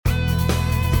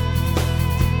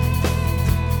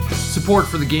Support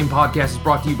for the Game Podcast is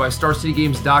brought to you by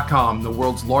StarCityGames.com, the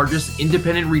world's largest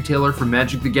independent retailer for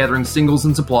Magic the Gathering singles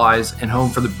and supplies, and home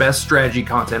for the best strategy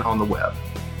content on the web.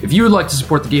 If you would like to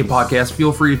support the Game Podcast,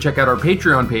 feel free to check out our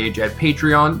Patreon page at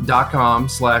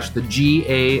patreon.com/the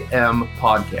GAM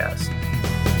Podcast.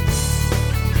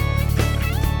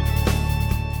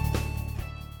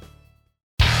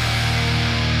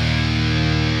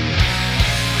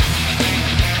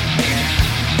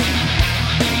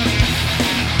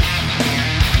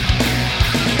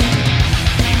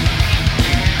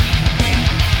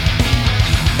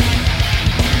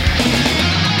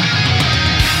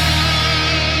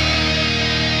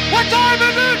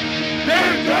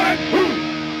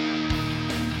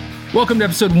 Welcome to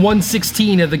episode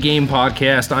 116 of the Game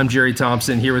Podcast. I'm Jerry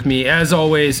Thompson. Here with me, as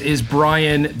always, is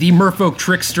Brian, the Merfolk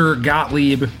Trickster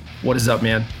Gottlieb. What is up,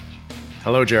 man?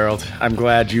 Hello, Gerald. I'm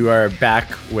glad you are back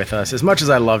with us. As much as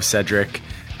I love Cedric,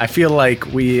 I feel like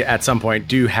we, at some point,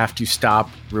 do have to stop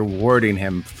rewarding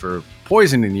him for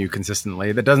poisoning you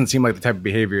consistently. That doesn't seem like the type of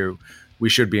behavior we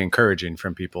should be encouraging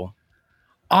from people.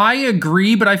 I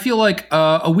agree, but I feel like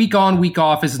a week on, week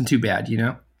off isn't too bad, you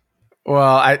know?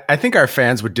 Well, I think our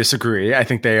fans would disagree. I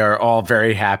think they are all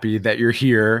very happy that you're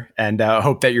here and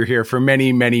hope that you're here for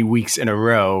many, many weeks in a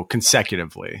row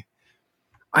consecutively.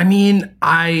 I mean,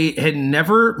 I had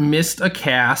never missed a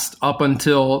cast up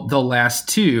until the last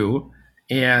two,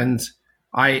 and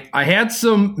I had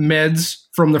some meds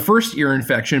from the first ear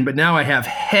infection, but now I have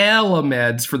hella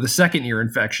meds for the second ear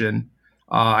infection.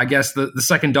 I guess the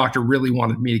second doctor really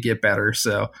wanted me to get better,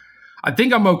 so I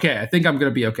think I'm okay. I think I'm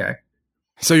going to be okay.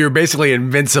 So you're basically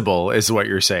invincible is what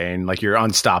you're saying. Like you're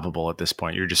unstoppable at this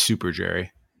point. You're just super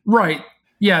Jerry. Right.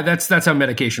 Yeah, that's how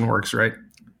medication works, right?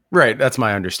 Right. That's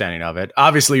my understanding of it.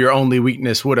 Obviously, your only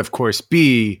weakness would, of course,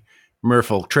 be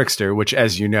Merfolk Trickster, which,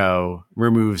 as you know,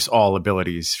 removes all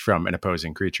abilities from an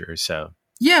opposing creature. So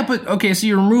yeah, but okay, so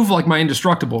you remove like my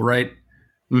indestructible, right?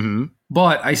 Mm-hmm.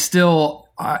 But I still,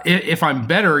 if I'm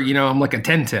better, you know, I'm like a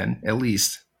 10-10 at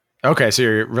least. Okay, so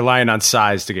you're relying on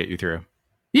size to get you through.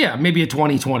 Yeah, maybe a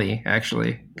 20-20,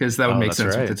 actually, because that would make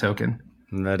sense with the token.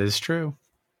 That is true.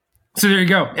 So there you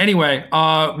go. Anyway,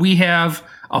 we have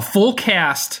a full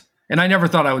cast, and I never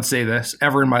thought I would say this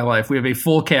ever in my life. We have a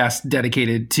full cast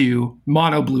dedicated to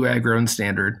mono blue aggro and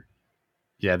standard.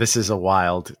 Yeah, this is a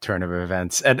wild turn of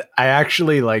events. And I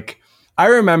actually, I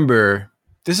remember,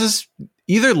 this is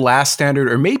either last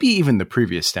standard or maybe even the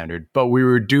previous standard, but we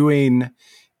were doing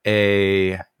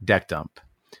a deck dump.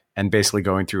 And basically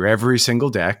going through every single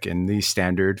deck in the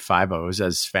standard 5-0s,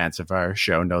 as fans of our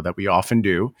show know that we often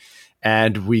do.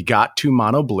 And we got to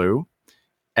mono blue,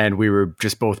 and we were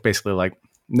just both basically like,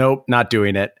 nope, not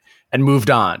doing it, and moved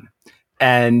on.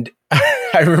 And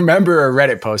I remember a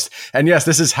Reddit post, and yes,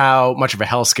 this is how much of a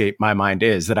hellscape my mind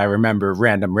is, that I remember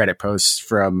random Reddit posts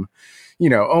from,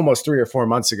 almost 3 or 4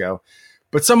 months ago.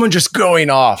 But someone just going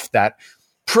off that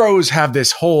pros have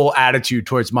this whole attitude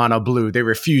towards mono blue. They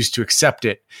refuse to accept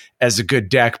it as a good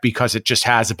deck because it just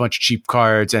has a bunch of cheap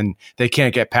cards and they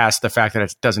can't get past the fact that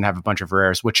it doesn't have a bunch of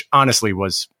rares, which honestly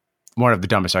was one of the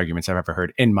dumbest arguments I've ever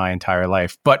heard in my entire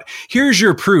life. But here's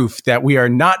your proof that we are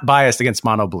not biased against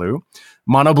mono blue.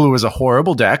 Mono blue was a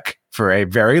horrible deck for a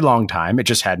very long time. It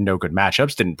just had no good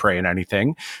matchups, didn't play in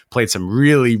anything, played some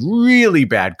really, really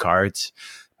bad cards.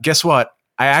 Guess what?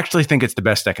 I actually think it's the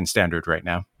best deck in standard right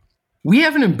now. We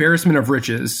have an embarrassment of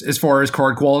riches as far as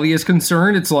card quality is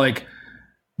concerned. It's like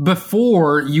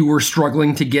before you were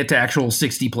struggling to get to actual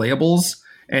 60 playables.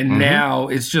 And now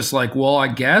it's just like, well, I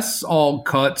guess I'll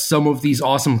cut some of these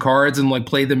awesome cards and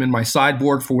play them in my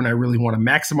sideboard for when I really want to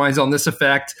maximize on this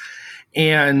effect.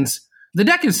 And the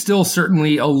deck is still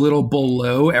certainly a little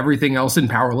below everything else in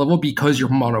power level because you're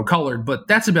monocolored, but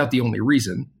that's about the only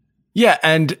reason. Yeah.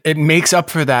 And it makes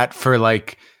up for that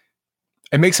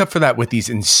with these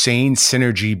insane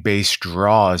synergy-based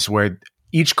draws where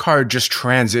each card just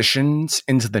transitions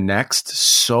into the next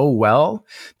so well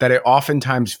that it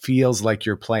oftentimes feels like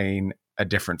you're playing a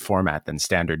different format than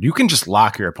standard. You can just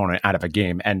lock your opponent out of a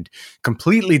game and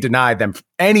completely deny them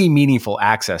any meaningful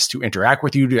access to interact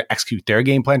with you, to execute their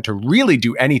game plan, to really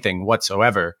do anything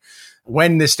whatsoever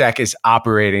when this deck is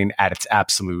operating at its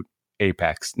absolute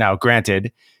apex. Now,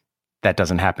 granted, that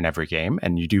doesn't happen every game,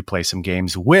 and you do play some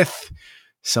games with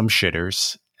some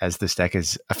shitters, as this deck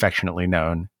is affectionately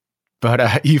known.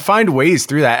 But you find ways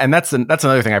through that. And that's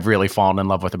another thing I've really fallen in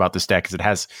love with about this deck is it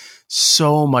has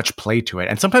so much play to it.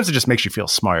 And sometimes it just makes you feel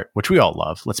smart, which we all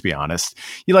love. Let's be honest.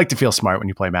 You like to feel smart when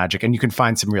you play Magic, and you can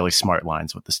find some really smart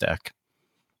lines with this deck.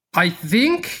 I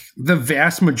think the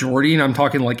vast majority, and I'm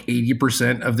talking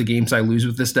 80% of the games I lose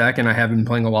with this deck, and I have been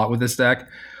playing a lot with this deck,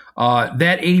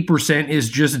 that 80% is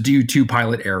just due to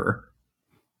pilot error.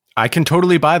 I can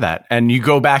totally buy that. And you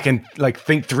go back and like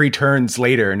think 3 turns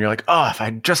later and you're like, oh, if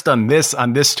I'd just done this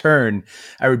on this turn,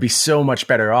 I would be so much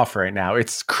better off right now.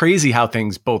 It's crazy how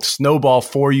things both snowball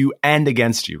for you and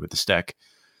against you with this deck.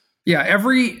 Yeah,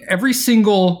 every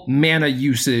single mana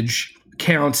usage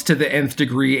counts to the nth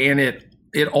degree, and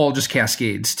it all just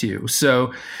cascades too.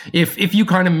 So if you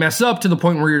kind of mess up to the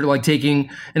point where you're like taking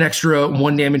an extra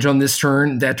 1 damage on this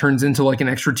turn, that turns into like an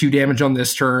extra 2 damage on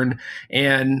this turn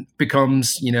and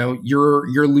becomes,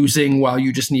 you're losing while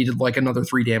you just needed like another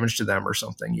 3 damage to them or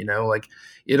something, like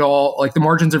it all, like the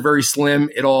margins are very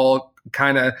slim. It all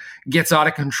kind of gets out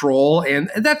of control. And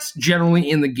that's generally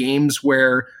in the games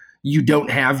where you don't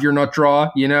have your nut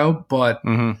draw, but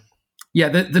yeah,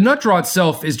 the nut draw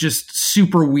itself is just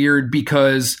super weird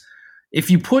because if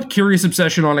you put Curious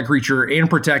Obsession on a creature and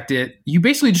protect it, you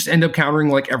basically just end up countering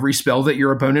like every spell that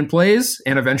your opponent plays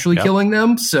and eventually killing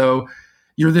them. So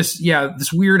you're this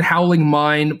weird Howling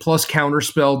Mine plus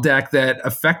counterspell deck that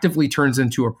effectively turns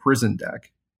into a prison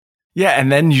deck. Yeah,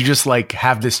 and then you just like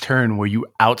have this turn where you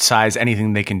outsize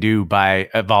anything they can do by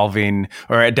evolving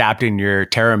or adapting your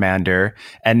Terramander.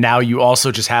 And now you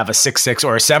also just have a 6/6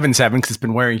 or a 7/7 because it's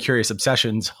been wearing Curious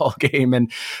Obsessions all game.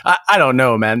 And I don't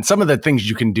know, man. Some of the things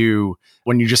you can do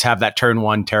when you just have that turn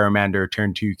 1 Terramander,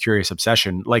 turn 2 Curious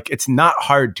Obsession, like it's not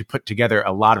hard to put together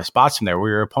a lot of spots from there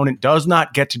where your opponent does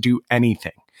not get to do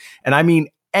anything. And I mean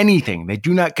anything. They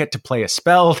do not get to play a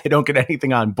spell. They don't get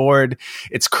anything on board.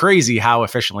 It's crazy how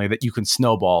efficiently that you can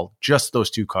snowball just those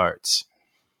 2 cards.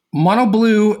 Mono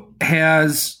Blue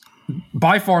has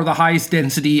by far the highest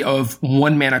density of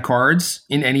 1 mana cards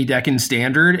in any deck in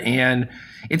Standard, and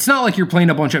it's not like you're playing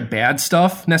a bunch of bad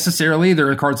stuff necessarily.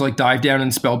 There are cards like Dive Down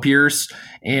and Spell Pierce,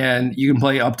 and you can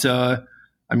play up to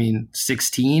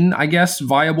 16, I guess,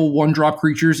 viable 1-drop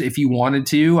creatures if you wanted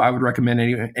to. I would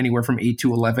recommend anywhere from 8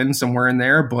 to 11, somewhere in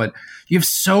there. But you have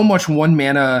so much 1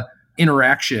 mana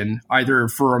interaction, either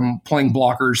from playing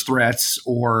blockers, threats,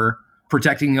 or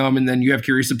protecting them. And then you have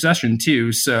Curious Obsession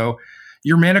too. So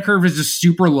your mana curve is just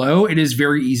super low. It is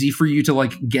very easy for you to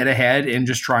like get ahead and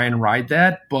just try and ride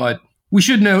that. But we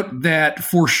should note that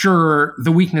for sure,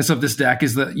 the weakness of this deck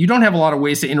is that you don't have a lot of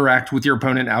ways to interact with your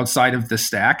opponent outside of the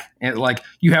stack. And like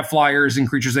you have flyers and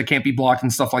creatures that can't be blocked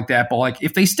and stuff like that. But like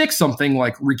if they stick something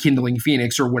like Rekindling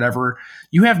Phoenix or whatever,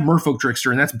 you have Merfolk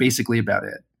Trickster, and that's basically about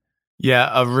it. Yeah,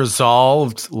 a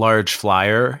resolved large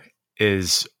flyer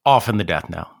is often the death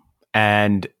knell.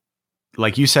 And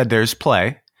like you said, there's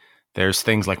play. There's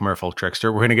things like Merfolk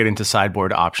Trickster. We're going to get into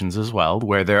sideboard options as well,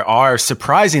 where there are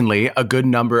surprisingly a good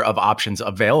number of options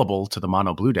available to the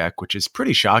mono blue deck, which is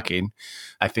pretty shocking.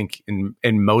 I think in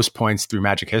most points through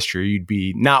Magic history, you'd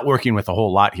be not working with a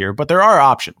whole lot here, but there are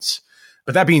options.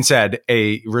 But that being said,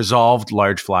 a resolved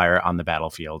large flyer on the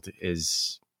battlefield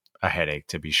is a headache,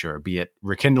 to be sure. Be it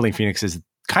Rekindling Phoenix is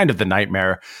kind of the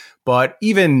nightmare, but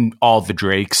even all the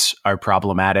Drakes are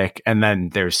problematic. And then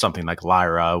there's something like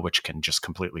Lyra, which can just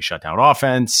completely shut down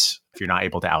offense if you're not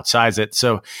able to outsize it.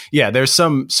 So yeah, there's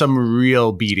some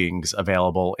real beatings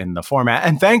available in the format.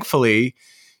 And thankfully,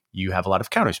 you have a lot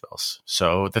of counterspells.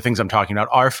 So the things I'm talking about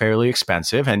are fairly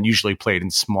expensive and usually played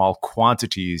in small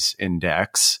quantities in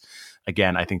decks.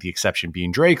 Again, I think the exception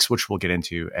being Drakes, which we'll get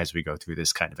into as we go through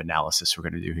this kind of analysis we're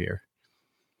going to do here.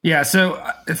 Yeah, so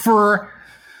for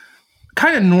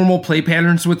kind of normal play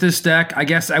patterns with this deck, I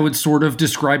guess I would sort of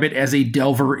describe it as a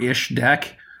Delver-ish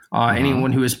deck.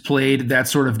 Anyone who has played that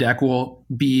sort of deck will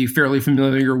be fairly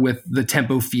familiar with the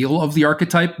tempo feel of the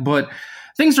archetype, but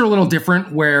things are a little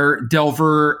different where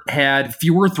Delver had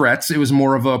fewer threats. It was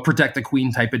more of a Protect the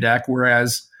Queen type of deck,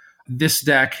 whereas this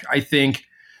deck, I think,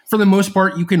 for the most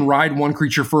part, you can ride one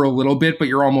creature for a little bit, but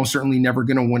you're almost certainly never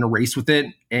going to win a race with it.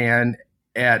 And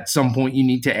at some point, you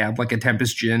need to add like a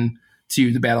Tempest Djinn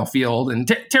to the battlefield. And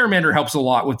Terramander helps a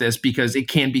lot with this because it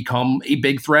can become a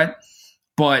big threat.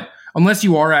 But unless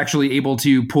you are actually able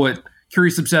to put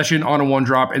Curious Obsession on a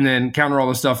 1-drop and then counter all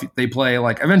the stuff they play,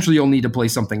 like eventually you'll need to play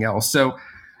something else. So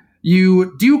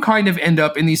you do kind of end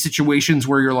up in these situations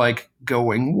where you're like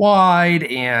going wide,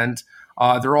 and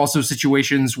there are also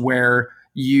situations where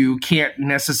you can't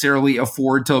necessarily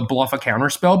afford to bluff a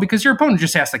counterspell because your opponent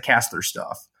just has to cast their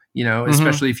stuff. You know,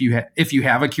 especially if you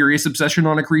have a Curious Obsession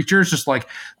on a creature, it's just like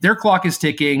their clock is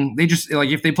ticking. They just like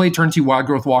if they play turn 2 Wild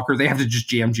Growth Walker, they have to just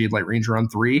jam Jade Light Ranger on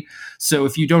 3. So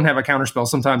if you don't have a counterspell,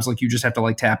 sometimes like you just have to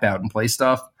like tap out and play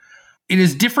stuff. It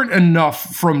is different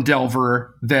enough from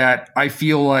Delver that I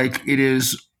feel like it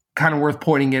is kind of worth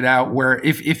pointing it out. Where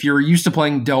if you're used to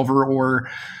playing Delver or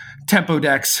tempo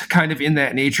decks kind of in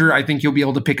that nature, I think you'll be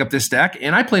able to pick up this deck.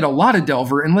 And I played a lot of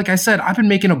Delver, and like I said, I've been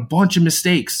making a bunch of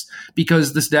mistakes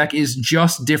because this deck is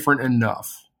just different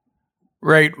enough.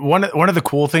 Right. One of the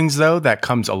cool things, though, that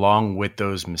comes along with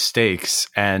those mistakes,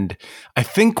 and I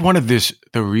think one of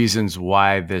the reasons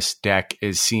why this deck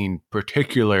is seeing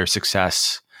particular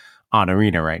success on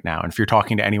Arena right now, and if you're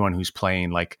talking to anyone who's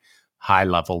playing like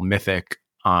high-level Mythic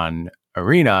on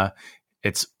Arena,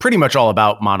 it's pretty much all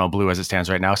about mono blue as it stands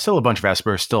right now. Still a bunch of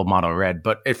Esper, still mono red,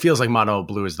 but it feels like mono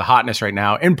blue is the hotness right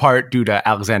now, in part due to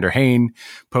Alexander Hayne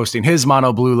posting his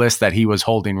mono blue list that he was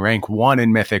holding rank 1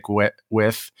 in Mythic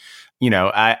with. You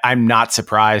know, I'm not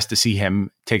surprised to see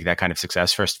him take that kind of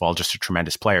success. First of all, just a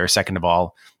tremendous player. Second of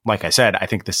all, like I said, I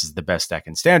think this is the best deck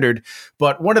in Standard.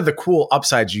 But one of the cool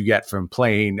upsides you get from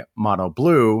playing mono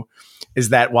blue is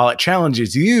that while it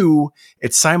challenges you,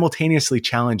 it simultaneously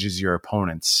challenges your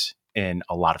opponents in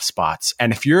a lot of spots.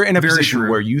 And if you're in a position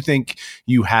where you think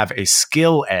you have a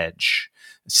skill edge,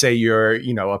 say you're,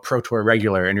 you know, a Pro Tour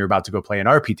regular and you're about to go play an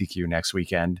RPTQ next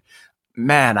weekend,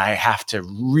 man, I have to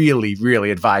really,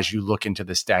 really advise you look into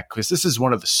this deck, because this is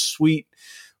one of the sweet,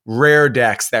 rare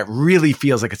decks that really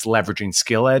feels like it's leveraging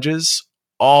skill edges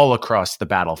all across the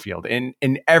battlefield.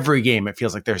 In every game, it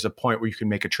feels like there's a point where you can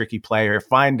make a tricky play or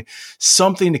find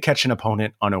something to catch an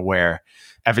opponent unaware.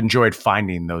 I've enjoyed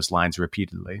finding those lines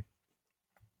repeatedly.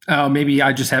 Oh, maybe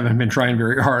I just haven't been trying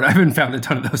very hard. I haven't found a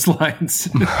ton of those lines.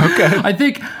 Okay. I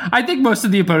think most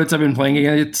of the opponents I've been playing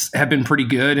against have been pretty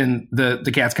good, and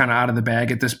the cat's kind of out of the bag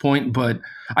at this point. But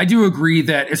I do agree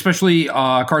that especially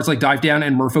cards like Dive Down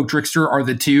and Merfolk Trickster are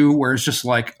the two where it's just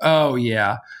like, oh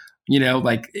yeah, you know,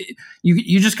 like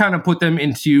you just kind of put them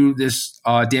into this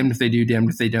damned if they do, damned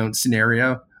if they don't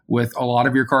scenario with a lot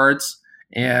of your cards.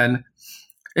 And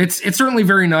it's certainly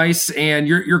very nice, and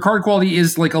your card quality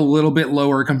is like a little bit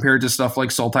lower compared to stuff like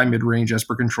Sultai Midrange,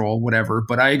 Esper Control, whatever.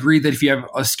 But I agree that if you have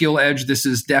a skill edge, this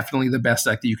is definitely the best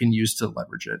deck that you can use to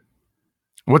leverage it.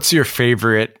 What's your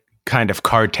favorite kind of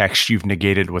card text you've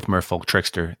negated with Merfolk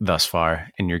Trickster thus far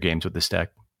in your games with this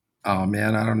deck? Oh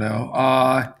man, I don't know.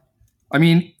 I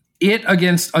mean, it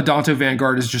against Adanto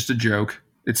Vanguard is just a joke.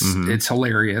 It's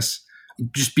hilarious.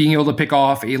 Just being able to pick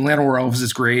off a Llanowar Elves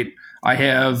is great. I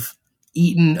have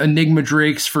eaten Enigma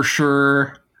Drakes for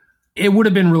sure. It would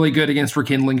have been really good against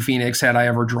Rekindling Phoenix had I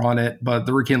ever drawn it, but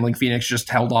the Rekindling Phoenix just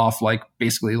held off like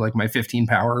basically like my 15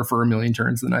 power for a million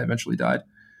turns, then I eventually died.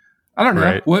 I don't know.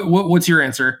 Right. What's your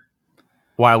answer?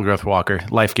 Wild Growth Walker.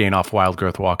 Life gain off Wild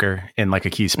Growth Walker in like a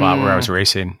key spot where I was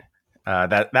racing.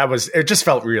 That was, it just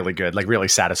felt really good, like really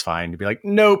satisfying to be like,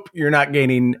 nope, you're not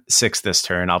gaining 6 this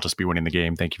turn. I'll just be winning the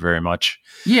game. Thank you very much.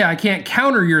 Yeah, I can't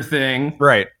counter your thing.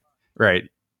 Right.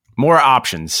 More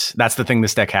options. That's the thing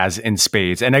this deck has in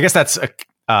spades. And I guess that's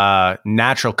a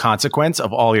natural consequence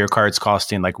of all your cards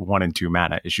costing like 1 and 2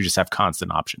 mana, is you just have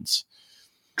constant options.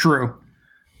 True.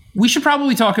 We should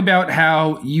probably talk about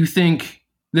how you think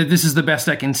that this is the best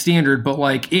deck in Standard, but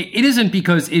like it isn't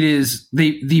because it is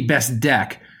the best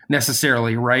deck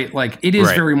necessarily, right? Like it is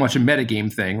very much a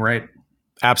metagame thing, right?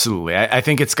 Absolutely. I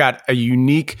think it's got a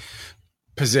unique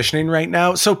positioning right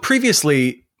now. So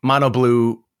previously, Mono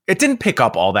Blue, it didn't pick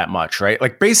up all that much, right?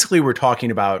 Like basically we're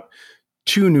talking about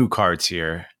 2 new cards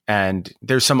here, and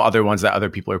there's some other ones that other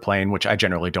people are playing, which I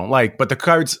generally don't like. But the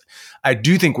cards I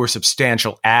do think were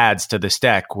substantial adds to this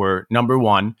deck were, number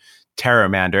 1,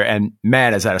 Terramander, and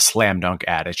man, is that a slam dunk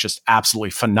ad. It's just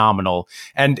absolutely phenomenal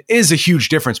and is a huge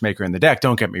difference maker in the deck.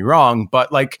 Don't get me wrong,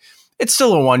 but like it's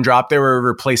still a 1-drop. There were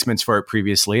replacements for it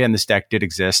previously, and this deck did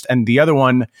exist. And the other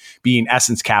one being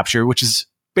Essence Capture, which is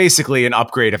basically an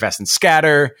upgrade of Essence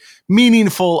Scatter,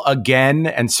 meaningful again,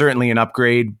 and certainly an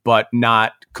upgrade, but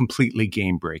not completely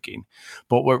game breaking.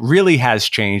 But what really has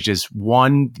changed is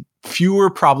 1, fewer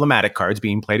problematic cards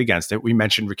being played against it. We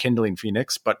mentioned Rekindling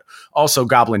Phoenix, but also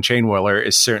Goblin Chainwhirler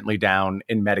is certainly down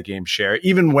in metagame share.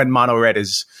 Even when Mono Red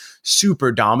is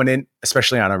super dominant,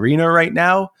 especially on Arena right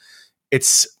now,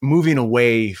 it's moving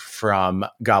away from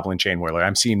Goblin Chainwhirler.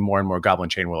 I'm seeing more and more Goblin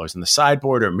Chainwhirlers in the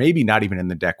sideboard, or maybe not even in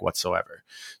the deck whatsoever.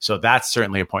 So that's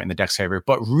certainly a point in the deck's favor.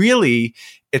 But really,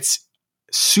 it's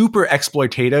super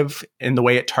exploitative in the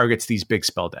way it targets these big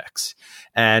spell decks.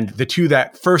 And the 2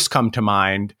 that first come to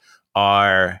mind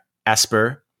are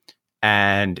Esper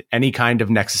and any kind of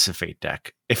Nexus of Fate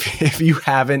deck. If you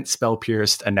haven't spell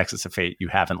pierced a Nexus of Fate, you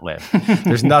haven't lived.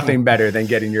 There's nothing better than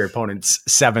getting your opponent's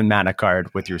 7 mana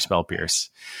card with your spell pierce.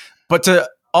 But to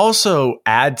also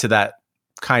add to that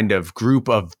kind of group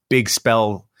of big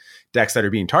spell decks that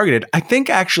are being targeted, I think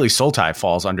actually Sultai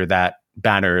falls under that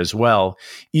banner as well,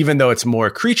 even though it's more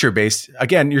creature based.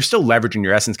 Again, you're still leveraging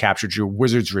your essence captures, your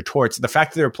wizard's retorts. The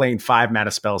fact that they're playing 5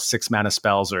 mana spells, 6 mana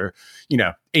spells, or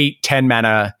 8, 10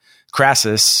 mana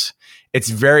Crassus, it's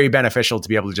very beneficial to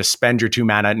be able to just spend your 2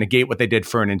 mana, negate what they did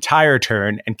for an entire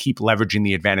turn, and keep leveraging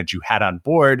the advantage you had on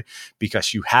board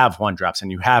because you have 1-drops and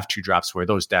you have 2-drops where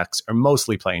those decks are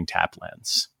mostly playing tap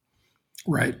lands.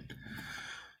 Right. Do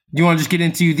you want to just get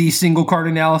into the single card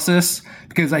analysis?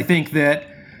 Because I think that,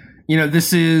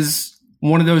 this is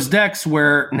one of those decks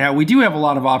where now we do have a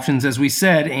lot of options, as we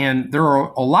said, and there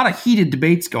are a lot of heated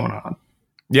debates going on.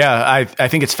 Yeah, I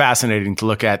think it's fascinating to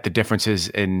look at the differences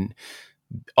in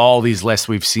all these lists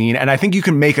we've seen. And I think you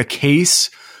can make a case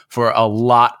for a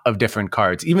lot of different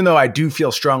cards. Even though I do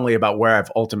feel strongly about where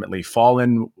I've ultimately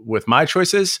fallen with my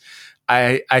choices,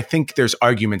 I think there's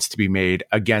arguments to be made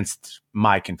against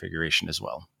my configuration as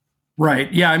well.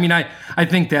 Right. Yeah. I mean, I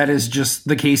think that is just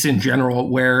the case in general,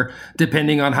 where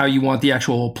depending on how you want the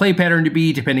actual play pattern to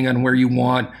be, depending on where you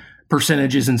want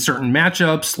percentages in certain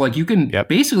matchups, like you can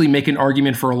basically make an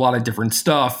argument for a lot of different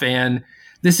stuff. And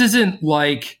this isn't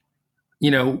like,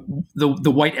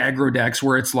 the white aggro decks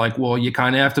where it's like, well, you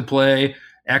kind of have to play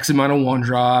X amount of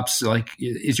 1-drops. Like,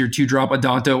 is your 2-drop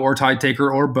Adanto or Tide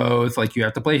Taker or both? Like, you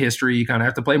have to play History. You kind of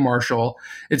have to play Marshall.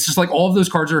 It's just like all of those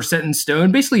cards are set in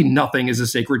stone. Basically, nothing is a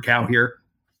sacred cow here.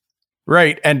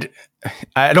 Right. And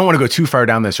I don't want to go too far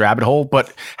down this rabbit hole,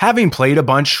 but having played a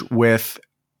bunch with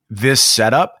this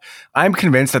setup, I'm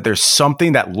convinced that there's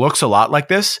something that looks a lot like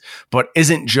this, but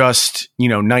isn't just,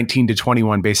 19 to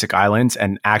 21 basic islands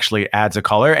and actually adds a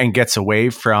color and gets away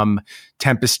from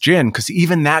Tempest Djinn, because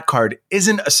even that card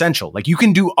isn't essential. Like, you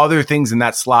can do other things in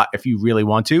that slot if you really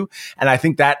want to. And I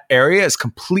think that area is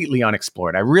completely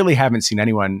unexplored. I really haven't seen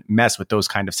anyone mess with those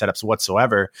kind of setups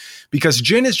whatsoever, because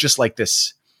Djinn is just like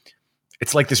this.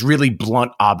 It's like this really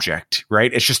blunt object,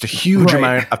 right? It's just a huge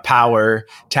amount of power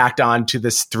tacked on to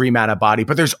this 3-mana body.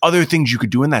 But there's other things you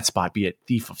could do in that spot, be it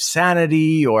Thief of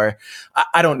Sanity, or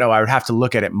I don't know. I would have to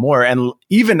look at it more. And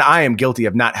even I am guilty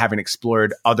of not having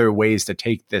explored other ways to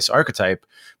take this archetype.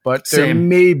 But there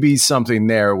may be something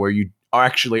there where you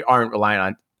actually aren't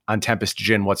relying on Tempest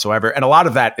Djinn whatsoever. And a lot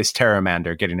of that is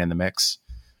Terramander getting in the mix.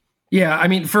 Yeah, I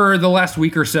mean, for the last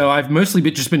week or so, I've mostly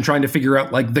just been trying to figure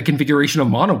out like the configuration of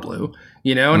Mono Blue,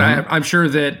 and I'm sure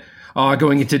that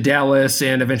going into Dallas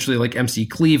and eventually like MC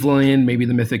Cleveland, maybe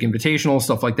the Mythic Invitational,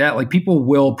 stuff like that, like people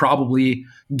will probably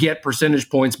get percentage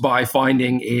points by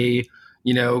finding a,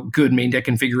 good main deck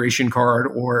configuration card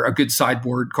or a good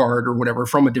sideboard card or whatever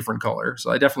from a different color.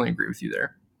 So I definitely agree with you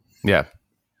there. Yeah.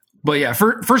 But yeah,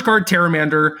 first card,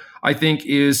 Terramander, I think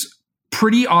is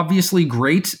pretty obviously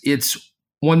great. It's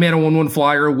 1 mana, 1/1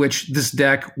 flyer, which this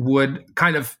deck would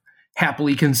kind of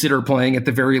happily consider playing at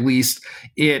the very least.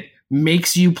 It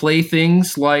makes you play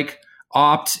things like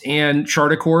Opt and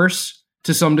Chart a Course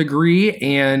to some degree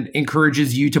and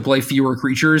encourages you to play fewer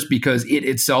creatures because it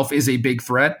itself is a big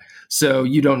threat. So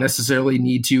you don't necessarily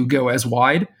need to go as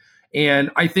wide.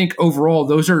 And I think overall,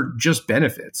 those are just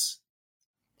benefits.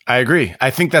 I agree.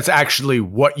 I think that's actually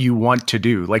what you want to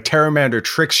do. Like, Terramander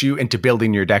tricks you into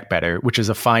building your deck better, which is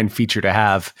a fine feature to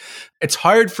have. It's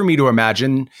hard for me to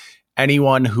imagine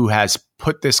anyone who has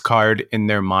put this card in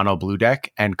their mono blue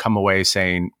deck and come away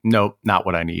saying, nope, not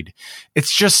what I need.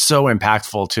 It's just so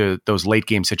impactful to those late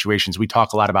game situations. We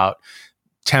talk a lot about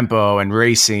tempo and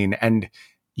racing, and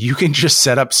you can just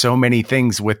set up so many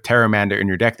things with Terramander in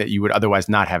your deck that you would otherwise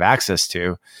not have access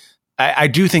to. I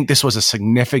do think this was a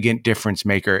significant difference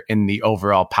maker in the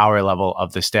overall power level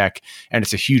of this deck, and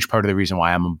it's a huge part of the reason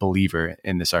why I'm a believer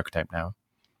in this archetype now.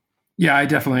 Yeah, I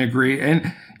definitely agree.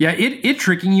 And yeah, it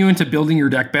tricking you into building your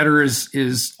deck better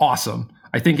is awesome.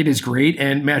 I think it is great,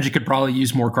 and Magic could probably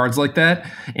use more cards like that.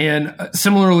 And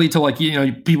similarly to like,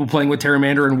 people playing with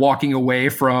Terramander and walking away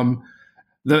from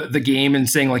the game and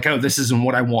saying like, oh, this isn't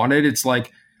what I wanted. It's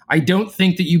like, I don't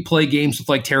think that you play games with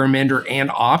like Terramander and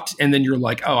Opt, and then you're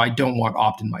like, oh, I don't want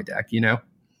Opt in my deck,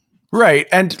 Right.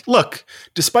 And look,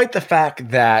 despite the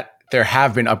fact that there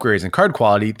have been upgrades in card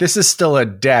quality, this is still a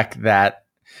deck that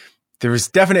there's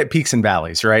definite peaks and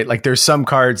valleys, right? Like, there's some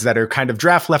cards that are kind of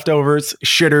draft leftovers,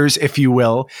 shitters, if you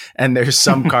will. And there's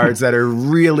some cards that are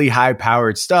really high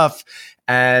powered stuff.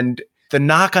 And the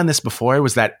knock on this before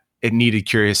was that it needed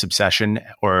Curious Obsession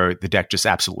or the deck just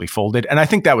absolutely folded. And I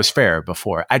think that was fair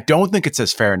before. I don't think it's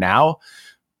as fair now.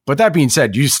 But that being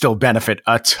said, you still benefit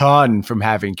a ton from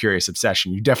having Curious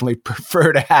Obsession. You definitely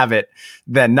prefer to have it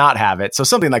than not have it. So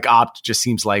something like Opt just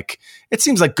seems like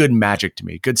good Magic to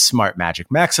me, good smart Magic.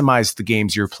 Maximize the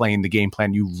games you're playing, the game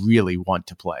plan you really want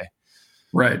to play.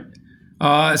 Right.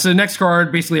 So next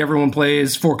card, basically everyone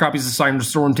plays 4 copies of Sign of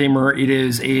Storm Tamer. It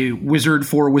is a wizard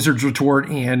for Wizard's Retort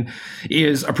and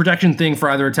is a protection thing for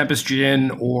either a Tempest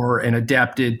Djinn or an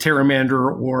adapted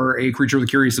Terramander or a Creature with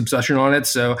Curious Obsession on it.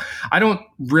 So I don't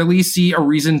really see a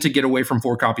reason to get away from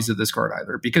 4 copies of this card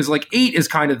either, because like 8 is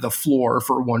kind of the floor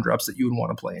for 1-drops that you would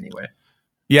want to play anyway.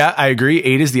 Yeah, I agree.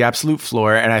 8 is the absolute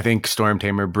floor, and I think Storm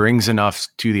Tamer brings enough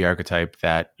to the archetype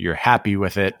that you're happy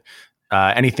with it.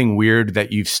 Anything weird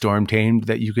that you've storm tamed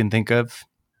that you can think of?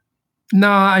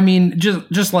 Nah, I mean,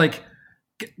 just like,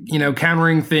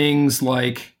 countering things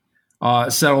like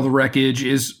Settle the Wreckage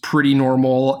is pretty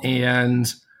normal. And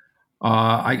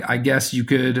I guess you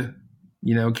could,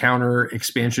 counter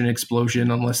Expansion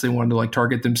Explosion unless they wanted to like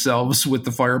target themselves with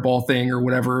the Fireball thing or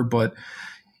whatever. But,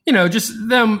 just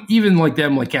them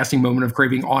casting Moment of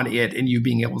Craving on it and you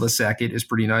being able to sack it is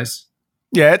pretty nice.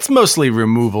 Yeah, it's mostly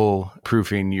removal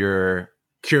proofing your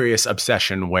Curious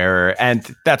Obsession wearer,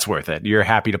 and that's worth it. You're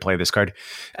happy to play this card.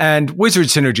 And Wizard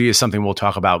Synergy is something we'll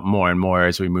talk about more and more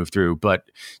as we move through, but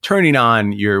turning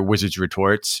on your Wizard's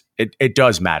Retorts, it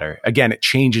does matter. Again, it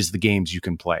changes the games you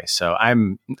can play. So I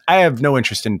have no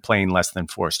interest in playing less than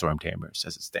 4 Storm Tamers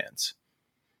as it stands.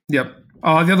 Yep. The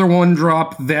other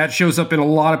 1-drop that shows up in a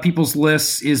lot of people's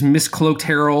lists is Mistcloaked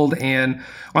Herald, and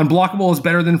unblockable is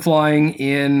better than flying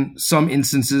in some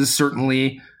instances,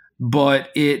 certainly, but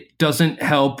it doesn't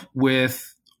help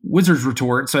with Wizard's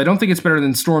Retort, so I don't think it's better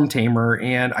than Storm Tamer,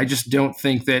 and I just don't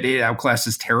think that it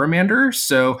outclasses Terramander.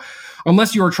 So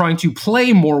unless you are trying to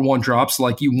play more 1-drops,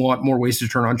 like you want more ways to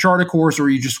turn on Chart a Course, or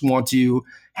you just want to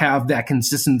have that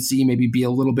consistency, maybe be a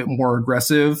little bit more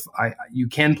aggressive, you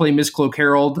can play Mistcloaked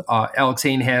Herald. Alex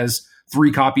Hayne has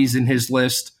 3 copies in his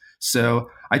list,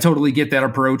 so I totally get that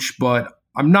approach, but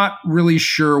I'm not really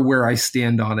sure where I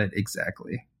stand on it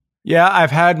exactly. Yeah,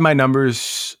 I've had my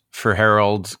numbers for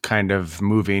Herald kind of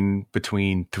moving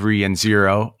between 3 and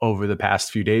 0 over the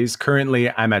past few days. Currently,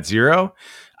 I'm at 0.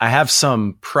 I have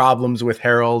some problems with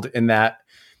Herald in that.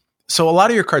 So a lot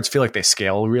of your cards feel like they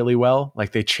scale really well.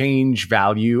 Like they change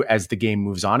value as the game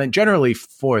moves on, and generally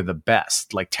for the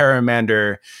best. Like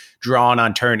Terramander drawn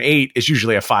on turn 8 is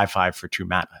usually a 5/5 for 2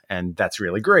 mana, and that's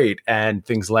really great. And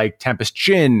things like Tempest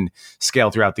Djinn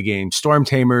scale throughout the game. Storm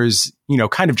Tamers,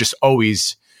 kind of just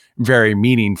always very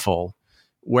meaningful.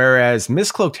 Whereas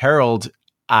Mistcloaked Herald,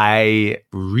 I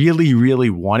really,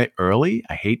 really want it early.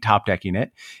 I hate top decking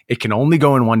it. It can only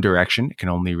go in one direction. It can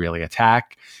only really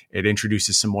attack. It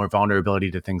introduces some more vulnerability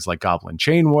to things like Goblin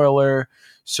Chain Whirler.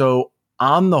 So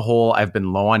on the whole, I've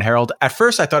been low on Herald. At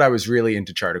first, I thought I was really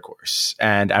into Chart a Course,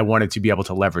 and I wanted to be able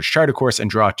to leverage Chart a Course and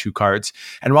draw 2 cards.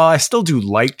 And while I still do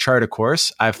like Chart a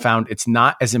Course, I've found it's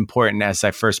not as important as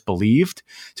I first believed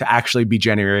to actually be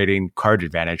generating card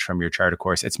advantage from your Chart a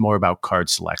Course. It's more about card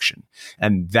selection.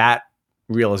 And that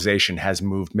realization has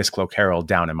moved Mistcloaked Herald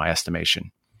down in my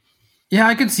estimation. Yeah,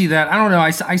 I could see that. I don't know.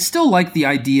 I still like the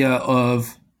idea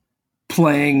of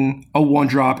playing a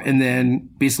 1-drop and then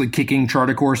basically kicking Chart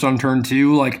a Course on turn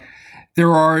 2. Like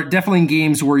there are definitely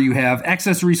games where you have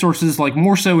excess resources, like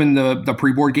more so in the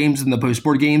pre-board games than the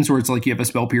post-board games, where it's like you have a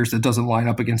Spell Pierce that doesn't line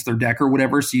up against their deck or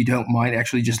whatever, so you don't mind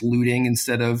actually just looting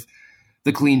instead of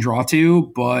the clean draw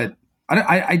 2. But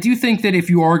I do think that if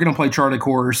you are going to play Chart a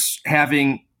Course,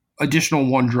 having additional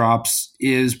 1-drops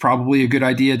is probably a good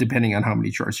idea, depending on how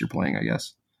many charts you're playing, I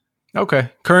guess. Okay.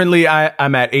 Currently,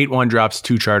 I'm at 8 1-drops,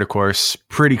 2 Chart a Course.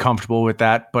 Pretty comfortable with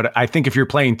that. But I think if you're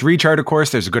playing 3 Chart a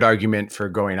Course, there's a good argument for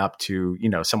going up to,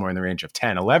 somewhere in the range of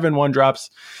 10, 11 1-drops.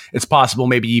 It's possible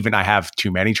maybe even I have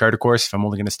too many Chart a Course if I'm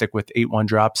only going to stick with 8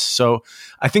 1-drops. So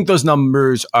I think those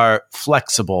numbers are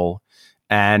flexible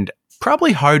and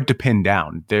probably hard to pin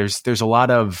down. There's a lot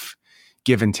of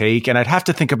give and take. And I'd have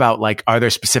to think about, like, are there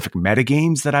specific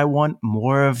metagames that I want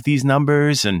more of these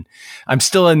numbers? And I'm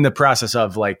still in the process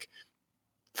of, like,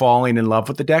 falling in love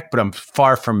with the deck, but I'm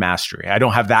far from mastery. I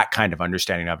don't have that kind of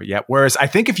understanding of it yet. Whereas I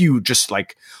think if you just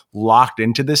like locked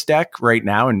into this deck right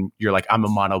now and you're like, I'm a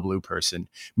mono blue person,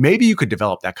 maybe you could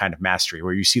develop that kind of mastery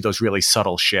where you see those really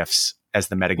subtle shifts as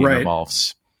the metagame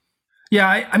evolves.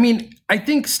 Yeah, I mean, I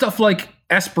think stuff like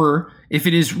Esper, if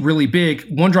it is really big,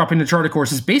 1-drop into Chart a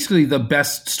Course is basically the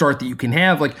best start that you can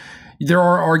have. Like, there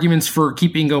are arguments for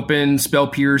keeping open Spell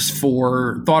Pierce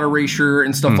for Thought Erasure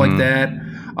and stuff like that.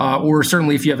 Or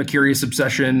certainly if you have a Curious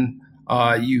Obsession,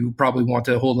 you probably want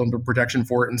to hold on to protection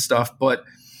for it and stuff. But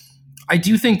I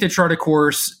do think that Chart a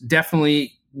Course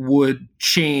definitely would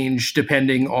change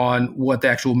depending on what the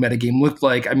actual metagame looked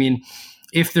like. I mean,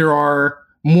 if there are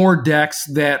more decks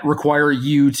that require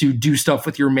you to do stuff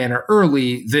with your mana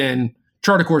early, then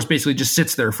Chart a Course basically just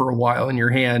sits there for a while in your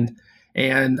hand.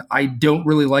 And I don't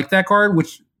really like that card,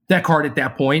 at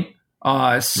that point.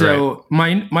 So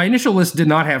my initial list did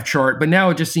not have chart, but now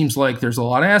it just seems like there's a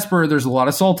lot of Esper, there's a lot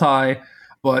of Sultai,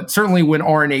 but certainly when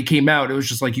RNA came out, it was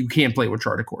just like you can't play with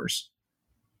chart, of course.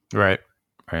 Right.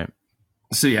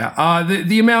 So yeah,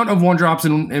 the amount of one drops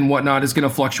and whatnot is going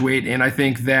to fluctuate, and I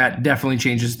think that definitely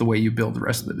changes the way you build the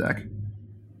rest of the deck.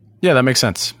 Yeah, that makes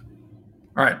sense.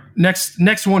 All right,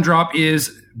 next one drop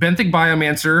is Benthic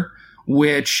Biomancer,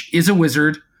 which is a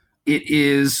wizard. It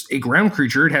is a ground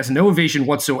creature. It has no evasion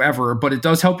whatsoever, but it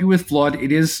does help you with Flood.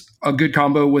 It is a good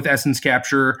combo with Essence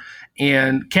Capture,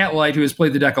 and Catlight, who has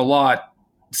played the deck a lot,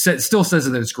 still says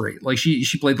that it's great. Like she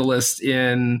played the list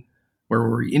in, where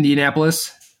were we,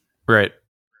 Indianapolis? Right.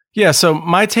 Yeah, so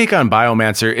my take on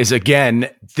Biomancer is, again,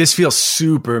 this feels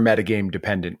super metagame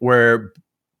dependent, where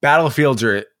battlefields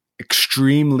are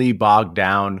extremely bogged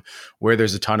down, where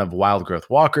there's a ton of Wild Growth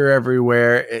Walker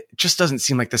everywhere. It just doesn't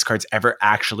seem like this card's ever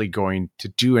actually going to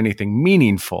do anything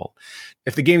meaningful.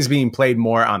 If the game's being played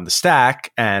more on the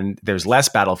stack and there's less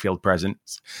battlefield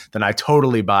presence, then I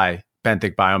totally buy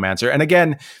Benthic Biomancer. And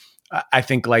again, I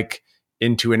think like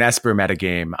into an Esper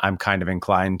metagame, I'm kind of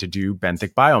inclined to do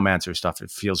Benthic Biomancer stuff. It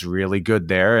feels really good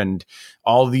there. And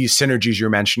all these synergies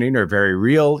you're mentioning are very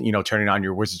real. You know, turning on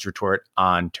your Wizard's Retort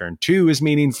on turn 2 is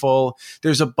meaningful.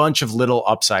 There's a bunch of little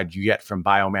upside you get from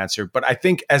Biomancer. But I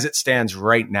think as it stands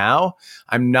right now,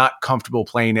 I'm not comfortable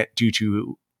playing it due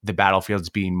to the battlefields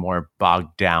being more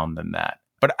bogged down than that.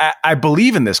 But I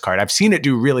believe in this card. I've seen it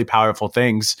do really powerful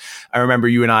things. I remember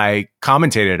you and I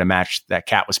commentated a match that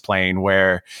Kat was playing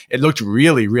where it looked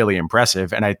really, really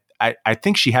impressive. And I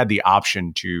think she had the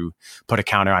option to put a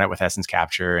counter on it with Essence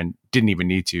Capture and didn't even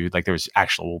need to. Like there was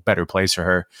actual better plays for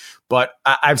her. But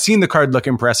I've seen the card look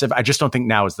impressive. I just don't think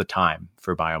now is the time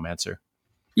for Biomancer.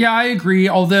 Yeah, I agree.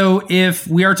 Although if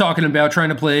we are talking about trying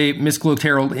to play Mistcloaked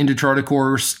Herald into Charted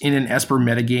Course in an Esper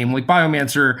metagame, like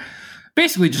Biomancer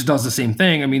basically just does the same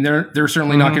thing. I mean, they're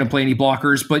certainly not going to play any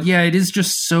blockers, but yeah, it is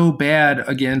just so bad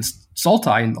against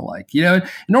Sultai and the like. You know,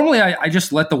 normally I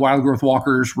just let the Wild Growth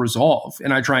Walkers resolve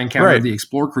and I try and counter the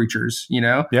Explore creatures, you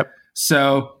know? Yep.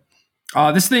 So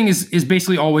this thing is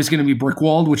basically always going to be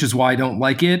brick-walled, which is why I don't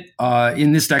like it.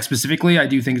 In this deck specifically, I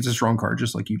do think it's a strong card,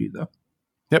 just like you do, though.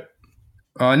 Yep.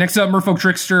 Next up, Merfolk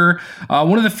Trickster.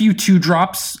 One of the few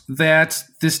 2-drops that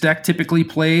this deck typically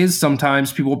plays.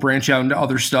 Sometimes people branch out into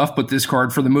other stuff, but this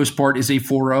card, for the most part, is a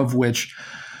 4-of, which,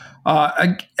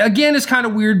 again, is kind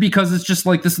of weird because it's just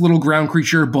like this little ground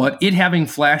creature, but it having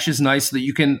flash is nice so that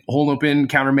you can hold open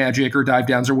counter magic or dive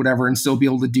downs or whatever and still be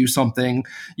able to do something.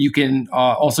 You can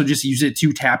also just use it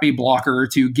to tap a blocker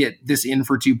to get this in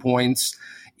for 2 points.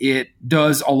 It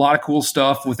does a lot of cool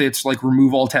stuff with its like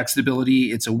remove all text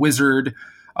ability. It's a wizard.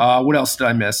 What else did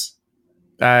I miss?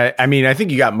 I mean, I think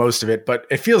you got most of it, but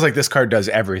it feels like this card does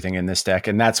everything in this deck.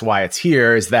 And that's why it's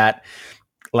here, is that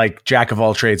like jack of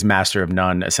all trades, master of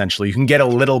none, essentially. You can get a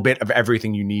little bit of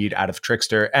everything you need out of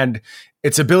Trickster. And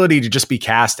its ability to just be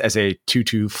cast as a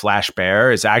 2/2 flash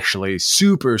bear is actually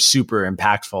super, super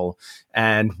impactful.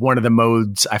 And one of the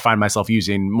modes I find myself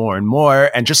using more and more.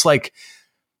 And just like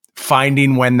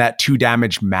finding when that 2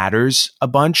 damage matters a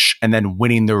bunch and then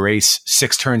winning the race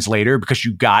 6 turns later because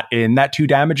you got in that 2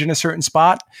 damage in a certain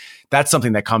spot. That's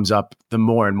something that comes up the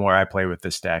more and more I play with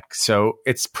this deck. So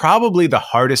it's probably the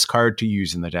hardest card to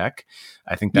use in the deck.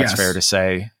 I think that's fair to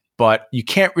say, but you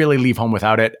can't really leave home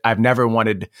without it. I've never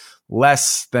wanted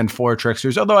less than 4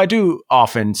 Tricksters, although I do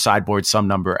often sideboard some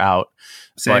number out.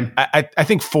 Same. But I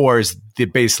think 4 is the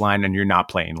baseline and you're not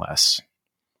playing less.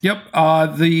 Yep.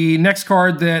 The next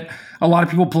card that a lot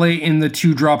of people play in the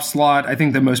 2-drop slot, I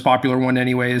think the most popular one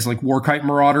anyway, is like Warkite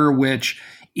Marauder, which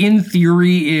in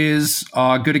theory is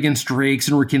good against Drakes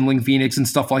and Rekindling Phoenix and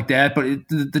stuff like that. But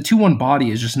the 2/1 body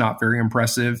is just not very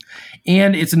impressive.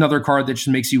 And it's another card that just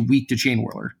makes you weak to Chain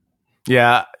Whirler.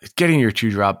 Yeah, getting your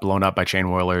 2-drop blown up by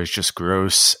Chain Whirler is just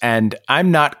gross. And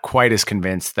I'm not quite as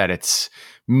convinced that it's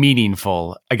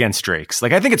meaningful against Drakes.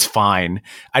 Like, I think it's fine.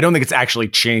 I don't think it's actually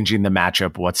changing the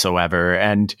matchup whatsoever.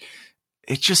 And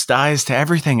it just dies to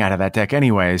everything out of that deck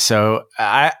anyway. So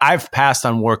I've passed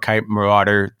on Warkite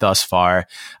Marauder thus far.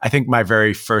 I think my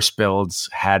very first builds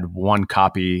had 1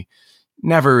 copy,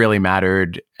 never really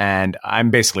mattered. And I'm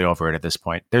basically over it at this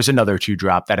point. There's another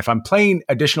 2-drop that if I'm playing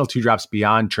additional 2-drops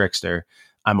beyond Trickster,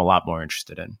 I'm a lot more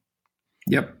interested in.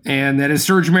 Yep. And that is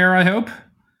Surge Mare, I hope?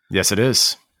 Yes, it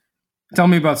is. Tell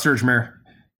me about Surge Mare.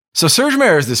 So Surge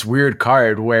Mare is this weird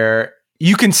card where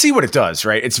you can see what it does,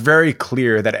 right? It's very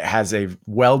clear that it has a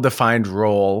well-defined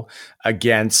role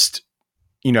against,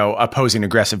 you know, opposing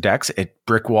aggressive decks. It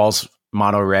brick walls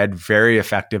mono red very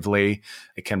effectively.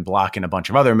 It can block in a bunch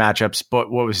of other matchups.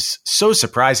 But what was so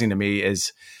surprising to me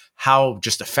is how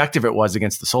just effective it was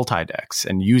against the Sultai decks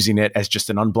and using it as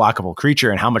just an unblockable creature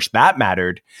and how much that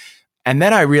mattered. And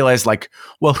then I realized, like,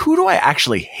 well, who do I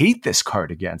actually hate this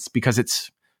card against? Because it's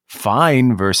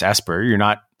fine versus Esper. You're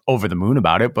not over the moon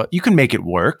about it, but you can make it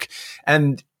work.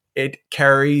 And it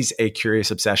carries a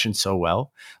Curious Obsession so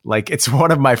well. Like, it's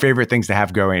one of my favorite things to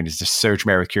have going is just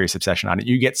Surgemare with Curious Obsession on it.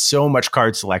 You get so much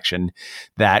card selection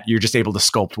that you're just able to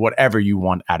sculpt whatever you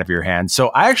want out of your hand. So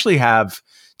I actually have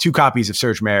 2 copies of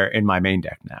Surgemare in my main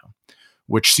deck now,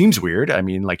 which seems weird. I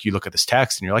mean, like, you look at this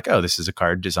text and you're like, oh, this is a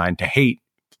card designed to hate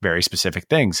very specific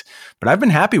things. But I've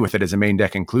been happy with it as a main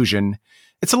deck inclusion.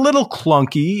 It's a little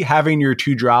clunky. Having your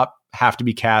 2-drop have to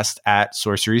be cast at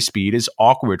sorcery speed is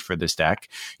awkward for this deck.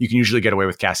 You can usually get away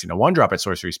with casting a 1-drop at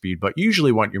sorcery speed, but you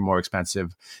usually want your more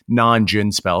expensive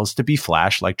non-Djinn spells to be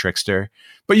flash like Trickster.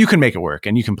 But you can make it work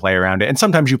and you can play around it. And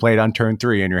sometimes you play it on turn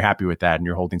 3 and you're happy with that and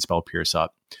you're holding Spell Pierce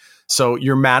up. So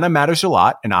your mana matters a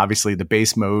lot. And obviously the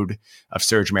base mode of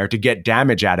Surgemare, to get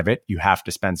damage out of it, you have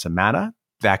to spend some mana.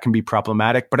 That can be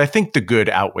problematic, but I think the good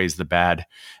outweighs the bad.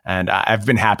 And I've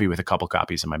been happy with a couple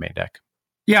copies in my main deck.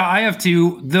 Yeah, I have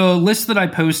too. The list that I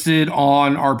posted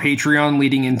on our Patreon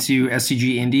leading into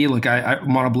SCG Indie, like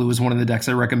Mono Blue was one of the decks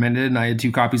I recommended, and I had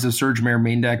 2 copies of Surgemare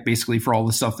main deck, basically for all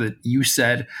the stuff that you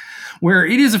said, where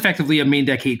it is effectively a main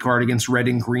deck hate card against red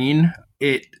and green.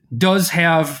 It does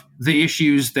have the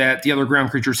issues that the other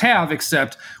ground creatures have,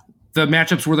 except the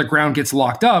matchups where the ground gets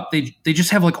locked up, they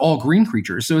just have like all green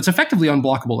creatures. So it's effectively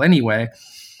unblockable anyway.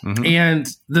 Mm-hmm. And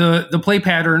the play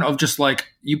pattern of just like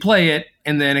you play it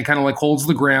and then it kind of like holds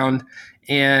the ground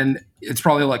and it's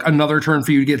probably like another turn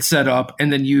for you to get set up,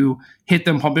 and then you hit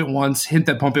them, pump it once, hit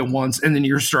that, pump it once, and then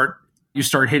you start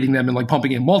hitting them and like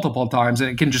pumping it multiple times, and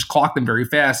it can just clock them very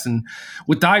fast. And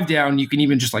with Dive Down, you can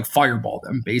even just like fireball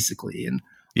them basically. And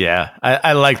yeah,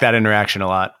 I like that interaction a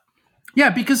lot. Yeah,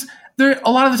 because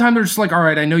a lot of the time they're just like, all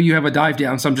right, I know you have a Dive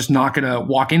Down, so I'm just not going to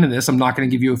walk into this. I'm not going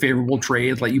to give you a favorable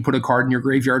trade, let you put a card in your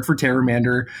graveyard for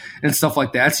Terramander and stuff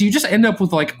like that. So you just end up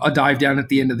with like a Dive Down at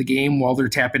the end of the game while they're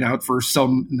tapping out for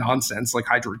some nonsense like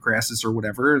Hydroid Crassus or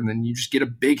whatever, and then you just get a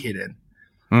big hit in.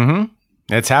 Mm-hmm.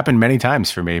 It's happened many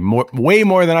times for me, way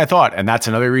more than I thought, and that's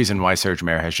another reason why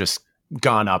Surgemare has just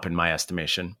gone up in my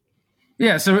estimation.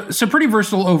 Yeah, so pretty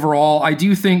versatile overall. I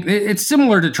do think it's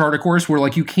similar to Chart a Course, where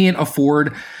like you can't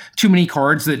afford too many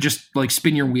cards that just like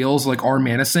spin your wheels like our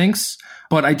mana sinks.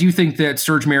 But I do think that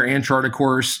Surgemare and Chart a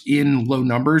Course in low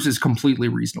numbers is completely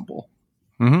reasonable.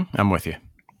 Mm-hmm. I'm with you.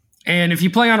 And if you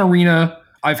play on Arena,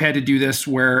 I've had to do this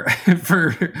where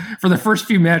for the first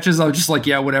few matches, I was just like,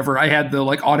 yeah, whatever. I had the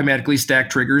like automatically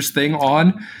stack triggers thing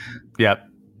on. Yep.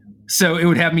 So it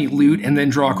would have me loot and then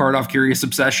draw a card off Curious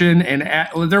Obsession. And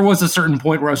there was a certain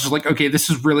point where I was just like, okay, this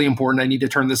is really important. I need to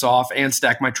turn this off and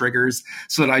stack my triggers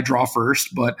so that I draw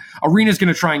first. But Arena's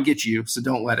going to try and get you, so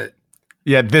don't let it.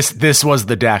 Yeah, this was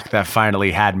the deck that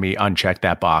finally had me uncheck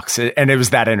that box. And it was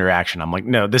that interaction. I'm like,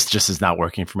 no, this just is not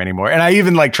working for me anymore. And I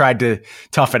even like tried to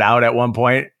tough it out at one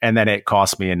point, and then it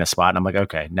cost me in a spot. And I'm like,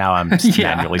 okay, now I'm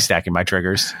manually stacking my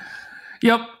triggers.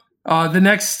 Yep. The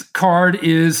next card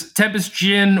is Tempest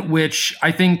Djinn, which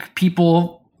I think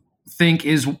people think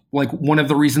is like one of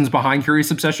the reasons behind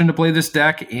Curious Obsession to play this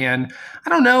deck. And I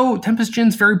don't know, Tempest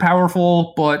Djinn's very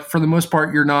powerful, but for the most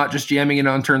part, you're not just jamming it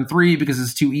on turn 3 because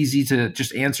it's too easy to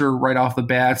just answer right off the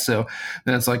bat. So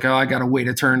then it's like, oh, I got to wait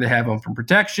a turn to have them from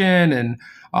protection. And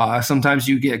sometimes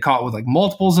you get caught with like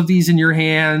multiples of these in your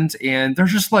hand, and they're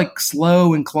just like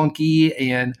slow and clunky.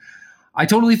 And I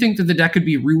totally think that the deck could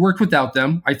be reworked without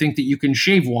them. I think that you can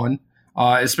shave one,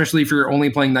 especially if you're only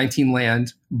playing 19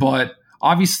 land. But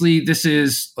obviously, this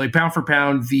is like pound for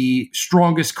pound the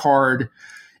strongest card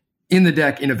in the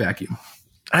deck in a vacuum.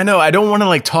 I know. I don't want to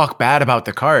like talk bad about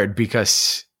the card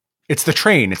because it's the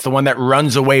train. It's the one that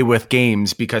runs away with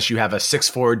games because you have a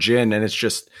 6/4 Djinn and it's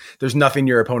just there's nothing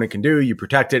your opponent can do. You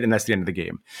protect it and that's the end of the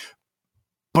game.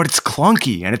 But it's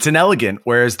clunky and it's inelegant,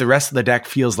 whereas the rest of the deck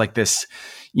feels like this,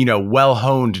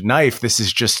 well-honed knife. This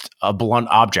is just a blunt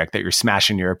object that you're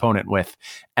smashing your opponent with.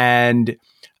 And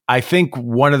I think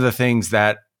one of the things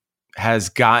that has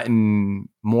gotten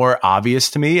more obvious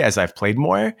to me as I've played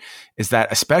more is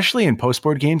that, especially in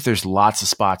post-board games, there's lots of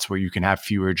spots where you can have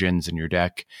fewer Djinns in your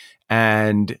deck.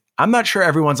 And I'm not sure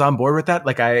everyone's on board with that.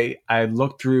 Like I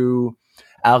looked through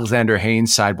Alexander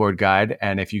Haynes' sideboard guide,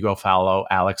 and if you go follow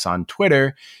Alex on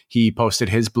Twitter, he posted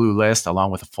his blue list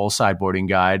along with a full sideboarding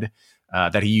guide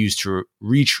that he used to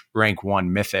reach rank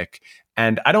 1 Mythic.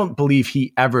 And I don't believe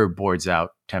he ever boards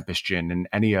out Tempest Djinn in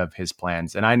any of his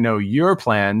plans. And I know your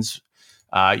plans,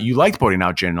 you liked boarding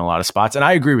out Djinn in a lot of spots. And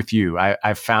I agree with you.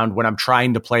 I've found when I'm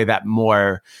trying to play that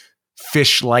more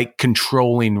fish-like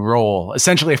controlling role.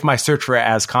 Essentially, if my search for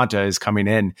Azcanta is coming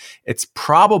in, it's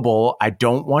probable I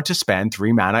don't want to spend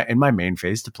 3 mana in my main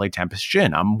phase to play Tempest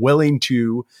Djinn. I'm willing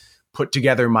to put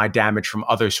together my damage from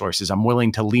other sources. I'm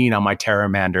willing to lean on my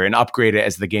Terramander and upgrade it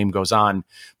as the game goes on,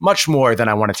 much more than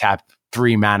I want to tap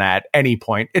 3 mana at any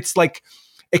point. It's like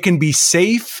it can be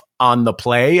safe on the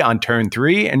play on turn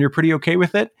 3 and you're pretty okay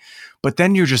with it. But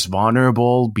then you're just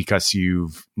vulnerable because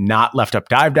you've not left up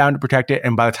Dive Down to protect it.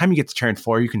 And by the time you get to turn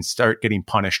 4, you can start getting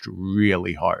punished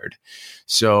really hard.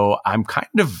 So I'm kind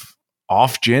of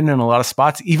off Djinn in a lot of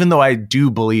spots, even though I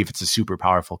do believe it's a super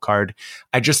powerful card.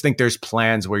 I just think there's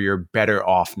plans where you're better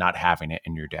off not having it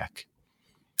in your deck.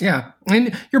 Yeah,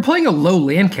 and you're playing a low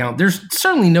land count. There's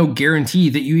certainly no guarantee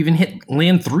that you even hit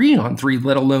land 3 on 3,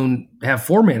 let alone have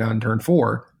 4 mana on turn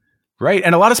 4. Right.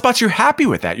 And a lot of spots you're happy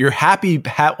with that. You're happy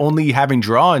only having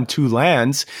draw in 2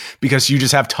 lands because you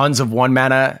just have tons of 1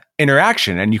 mana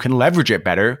interaction and you can leverage it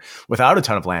better without a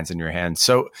ton of lands in your hand.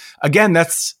 So again,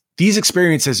 these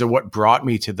experiences are what brought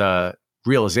me to the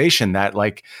realization that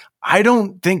like, I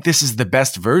don't think this is the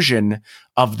best version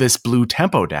of this blue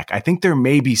tempo deck. I think there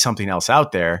may be something else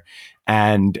out there.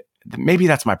 And maybe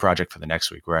that's my project for the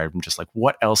next week, where I'm just like,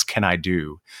 what else can I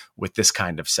do with this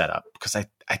kind of setup? Because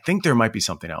I think there might be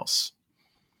something else.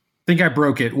 I think I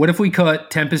broke it. What if we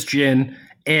cut Tempest Djinn,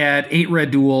 add 8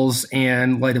 red duels,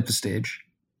 and light up the stage?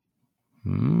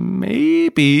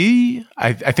 Maybe.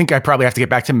 I think I probably have to get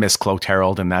back to Mistcloaked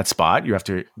Herald in that spot. You have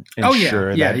to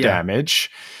ensure that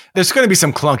damage. There's going to be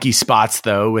some clunky spots,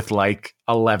 though, with like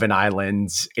 11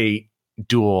 islands, 8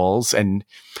 duels, and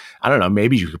I don't know,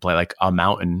 maybe you could play like a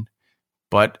mountain.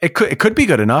 But it could be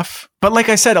good enough. But like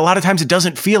I said, a lot of times it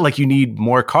doesn't feel like you need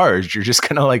more cards. You're just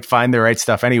going to like find the right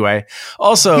stuff anyway.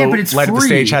 Also, Light Up the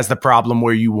Stage has the problem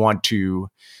where you want to,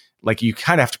 like, you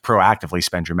kind of have to proactively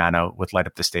spend your mana with Light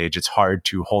Up the Stage. It's hard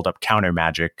to hold up counter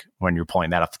magic when you're pulling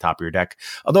that off the top of your deck.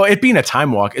 Although it being a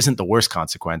time walk isn't the worst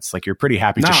consequence. Like, you're pretty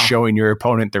happy just showing your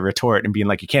opponent the retort and being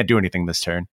like, you can't do anything this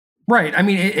turn. Right. I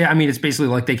mean, it's basically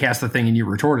like they cast the thing and you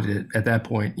retorted it at that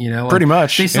point. You know, like pretty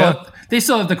much. They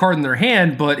still have the card in their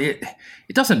hand, but it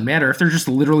doesn't matter if they're just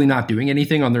literally not doing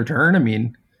anything on their turn. I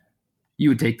mean, you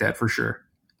would take that for sure.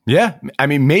 Yeah. I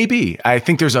mean, maybe. I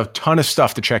think there's a ton of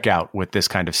stuff to check out with this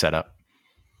kind of setup.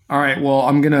 All right. Well,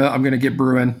 I'm gonna get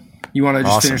brewing. You want to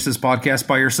just finish this podcast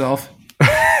by yourself?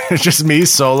 Just me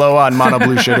solo on mono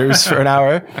blue shitters for an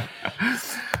hour.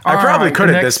 I probably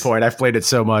could at this point. I've played it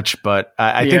so much, but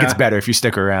I think it's better if you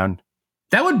stick around.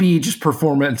 That would be just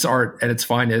performance art at its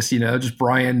finest, you know, just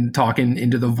Brian talking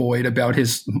into the void about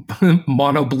his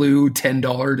mono blue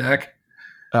 $10 deck.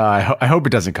 I hope it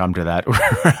doesn't come to that.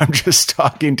 I'm just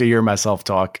talking to hear myself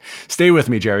talk. Stay with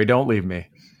me, Jerry. Don't leave me.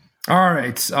 All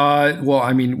right. Well,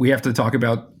 I mean, we have to talk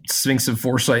about Sphinx of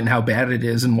Foresight and how bad it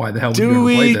is and why the hell we ever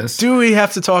play this. Do we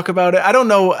have to talk about it? I don't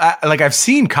know. I've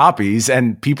seen copies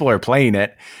and people are playing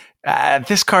it.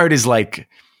 This card is like,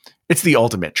 it's the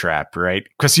ultimate trap, right?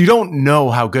 Because you don't know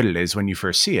how good it is when you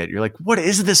first see it. You're like, what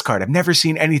is this card? I've never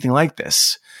seen anything like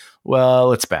this.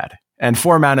 Well, it's bad. And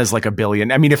 4 mana is like $1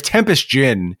 billion. I mean, if Tempest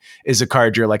Djinn is a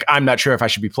card you're like, I'm not sure if I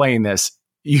should be playing this,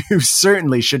 you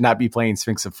certainly should not be playing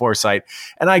Sphinx of Foresight.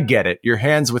 And I get it. Your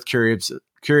hands with Curious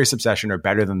Obsession are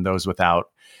better than those without,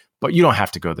 but you don't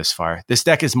have to go this far. This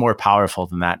deck is more powerful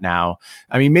than that now.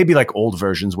 I mean, maybe like old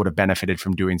versions would have benefited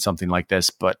from doing something like this,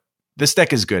 but this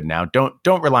deck is good now.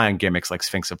 Don't rely on gimmicks like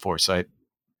Sphinx of Foresight.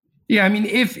 Yeah, I mean,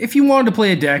 if you wanted to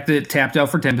play a deck that tapped out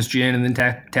for Tempest Djinn and then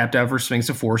tapped out for Sphinx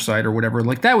of Foresight or whatever,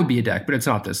 like that would be a deck, but it's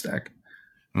not this deck.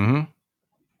 Mm-hmm.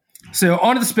 So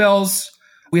on to the spells.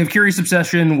 We have Curious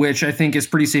Obsession, which I think is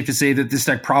pretty safe to say that this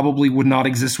deck probably would not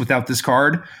exist without this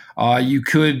card. You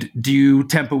could do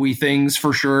tempo-y things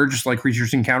for sure, just like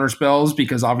creatures and counter spells,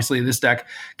 because obviously this deck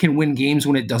can win games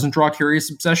when it doesn't draw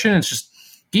Curious Obsession. It's just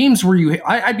games where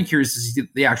I'd be curious to see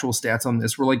the actual stats on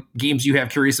this, where like games you have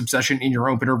Curious Obsession in your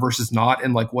opener versus not,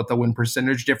 and like what the win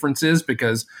percentage difference is,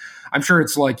 because I'm sure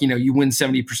it's like, you know, you win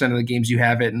 70% of the games you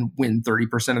have it and win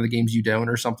 30% of the games you don't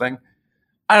or something.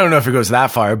 I don't know if it goes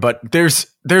that far, but there's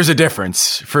a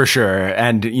difference for sure.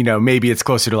 And, you know, maybe it's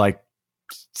closer to like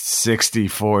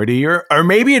 60-40 or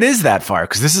maybe it is that far,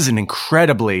 because this is an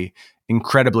incredibly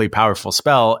powerful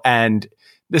spell. And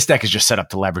this deck is just set up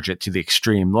to leverage it to the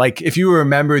extreme. Like if you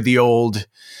remember the old,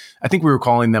 I think we were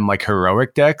calling them like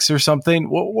heroic decks or something.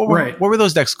 What were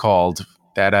those decks called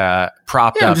that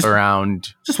propped up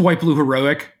around? Just white blue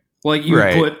heroic. Like you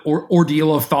would put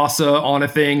Ordeal of Thassa on a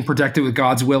thing, protect it with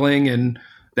God's Willing, and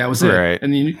that was it. Right.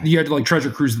 And then you had to like Treasure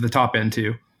Cruise at the top end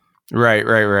too.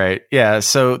 Right. Yeah,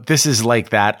 so this is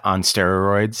like that on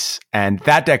steroids. And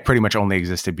that deck pretty much only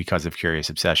existed because of Curious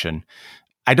Obsession.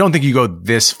 I don't think you go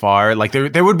this far. Like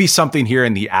there would be something here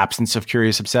in the absence of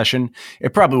Curious Obsession.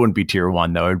 It probably wouldn't be tier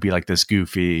 1 though. It would be like this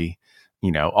goofy,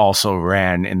 also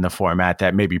ran in the format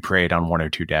that maybe preyed on 1 or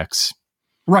 2 decks.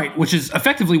 Right, which is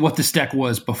effectively what this deck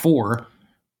was before.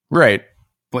 Right.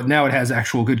 But now it has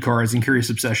actual good cards, and Curious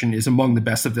Obsession is among the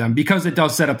best of them because it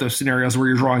does set up those scenarios where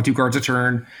you're drawing 2 cards a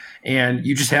turn and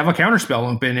you just have a counterspell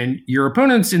open, and your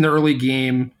opponents in the early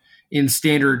game in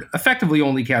Standard effectively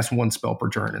only cast 1 spell per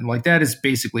turn. And like that is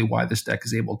basically why this deck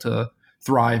is able to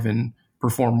thrive and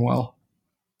perform well.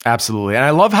 Absolutely. And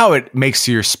I love how it makes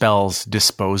your spells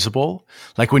disposable.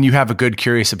 Like when you have a good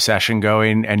Curious Obsession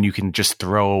going and you can just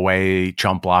throw away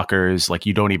chump blockers, like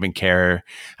you don't even care.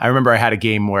 I remember I had a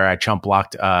game where I chump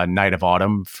blocked Night of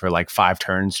Autumn for like 5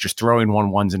 turns, just throwing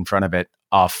 1/1s in front of it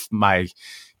off my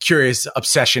Curious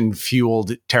Obsession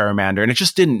fueled Terramander. And it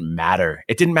just didn't matter.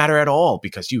 It didn't matter at all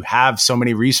because you have so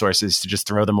many resources to just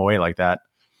throw them away like that.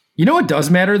 You know what does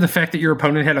matter? The fact that your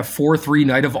opponent had a 4/3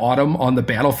 Night of Autumn on the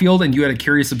battlefield and you had a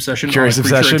Curious Obsession on a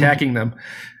creature attacking them.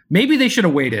 Maybe they should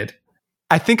have waited.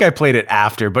 I think I played it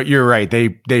after, but you're right.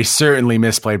 They certainly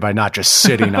misplayed by not just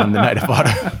sitting on the Night of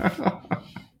Autumn.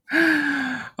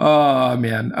 Oh,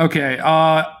 man. Okay.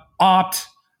 Opt,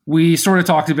 we sort of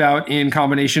talked about in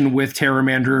combination with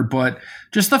Terramander, but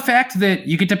just the fact that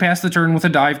you get to pass the turn with a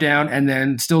dive down and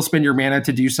then still spend your mana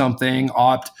to do something.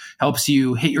 Opt helps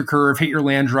you hit your curve, hit your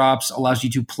land drops, allows you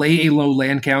to play a low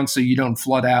land count so you don't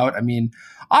flood out. I mean,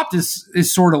 Opt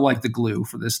is sort of like the glue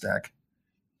for this deck.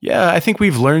 Yeah, I think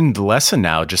we've learned the lesson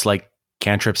now, just like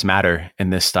cantrips matter in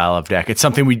this style of deck. It's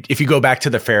something if you go back to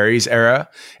the fairies era,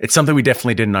 it's something we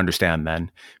definitely didn't understand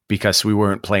then because we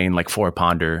weren't playing like 4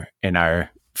 Ponder in our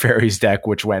fairies deck,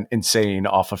 which went insane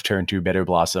off of turn 2 Bitter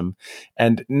Blossom.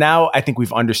 And now I think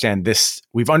we've understood this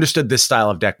style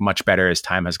of deck much better as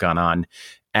time has gone on.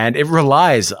 And it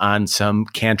relies on some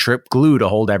cantrip glue to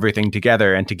hold everything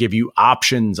together and to give you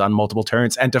options on multiple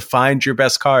turns and to find your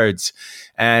best cards.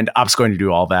 And Opt's going to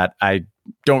do all that. I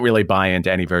don't really buy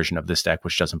into any version of this deck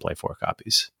which doesn't play 4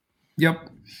 copies. Yep.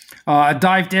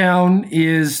 Dive Down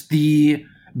is the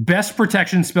best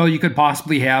protection spell you could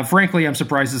possibly have. Frankly, I'm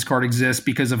surprised this card exists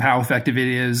because of how effective it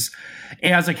is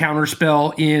as a counter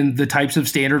spell in the types of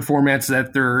Standard formats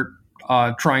that they're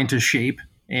trying to shape,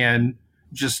 and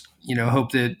just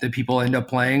hope that people end up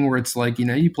playing, where it's like,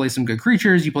 you play some good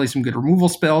creatures, you play some good removal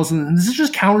spells, and this is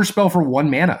just counter spell for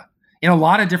 1 mana in a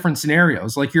lot of different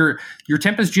scenarios. Like your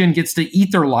Tempest Djinn gets to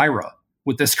eat their Lyra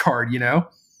with this card,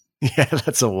 Yeah,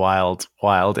 that's a wild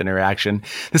interaction.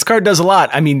 This card does a lot.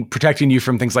 I mean, protecting you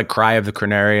from things like Cry of the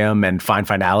Cranarium and Find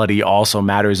Finality also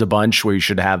matters a bunch, where you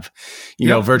should have,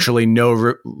 virtually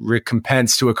no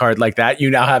recompense to a card like that. You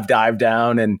now have Dive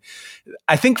Down. And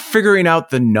I think figuring out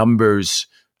the numbers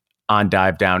on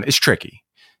Dive Down is tricky.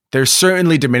 There's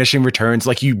certainly diminishing returns.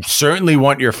 Like you certainly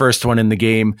want your first one in the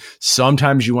game.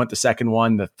 Sometimes you want the second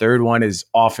one. The third one is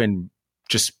often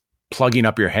just plugging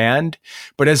up your hand.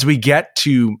 But as we get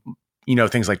to,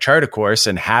 things like Chart of Course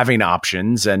and having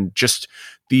options and just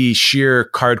the sheer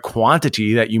card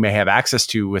quantity that you may have access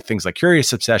to with things like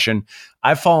Curious Obsession,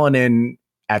 I've fallen in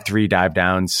at 3 Dive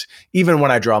Downs. Even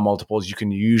when I draw multiples, you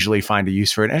can usually find a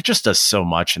use for it. And it just does so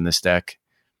much in this deck.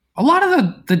 A lot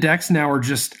of the decks now are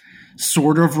just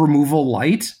sort of removal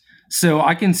light. So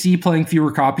I can see playing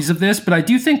fewer copies of this, but I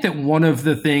do think that one of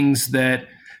the things that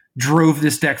drove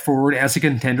this deck forward as a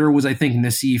contender was, I think,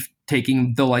 Nassif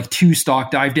taking the 2 stock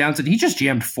Dive Downs, and he just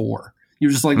jammed 4.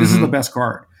 You're just like, this is the best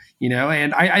card,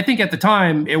 and I think at the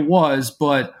time it was,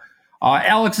 but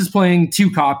Alex is playing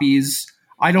 2 copies.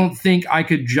 I don't think I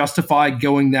could justify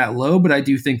going that low, but I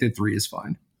do think that 3 is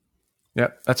fine.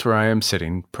 Yep, that's where I am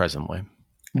sitting presently.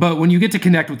 But when you get to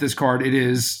connect with this card,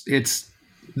 it's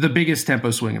the biggest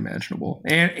tempo swing imaginable,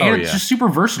 and it's just super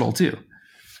versatile too.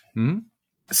 Mm-hmm.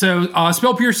 So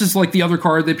Spell Pierce is like the other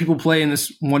card that people play in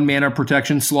this 1 mana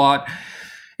protection slot.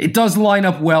 It does line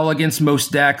up well against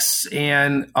most decks,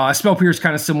 and Spell Pierce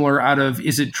kind of similar out of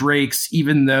Izzet Drakes,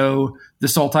 even though the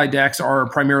Sultai decks are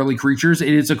primarily creatures.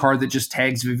 It is a card that just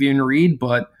tags Vivian Reed,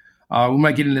 but we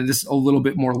might get into this a little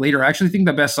bit more later. I actually think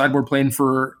the best sideboard plan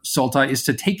for Sultai is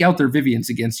to take out their Vivians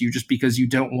against you just because you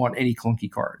don't want any clunky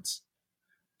cards.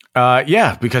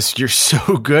 Yeah, because you're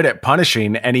so good at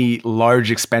punishing any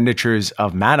large expenditures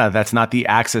of mana. That's not the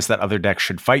axis that other decks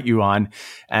should fight you on.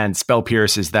 And Spell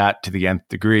Pierce is that to the nth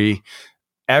degree.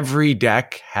 Every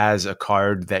deck has a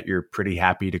card that you're pretty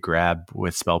happy to grab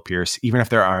with Spell Pierce, even if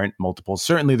there aren't multiples.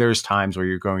 Certainly there's times where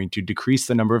you're going to decrease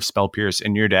the number of Spell Pierce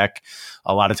in your deck.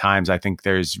 A lot of times I think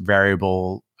there's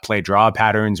variable play draw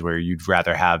patterns where you'd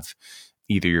rather have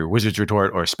either your Wizard's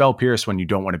Retort or Spell Pierce when you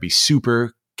don't want to be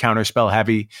super counterspell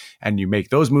heavy, and you make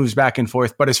those moves back and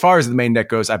forth. But as far as the main deck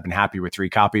goes, I've been happy with 3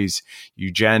 copies.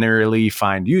 You generally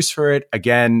find use for it.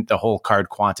 Again, the whole card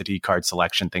quantity, card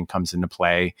selection thing comes into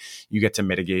play. You get to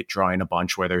mitigate drawing a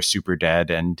bunch where they're super dead,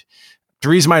 and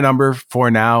 3 is my number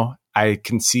for now. I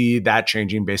can see that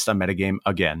changing based on metagame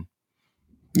again.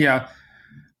 Yeah.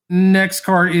 Next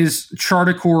card is Chart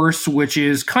a Course, which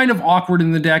is kind of awkward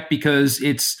in the deck because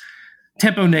it's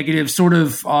tempo negative, sort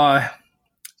of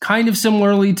kind of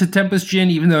similarly to Tempest Djinn,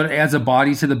 even though it adds a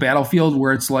body to the battlefield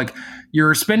where it's like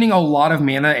you're spending a lot of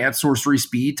mana at sorcery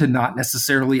speed to not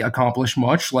necessarily accomplish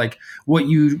much. Like what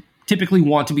you typically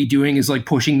want to be doing is like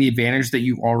pushing the advantage that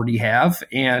you already have.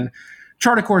 And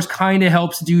Chart a Course kind of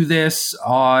helps do this,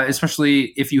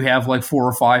 especially if you have like 4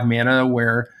 or 5 mana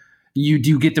where you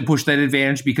do get to push that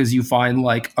advantage because you find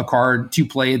like a card to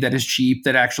play that is cheap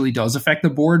that actually does affect the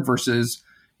board versus,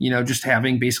 just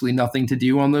having basically nothing to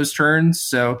do on those turns.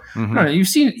 So I don't know, you've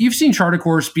seen Chart a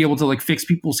Course be able to like fix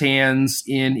people's hands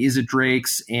in Izzet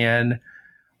Drakes and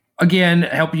again,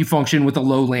 help you function with a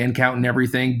low land count and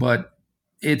everything, but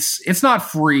it's not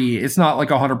free. It's not like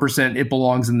 100% it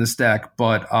belongs in this deck,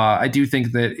 but I do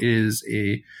think that it is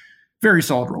a very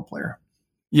solid role player.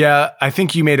 Yeah, I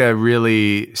think you made a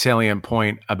really salient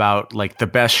point about like the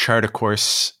best Chart a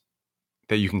Course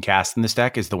that you can cast in this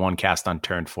deck is the one cast on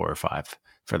turn 4 or 5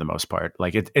 for the most part.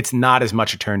 Like it's not as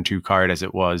much a turn 2 card as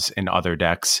it was in other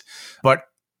decks, but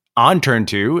on turn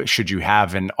 2, should you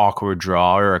have an awkward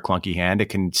draw or a clunky hand, it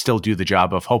can still do the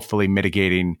job of hopefully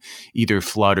mitigating either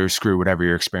flood or screw, whatever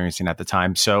you're experiencing at the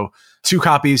time. So 2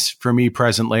 copies for me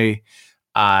presently.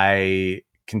 I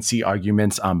can see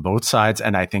arguments on both sides,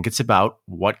 and I think it's about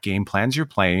what game plans you're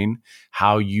playing,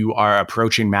 how you are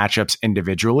approaching matchups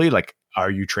individually, like are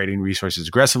you trading resources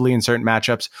aggressively in certain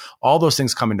matchups? All those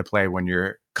things come into play when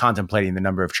you're contemplating the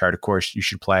number of Chart a Course you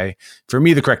should play. For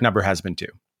me, the correct number has been 2.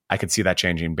 I could see that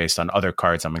changing based on other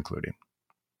cards I'm including.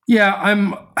 Yeah,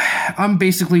 I'm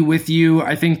basically with you.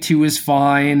 I think 2 is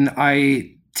fine.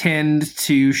 I tend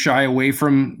to shy away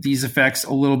from these effects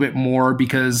a little bit more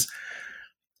because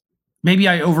maybe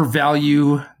I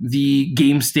overvalue the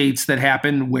game states that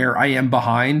happen where I am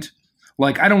behind.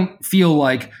 Like, I don't feel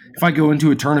like if I go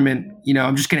into a tournament,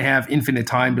 I'm just going to have infinite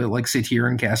time to like sit here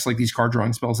and cast like these card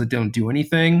drawing spells that don't do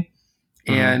anything.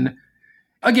 And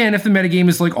again, if the metagame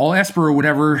is like all Esper or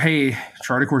whatever, hey,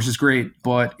 Chart a Course is great,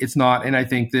 but it's not. And I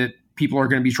think that people are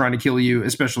going to be trying to kill you,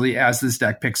 especially as this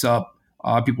deck picks up.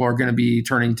 People are going to be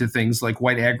turning to things like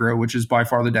white aggro, which is by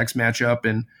far the deck's matchup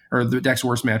or the deck's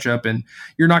worst matchup. And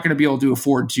you're not going to be able to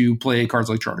afford to play cards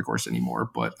like Chart a Course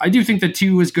anymore. But I do think that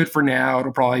 2 is good for now.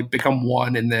 It'll probably become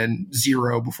 1 and then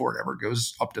 0 before it ever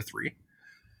goes up to 3.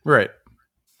 Right.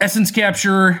 Essence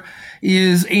Capture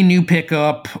is a new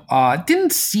pickup.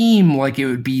 Didn't seem like it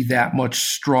would be that much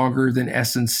stronger than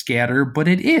Essence Scatter, but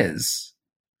it is.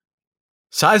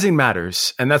 Sizing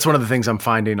matters, and that's one of the things I'm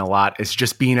finding a lot is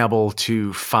just being able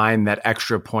to find that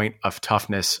extra point of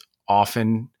toughness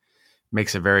often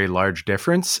makes a very large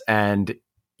difference. And,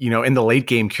 in the late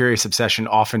game, Curious Obsession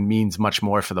often means much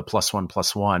more for the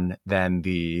 +1/+1 than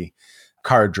the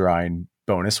card drawing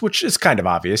bonus, which is kind of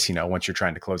obvious, once you're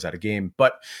trying to close out a game.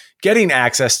 But getting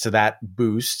access to that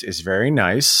boost is very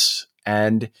nice.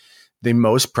 And the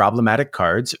most problematic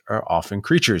cards are often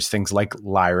creatures, things like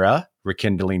Lyra,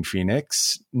 Rekindling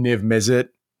Phoenix, Niv Mizzet.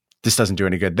 This doesn't do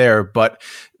any good there, but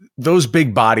those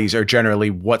big bodies are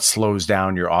generally what slows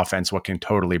down your offense, what can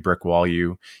totally brick wall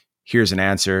you. Here's an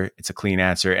answer. It's a clean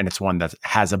answer, and it's one that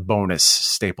has a bonus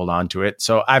stapled onto it.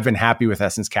 So I've been happy with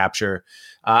Essence Capture.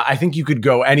 I think you could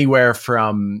go anywhere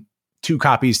from 2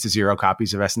 copies to 0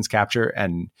 copies of Essence Capture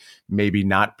and maybe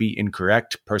not be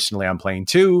incorrect. Personally, I'm playing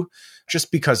 2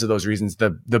 just because of those reasons.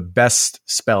 The best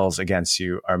spells against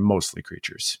you are mostly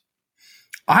creatures.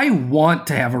 I want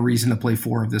to have a reason to play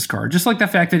 4 of this card. Just like the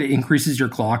fact that it increases your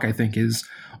clock, I think is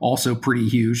also pretty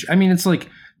huge. I mean, it's like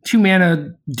 2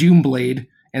 mana Doomblade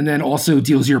and then also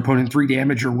deals your opponent 3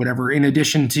 damage or whatever, in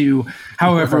addition to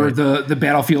however the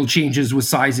battlefield changes with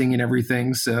sizing and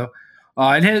everything. So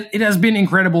it has been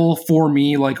incredible for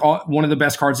me, like one of the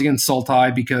best cards against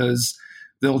Sultai, because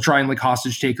they'll try and like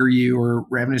hostage taker you or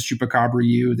Ravenous Chupacabra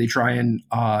you. They try and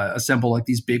assemble like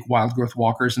these big wild growth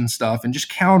walkers and stuff, and just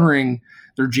countering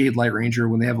their Jade Light Ranger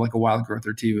when they have like a wild growth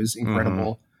or 2 is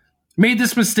incredible. Made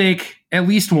this mistake at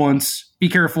least once. Be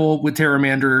careful with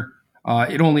Terramander.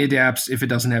 It only adapts if it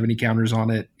doesn't have any counters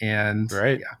on it. And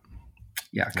right.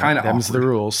 Yeah, kind of them's the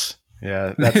rules.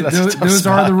 Yeah, that's those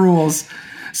are the rules.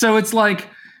 So it's like,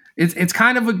 it's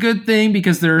kind of a good thing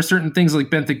because there are certain things like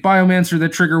Benthic Biomancer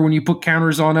that trigger when you put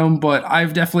counters on them. But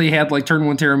I've definitely had like turn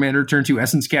 1 Terramander, turn 2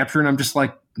 Essence Capture, and I'm just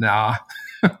like, nah.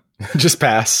 Just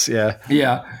pass. Yeah.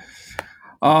 Yeah.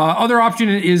 Other option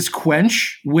is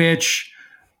Quench, which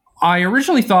I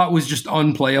originally thought was just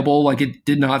unplayable. Like, it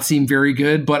did not seem very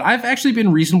good, but I've actually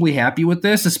been reasonably happy with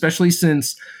this, especially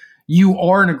since you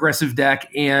are an aggressive deck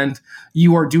and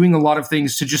you are doing a lot of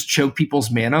things to just choke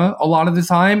people's mana a lot of the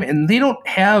time. And they don't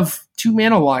have 2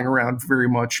 mana lying around very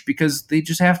much because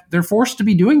they're forced to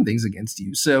be doing things against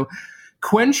you. So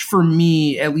Quench, for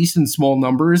me, at least in small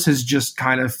numbers, has just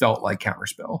kind of felt like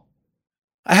Counterspell.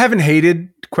 I haven't hated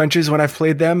Quenches when I've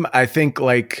played them. I think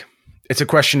like it's a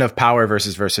question of power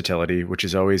versus versatility, which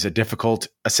is always a difficult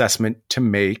assessment to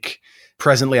make.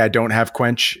 Presently, I don't have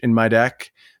Quench in my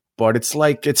deck, but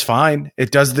it's fine.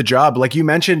 It does the job. Like you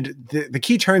mentioned, the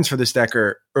key turns for this deck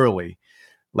are early.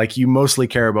 Like, you mostly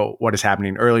care about what is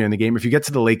happening earlier in the game. If you get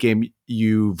to the late game,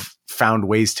 you've found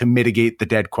ways to mitigate the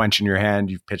dead Quench in your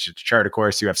hand. You've pitched it to chart, of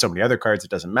course. You have so many other cards,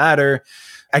 it doesn't matter.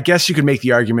 I guess you could make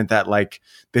the argument that like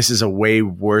this is a way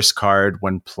worse card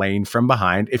when playing from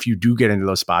behind. If you do get into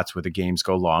those spots where the games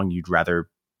go long, you'd rather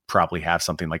probably have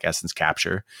something like Essence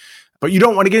Capture. But you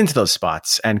don't want to get into those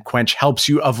spots, and Quench helps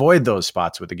you avoid those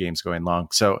spots with the games going long.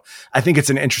 So I think it's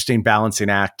an interesting balancing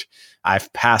act.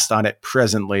 I've passed on it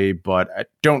presently, but I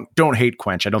don't hate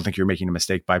Quench. I don't think you're making a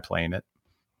mistake by playing it.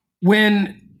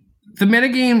 When the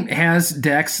metagame has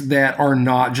decks that are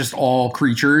not just all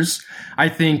creatures, I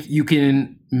think you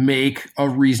can make a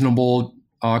reasonable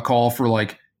call for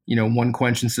like, 1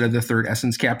 Quench instead of the 3rd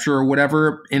Essence Capture or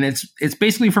whatever. And it's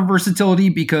basically for versatility,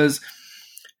 because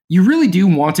you really do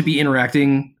want to be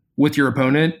interacting with your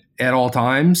opponent at all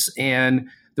times. And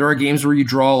there are games where you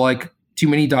draw like too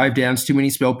many dive downs, too many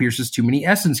spell pierces, too many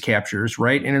essence captures,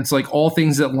 right? And it's like all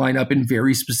things that line up in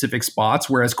very specific spots,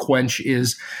 whereas Quench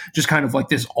is just kind of like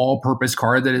this all-purpose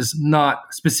card that is not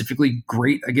specifically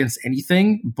great against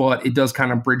anything, but it does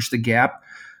kind of bridge the gap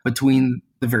between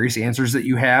the various answers that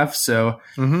you have. So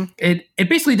it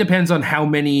basically depends on how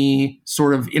many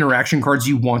sort of interaction cards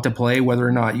you want to play, whether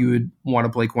or not you would want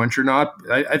to play Quench or not.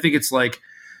 I think it's like,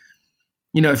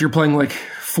 if you're playing like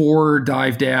 4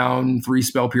 dive down, 3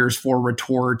 spell pierce, 4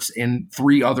 retort, and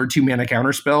 3 other 2 mana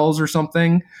counter spells or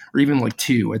something, or even like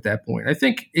 2 at that point, I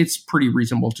think it's pretty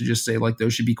reasonable to just say like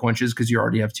those should be Quenches because you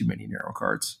already have too many narrow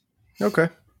cards. Okay.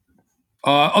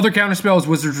 Other counter spells,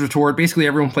 Wizard's Retort. Basically,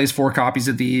 everyone plays 4 copies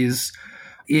of these.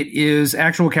 It is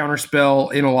actual counter spell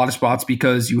in a lot of spots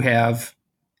because you have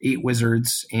 8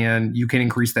 wizards and you can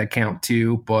increase that count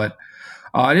too, but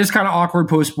it is kind of awkward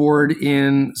post board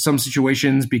in some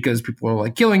situations because people are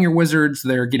like killing your wizards.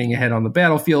 They're getting ahead on the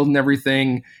battlefield and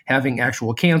everything. Having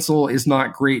actual cancel is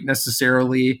not great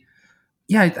necessarily.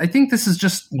 Yeah, I think this is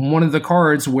just one of the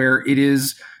cards where it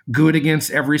is good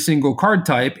against every single card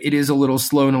type. It is a little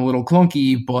slow and a little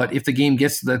clunky, but if the game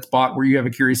gets to that spot where you have a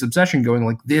Curious Obsession going,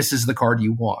 like, this is the card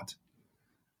you want.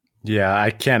 Yeah, I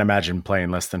can't imagine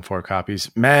playing less than 4 copies.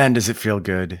 Man, does it feel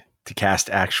good to cast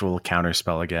actual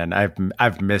counterspell again.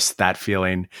 I've missed that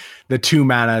feeling. The 2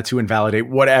 mana to invalidate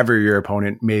whatever your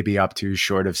opponent may be up to,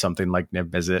 short of something like Niv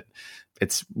Mizzet.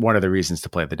 It's one of the reasons to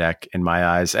play the deck in my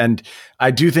eyes. And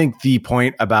I do think the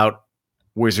point about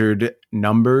wizard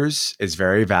numbers is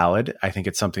very valid. I think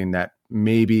it's something that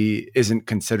maybe isn't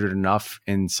considered enough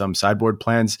in some sideboard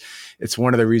plans. It's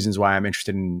one of the reasons why I'm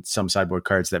interested in some sideboard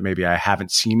cards that maybe I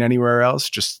haven't seen anywhere else,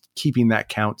 just keeping that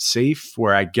count safe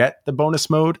where I get the bonus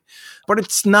mode, but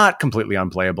it's not completely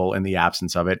unplayable in the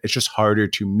absence of it. It's just harder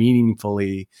to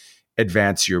meaningfully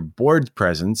advance your board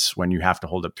presence when you have to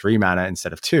hold up 3 mana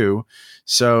instead of 2.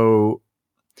 So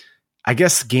I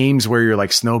guess games where you're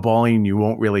like snowballing, you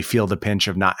won't really feel the pinch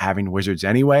of not having wizards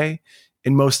anyway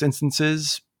in most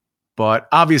instances. But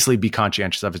obviously be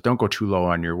conscientious of it. Don't go too low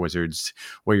on your wizards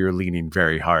where you're leaning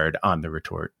very hard on the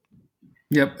retort.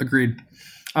 Yep, agreed.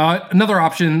 Another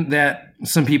option that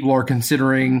some people are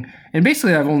considering, and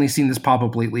basically I've only seen this pop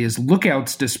up lately, is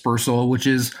Lookout's Dispersal, which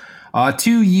is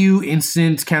 2U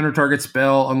instant counter target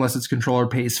spell unless its controller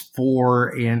pays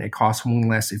 4, and it costs 1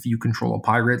 less if you control a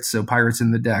pirate. So pirates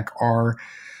in the deck are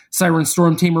Siren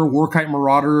Stormtamer, Warkite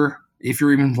Marauder, if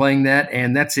you're even playing that,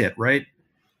 and that's it, right?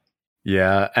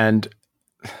 Yeah, and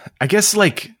I guess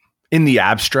like in the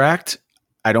abstract,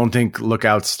 I don't think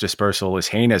Lookout's Dispersal is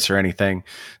heinous or anything.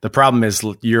 The problem is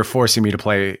you're forcing me to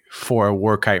play for a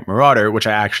Warkite Marauder, which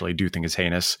I actually do think is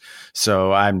heinous.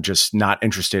 So I'm just not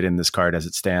interested in this card as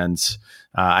it stands.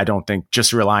 I don't think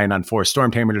just relying on 4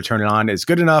 Stormtamer to turn it on is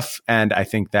good enough. And I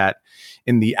think that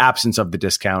in the absence of the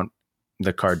discount,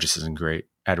 the card just isn't great.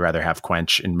 I'd rather have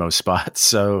Quench in most spots.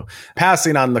 So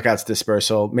passing on Lookout's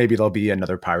Dispersal, maybe there'll be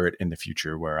another pirate in the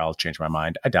future where I'll change my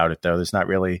mind. I doubt it, though. There's not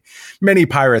really many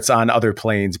pirates on other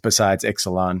planes besides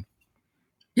Ixalan.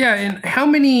 Yeah, and how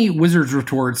many Wizards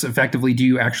retorts effectively do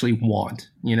you actually want,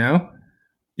 you know?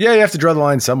 Yeah, you have to draw the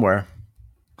line somewhere.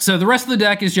 So the rest of the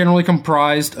deck is generally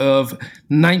comprised of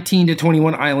 19 to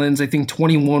 21 islands. I think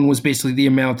 21 was basically the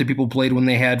amount that people played when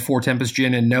they had 4 Tempest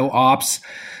Djinn and no Ops.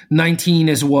 19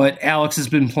 is what Alex has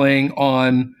been playing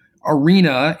on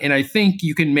Arena, and I think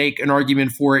you can make an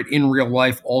argument for it in real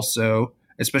life also,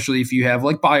 especially if you have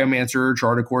like Biomancer,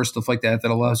 Chardacore, stuff like that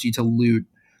allows you to loot.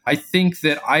 I think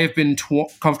that I have been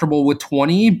comfortable with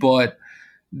 20, but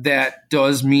that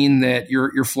does mean that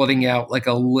you're flooding out like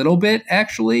a little bit,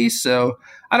 actually. So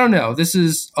I don't know. This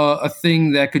is a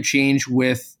thing that could change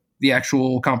with the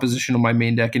actual composition of my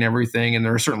main deck and everything. And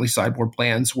there are certainly sideboard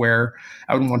plans where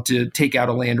I would want to take out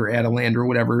a land or add a land or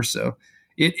whatever. So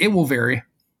it will vary.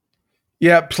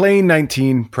 Yeah, playing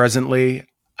 19 presently,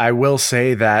 I will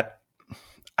say that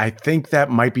I think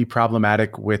that might be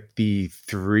problematic with the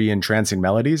 3 Entrancing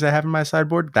Melodies I have in my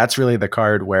sideboard. That's really the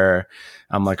card where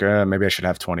I'm like, maybe I should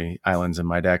have 20 islands in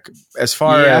my deck. As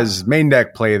far as main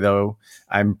deck play, though,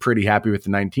 I'm pretty happy with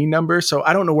the 19 number. So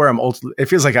I don't know where I'm ultimately, it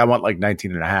feels like I want like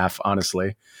 19 and a half,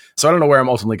 honestly. So I don't know where I'm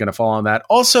ultimately going to fall on that.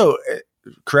 Also,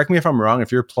 correct me if I'm wrong,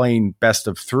 if you're playing best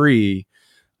of 3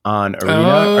 on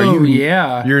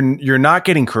Arena, you're not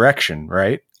getting correction,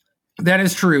 right? That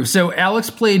is true. So Alex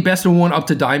played best of 1 up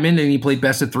to Diamond, and he played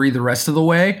best of 3 the rest of the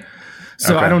way.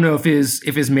 So okay. I don't know if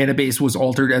his mana base was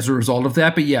altered as a result of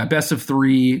that, but yeah, best of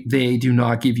 3, they do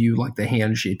not give you like the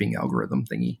hand shaping algorithm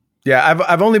thingy. Yeah,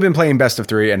 I've only been playing best of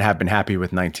 3 and have been happy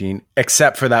with 19,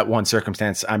 except for that one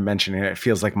circumstance I'm mentioning. It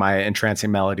feels like my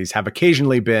Entrancing Melodies have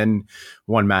occasionally been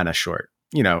 1 mana short.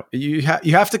 You know, you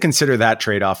have to consider that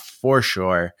trade-off for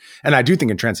sure. And I do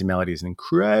think Entrancing Melody is an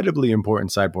incredibly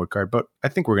important sideboard card, but I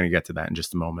think we're going to get to that in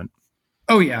just a moment.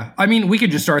 Oh, yeah. I mean, we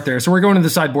could just start there. So we're going to the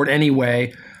sideboard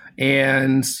anyway.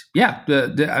 And yeah,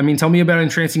 I mean, tell me about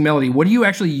Entrancing Melody. What are you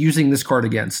actually using this card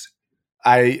against?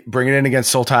 I bring it in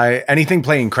against Sultai. Anything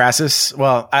playing Krasis,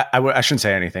 well, I shouldn't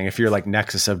say anything. If you're like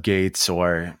Nexus of Gates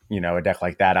or, you know, a deck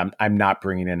like that, I'm not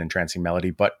bringing in Entrancing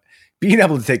Melody, but being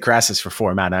able to take Krasis for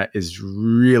 4 mana is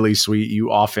really sweet.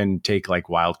 You often take like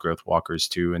Wild Growth Walkers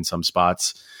too in some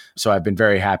spots. So I've been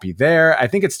very happy there. I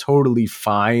think it's totally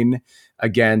fine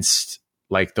against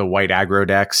like the white aggro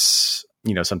decks.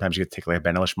 You know, sometimes you get to take like a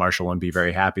Benalish Marshal and be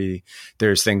very happy.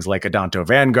 There's things like Adanto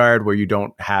Vanguard where you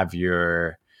don't have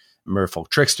your Merfolk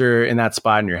Trickster in that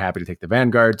spot and you're happy to take the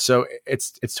Vanguard. So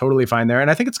it's totally fine there.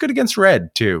 And I think it's good against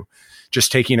red too. Just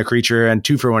taking a creature and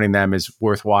 2-for-1ing them is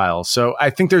worthwhile. So I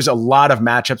think there's a lot of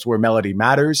matchups where Melody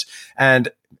matters. And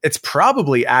it's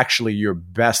probably actually your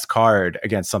best card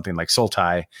against something like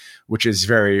Sultai, which is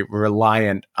very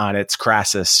reliant on its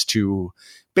Krasis to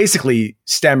basically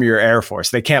stem your Air Force.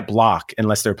 They can't block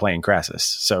unless they're playing Krasis.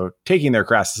 So taking their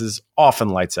Krasis is often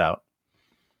lights out.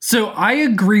 So I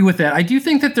agree with that. I do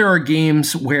think that there are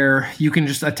games where you can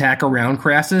just attack around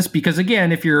Krasis because,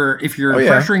 again, if you're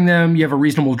pressuring them, you have a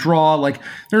reasonable draw. Like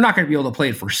they're not going to be able to play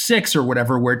it for 6 or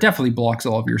whatever, where it definitely blocks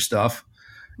all of your stuff.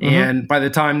 Mm-hmm. And by the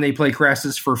time they play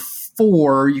Krasis for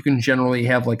 4, you can generally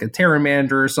have like a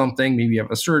Terramander or something. Maybe you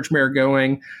have a Surge Mare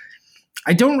going.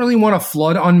 I don't really want to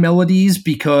flood on Melodies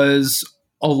because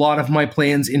a lot of my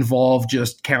plans involve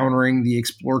just countering the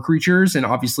Explore creatures, and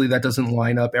obviously that doesn't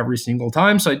line up every single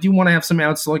time. So I do want to have some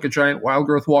outs like a giant Wild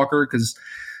Growth Walker because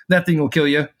that thing will kill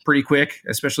you pretty quick,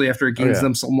 especially after it gains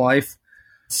them some life.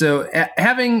 So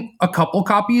having a couple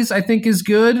copies I think is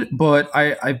good, but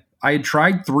I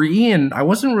tried 3 and I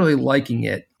wasn't really liking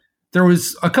it. There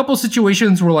was a couple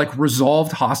situations where like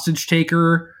Resolved Hostage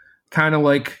Taker kind of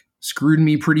like screwed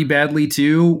me pretty badly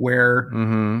too, where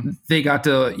they got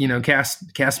to, you know,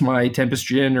 cast my Tempest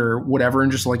Djinn or whatever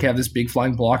and just like have this big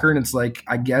flying blocker. And it's like,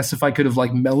 I guess if I could have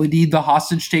like melodied the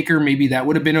Hostage Taker, maybe that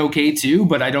would have been okay too,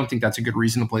 but I don't think that's a good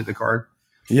reason to play the card.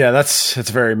 Yeah, it's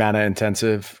very mana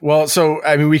intensive. Well, so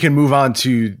I mean, we can move on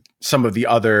to some of the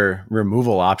other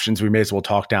removal options. We may as well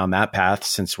talk down that path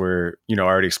since we're, you know,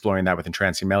 already exploring that with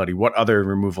Entrancing Melody. What other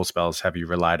removal spells have you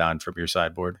relied on from your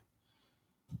sideboard?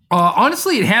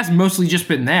 Honestly, it has mostly just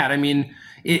been that. I mean,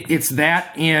 it's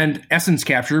that and Essence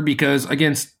Capture because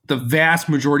against the vast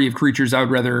majority of creatures, I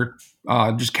would rather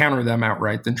just counter them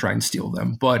outright than try and steal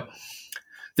them. But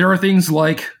there are things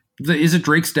like the Izzet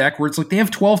Drake's deck where it's like they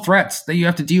have 12 threats that you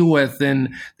have to deal with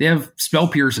and they have Spell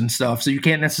Pierce and stuff. So you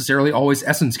can't necessarily always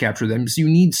Essence Capture them. So you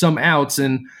need some outs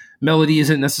and Melody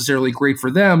isn't necessarily great for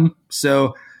them.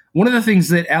 So one of the things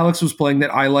that Alex was playing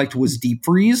that I liked was Deep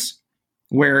Freeze,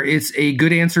 where it's a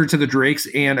good answer to the Drakes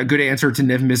and a good answer to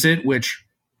Niv Mizzet, which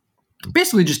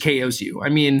basically just KOs you. I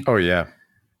mean,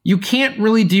 you can't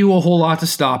really do a whole lot to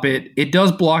stop it. It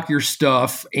does block your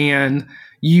stuff, and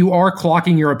you are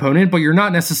clocking your opponent, but you're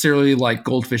not necessarily like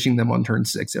goldfishing them on turn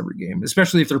 6 every game,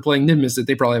 especially if they're playing Niv Mizzet.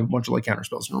 They probably have a bunch of like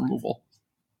counterspells and removal.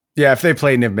 Yeah, if they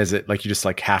play Niv Mizzet, like you just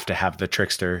like have to have the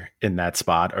Trickster in that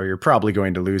spot or you're probably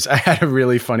going to lose. I had a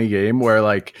really funny game where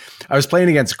like I was playing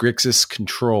against Grixis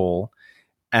Control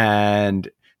and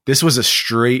this was a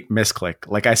straight misclick.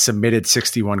 Like I submitted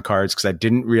 61 cards because I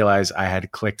didn't realize I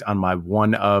had clicked on my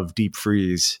one of Deep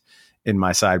Freeze in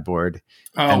my sideboard.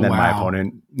 Oh, and then wow.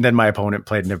 my opponent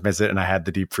played Niv Mizzet and I had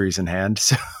the Deep Freeze in hand.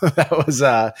 So that was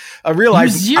a real eye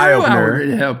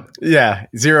opener. Yeah,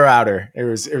 0 outer. It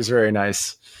was very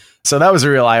nice. So that was a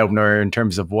real eye opener in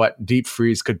terms of what Deep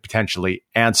Freeze could potentially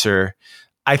answer.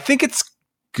 I think it's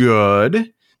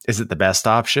good. Is it the best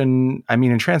option? I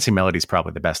mean, Entrancing Melody is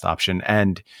probably the best option.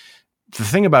 And the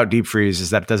thing about Deep Freeze is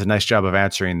that it does a nice job of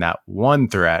answering that one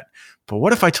threat. But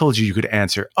what if I told you could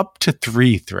answer up to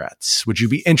 3 threats? Would you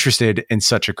be interested in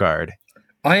such a card?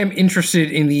 I am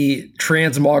interested in the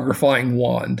Transmogrifying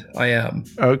Wand. I am.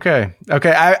 Okay.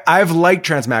 I've liked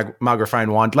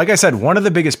Transmogrifying Wand. Like I said, one of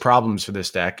the biggest problems for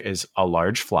this deck is a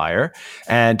large flyer.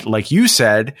 And like you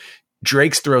said,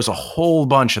 Drake's throws a whole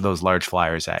bunch of those large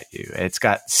flyers at you. It's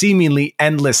got seemingly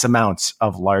endless amounts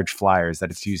of large flyers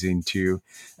that it's using to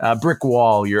brick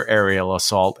wall your aerial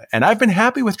assault. And I've been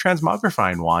happy with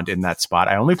Transmogrifying Wand in that spot.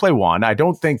 I only play 1. I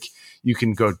don't think you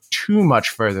can go too much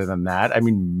further than that. I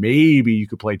mean, maybe you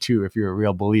could play 2 if you're a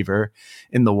real believer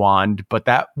in the wand. But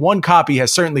that 1 copy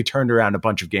has certainly turned around a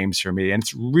bunch of games for me. And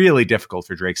it's really difficult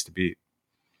for Drakes to beat.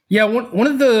 Yeah, one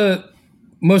of the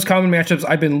most common matchups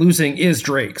I've been losing is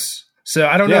Drakes. So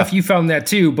I don't know if you found that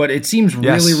too, but it seems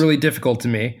really, really difficult to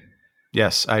me.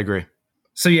 Yes, I agree.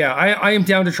 So yeah, I am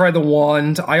down to try the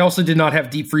wand. I also did not have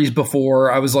Deep Freeze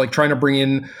before. I was like trying to bring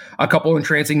in a couple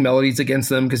Entrancing Melodies against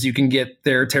them because you can get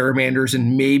their Terramanders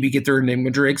and maybe get their Enigma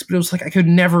Drakes, but it was like I could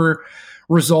never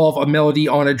resolve a melody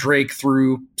on a Drake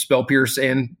through Spell Pierce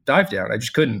and Dive Down. I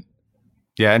just couldn't.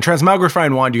 Yeah, and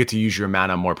Transmogrifying Wand, you get to use your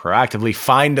mana more proactively,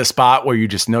 find a spot where you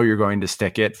just know you're going to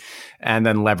stick it, and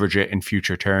then leverage it in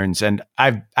future turns. And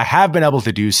I have been able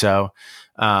to do so.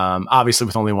 Obviously,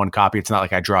 with only 1 copy, it's not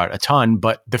like I draw it a ton,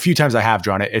 but the few times I have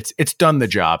drawn it, it's done the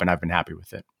job, and I've been happy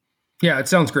with it. Yeah, it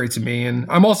sounds great to me. And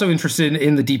I'm also interested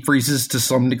in the Deep Freezes to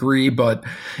some degree, but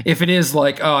if it is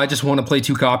like, I just want to play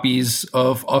 2 copies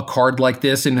of a card like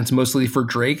this, and it's mostly for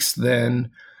Drakes,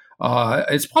 then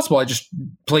it's possible I just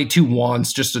play 2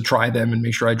 wands just to try them and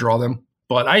make sure I draw them.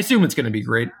 But I assume it's going to be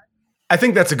great. I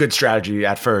think that's a good strategy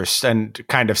at first, and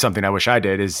kind of something I wish I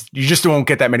did, is you just won't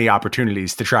get that many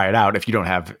opportunities to try it out if you don't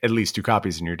have at least 2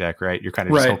 copies in your deck, right? You're kind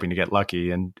of just hoping to get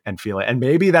lucky and feel it. And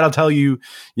maybe that'll tell you,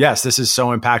 yes, this is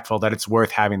so impactful that it's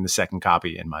worth having the second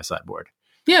copy in my sideboard.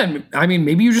 Yeah, I mean,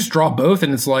 maybe you just draw both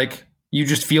and it's like, you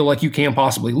just feel like you can't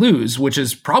possibly lose, which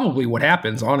is probably what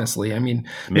happens, honestly. I mean,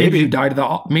 maybe you die to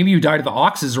the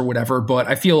Oxes or whatever, but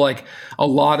I feel like a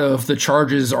lot of the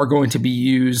charges are going to be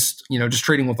used, just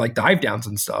trading with like dive downs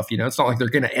and stuff. It's not like they're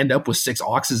going to end up with 6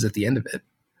 Oxes at the end of it.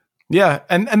 Yeah,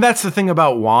 and that's the thing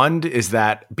about Wand is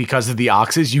that because of the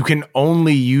Oxes, you can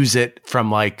only use it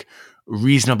from like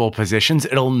reasonable positions.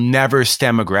 It'll never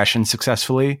stem aggression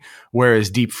successfully, whereas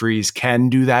Deep Freeze can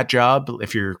do that job.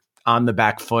 If you're on the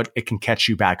back foot, it can catch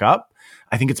you back up.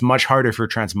 I think it's much harder for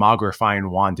Transmogrifying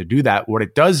Wand to do that. What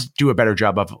it does do a better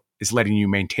job of is letting you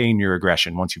maintain your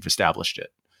aggression once you've established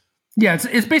it. Yeah,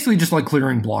 it's basically just like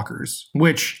clearing blockers,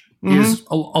 which is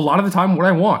a lot of the time what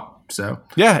I want. So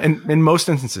yeah, and in most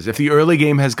instances, if the early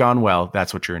game has gone well,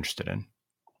 that's what you're interested in.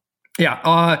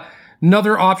 Yeah.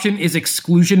 Another option is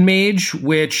Exclusion Mage,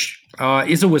 which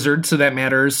is a wizard, so that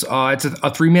matters. It's a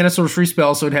 3-mana sorcery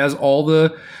spell, so it has all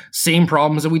the same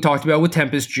problems that we talked about with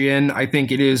Tempest Djinn. I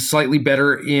think it is slightly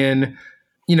better in,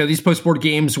 these post-board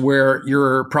games where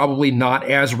you're probably not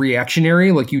as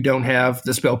reactionary, like you don't have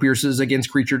the Spell Pierces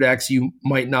against creature decks, you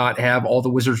might not have all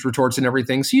the Wizard's Retorts and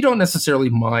everything, so you don't necessarily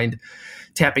mind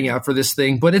tapping out for this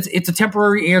thing. But it's a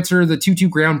temporary answer. The 2/2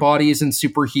 ground body isn't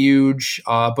super huge,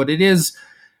 but it is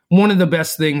one of the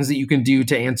best things that you can do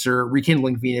to answer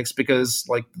Rekindling Phoenix, because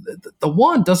like the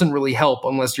wand doesn't really help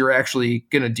unless you're actually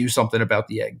going to do something about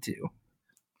the egg too.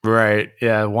 Right.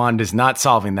 Yeah. Wand is not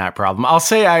solving that problem. I'll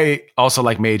say I also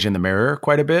like Mage in the Mirror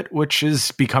quite a bit, which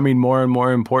is becoming more and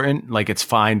more important. Like it's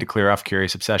fine to clear off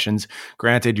Curious Obsessions.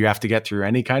 Granted, you have to get through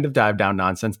any kind of dive down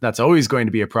nonsense. That's always going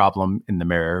to be a problem in the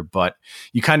Mirror, but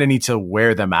you kind of need to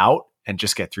wear them out and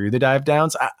just get through the dive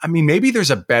downs. I mean, maybe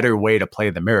there's a better way to play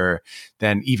the Mirror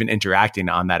than even interacting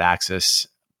on that axis,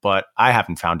 but I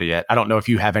haven't found it yet. I don't know if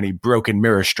you have any broken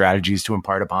Mirror strategies to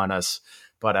impart upon us,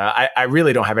 but I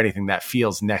really don't have anything that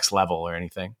feels next level or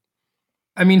anything.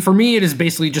 I mean, for me, it has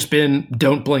basically just been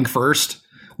don't blink first.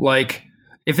 Like,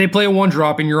 if they play a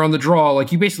 1-drop and you're on the draw,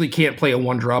 like you basically can't play a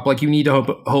 1-drop. Like you need to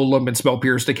Hoodlum and Spell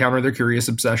Pierce to counter their Curious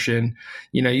Obsession.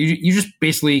 You know, you just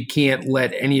basically can't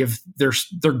let any of their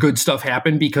good stuff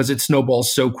happen because it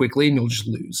snowballs so quickly and you'll just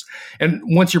lose. And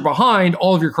once you're behind,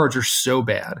 all of your cards are so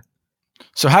bad.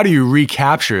 So how do you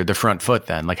recapture the front foot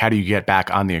then? Like how do you get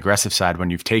back on the aggressive side when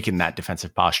you've taken that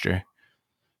defensive posture?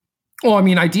 Well, I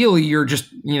mean, ideally, you're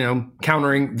just,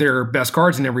 countering their best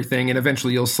cards and everything, and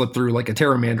eventually you'll slip through like a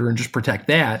Terramander and just protect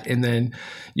that, and then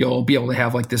you'll be able to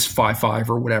have like this 5/5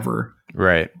 or whatever.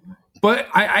 Right. But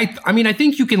I mean, I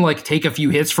think you can like take a few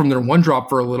hits from their 1-drop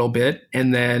for a little bit,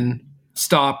 and then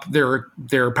stop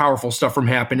their powerful stuff from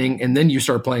happening, and then you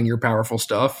start playing your powerful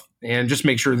stuff, and just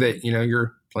make sure that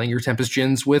you're playing your Tempest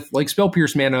Djinns with like Spell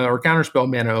Pierce mana or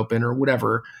Counterspell mana open or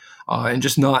whatever. And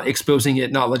just not exposing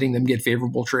it, not letting them get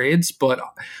favorable trades. But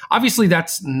obviously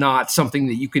that's not something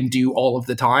that you can do all of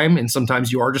the time. And sometimes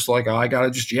you are just like, I got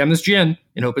to just jam this Djinn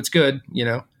and hope it's good,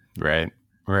 Right.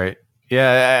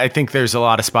 Yeah, I think there's a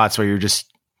lot of spots where you're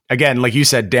just, again, like you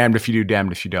said, damned if you do,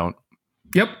 damned if you don't.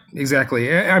 Yep,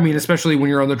 exactly. I mean, especially when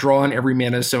you're on the draw and every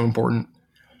mana is so important.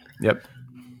 Yep.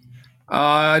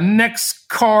 Next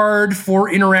card for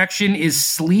interaction is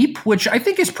Sleep, which I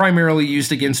think is primarily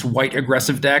used against white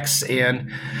aggressive decks,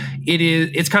 and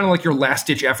it's kind of like your last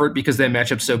ditch effort because that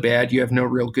matchup's so bad. You have no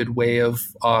real good way of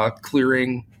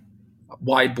clearing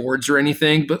wide boards or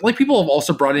anything. But like people have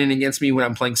also brought in against me when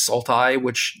I'm playing Sultai,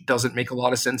 which doesn't make a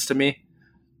lot of sense to me.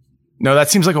 No, that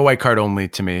seems like a white card only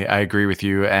to me. I agree with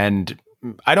you, and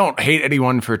I don't hate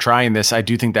anyone for trying this. I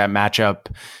do think that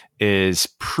matchup is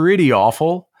pretty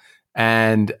awful.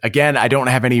 And again, I don't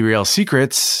have any real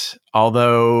secrets,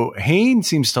 although Hayne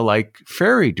seems to like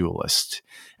Fairy Duelist.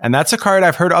 And that's a card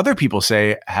I've heard other people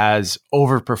say has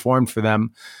overperformed for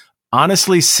them.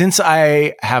 Honestly, since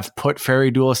I have put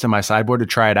Fairy Duelist in my sideboard to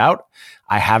try it out,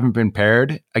 I haven't been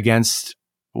paired against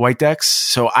white decks.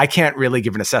 So I can't really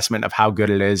give an assessment of how good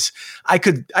it is. I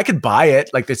could buy it.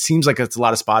 Like it seems like it's a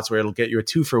lot of spots where it'll get you a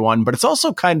 2-for-1, but it's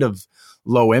also kind of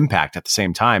low impact at the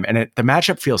same time. And the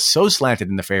matchup feels so slanted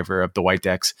in the favor of the white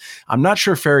decks. I'm not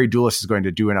sure Fairy Duelist is going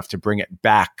to do enough to bring it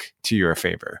back to your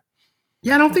favor.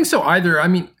 Yeah, I don't think so either. I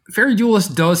mean, Fairy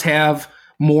Duelist does have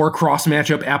more cross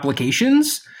matchup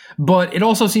applications, but it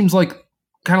also seems like,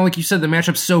 kind of like you said, the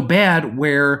matchup's so bad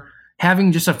where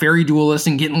having just a Fairy Duelist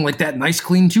and getting like that nice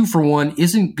clean 2-for-1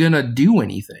 isn't going to do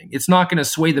anything. It's not going to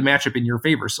sway the matchup in your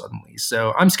favor suddenly.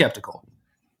 So I'm skeptical.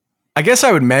 I guess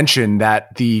I would mention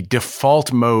that the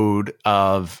default mode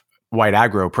of white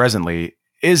aggro presently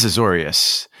is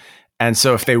Azorius. And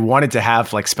so if they wanted to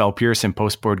have like Spell Pierce in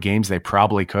post-board games, they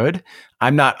probably could.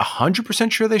 I'm not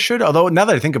 100% sure they should. Although now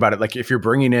that I think about it, like if you're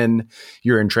bringing in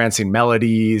your entrancing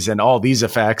melodies and all these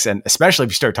effects, and especially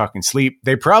if you start talking sleep,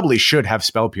 they probably should have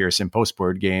Spell Pierce in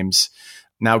post-board games.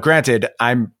 Now, granted,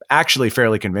 I'm actually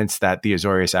fairly convinced that the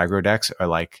Azorius aggro decks are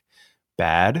like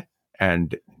bad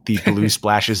and the blue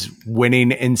splash is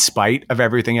winning in spite of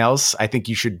everything else. I think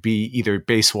you should be either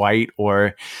base white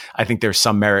or I think there's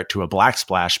some merit to a black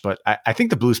splash, but I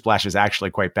think the blue splash is actually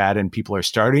quite bad and people are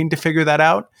starting to figure that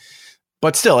out.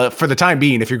 But still, for the time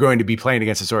being, if you're going to be playing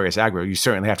against Azorius aggro, you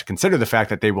certainly have to consider the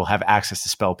fact that they will have access to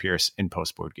Spell Pierce in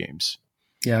post-board games.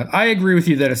 Yeah, I agree with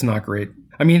you that it's not great.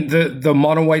 I mean, the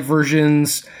mono white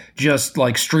versions just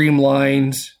like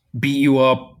streamlined, beat you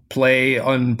up, play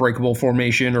Unbreakable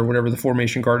Formation or whatever the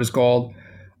formation card is called.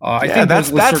 I think that's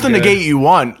the negate you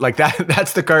want. Like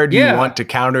that's the card you want to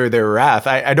counter their wrath.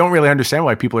 I don't really understand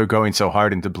why people are going so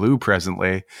hard into blue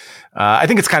presently. I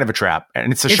think it's kind of a trap,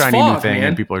 and it's a shiny new thing, man.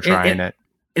 And people are trying it.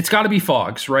 It's got to be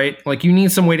fogs, right? Like you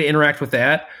need some way to interact with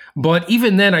that. But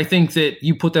even then, I think that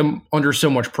you put them under so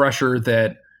much pressure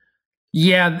that,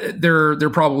 yeah, they're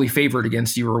probably favored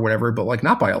against you or whatever, but like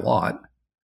not by a lot.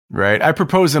 Right. I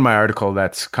propose in my article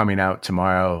that's coming out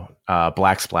tomorrow,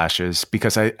 Black Splashes,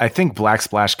 because I think Black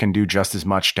Splash can do just as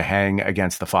much to hang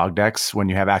against the fog decks when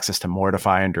you have access to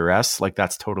Mortify and Duress. Like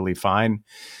that's totally fine.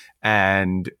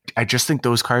 And I just think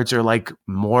those cards are like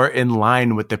more in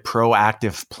line with the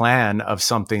proactive plan of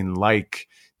something like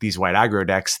these white aggro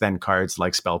decks than cards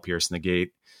like Spell Pierce,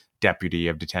 Negate, Deputy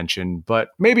of Detention. But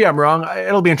maybe I'm wrong.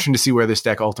 It'll be interesting to see where this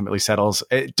deck ultimately settles.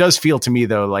 It does feel to me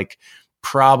though like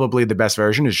probably the best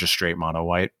version is just straight mono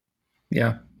white.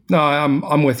 Yeah. No,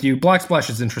 I'm with you. Black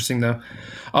Splash is interesting though.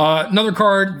 Another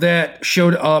card that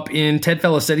showed up in Ted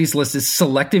Felicetti's list is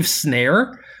Selective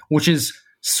Snare, which is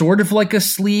sort of like a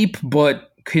sleep,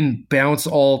 but can bounce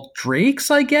all drakes,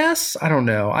 I guess. I don't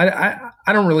know. I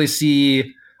don't really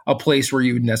see a place where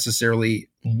you would necessarily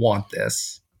want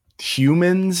this.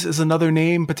 Humans is another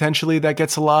name potentially that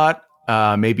gets a lot.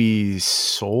 Maybe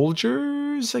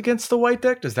soldiers against the white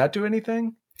deck. Does that do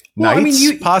anything? Well,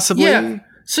 Knights, possibly. Yeah.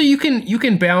 So you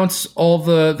can bounce all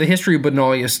the history of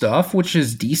Benalia stuff, which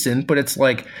is decent, but it's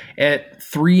like at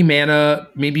 3 mana,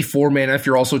 maybe 4 mana if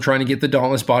you're also trying to get the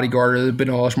Dauntless Bodyguard or the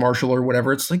Benalish Marshal or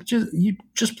whatever. It's like you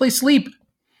just play sleep.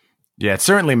 Yeah, it's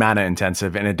certainly mana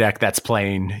intensive in a deck that's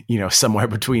playing, somewhere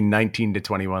between 19 to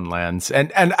 21 lands.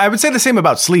 And I would say the same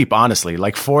about sleep, honestly.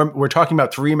 Like we're talking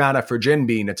about 3 mana for Jhin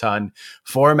being a ton.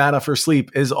 4 mana for sleep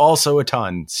is also a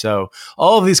ton. So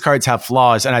all of these cards have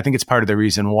flaws, and I think it's part of the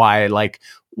reason why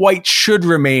white should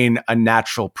remain a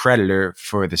natural predator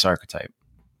for this archetype.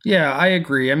 Yeah, I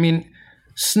agree. I mean,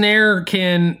 Snare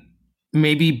can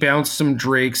maybe bounce some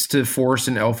Drakes to force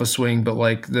an alpha swing, but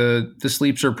the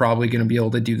sleeps are probably going to be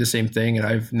able to do the same thing. And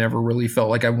I've never really felt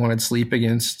like I wanted sleep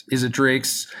against Izzet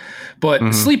Drakes.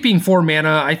 But sleep being 4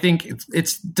 mana, I think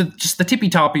it's just the tippy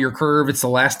top of your curve. It's the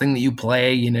last thing that you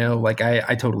play,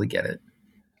 I totally get it.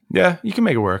 Yeah, you can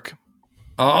make it work.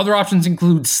 Other options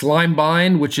include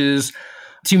Slimebind, which is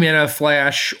 2 mana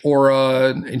flash or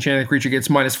enchanted creature gets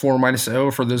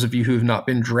 -4/-0 for those of you who have not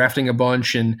been drafting a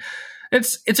bunch. And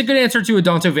it's a good answer to a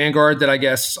Danto Vanguard that I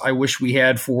guess I wish we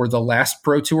had for the last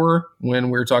Pro Tour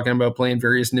when we were talking about playing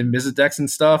various Niv-Mizzet decks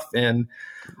and stuff. And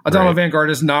a Danto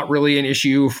Vanguard is not really an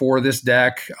issue for this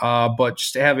deck, but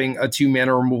just having a 2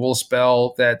 mana removal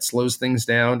spell that slows things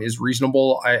down is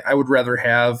reasonable. I would rather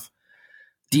have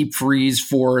Deep Freeze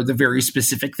for the very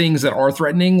specific things that are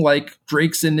threatening, like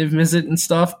Drakes and Niv-Mizzet and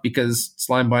stuff, because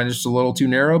Slimebind is just a little too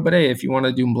narrow. But hey, if you want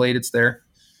to Doomblade, it's there.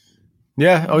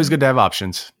 Yeah, always good to have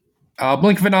options.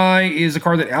 Blink of an Eye is a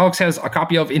card that Alex has a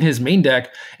copy of in his main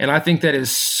deck, and I think that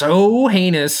is so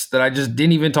heinous that I just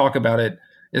didn't even talk about it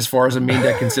as far as a main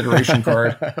deck consideration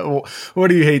card. What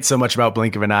do you hate so much about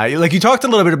Blink of an Eye? You talked a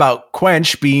little bit about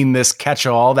Quench being this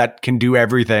catch-all that can do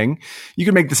everything. You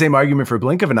can make the same argument for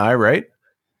Blink of an Eye, right?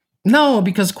 No,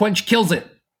 because Quench kills it.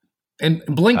 And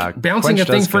Blink bouncing a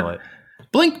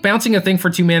thing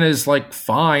for 2 mana is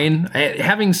fine.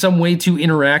 Having some way to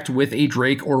interact with a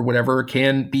Drake or whatever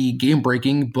can be game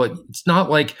breaking, but it's not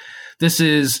like this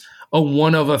is a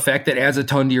one of effect that adds a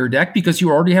ton to your deck because you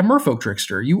already have Merfolk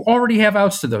Trickster. You already have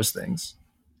outs to those things.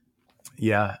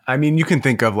 Yeah. I mean, you can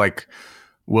think of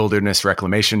Wilderness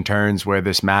Reclamation turns where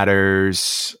this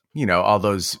matters, all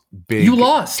those big,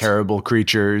 terrible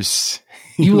creatures.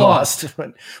 You lost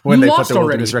when they put the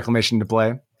Wilderness Reclamation into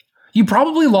play. You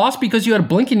probably lost because you had a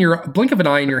blink of an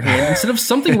eye in your hand instead of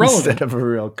something relevant. Instead of a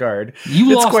real card.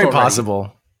 It's quite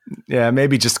possible. Yeah,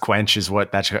 maybe just Quench is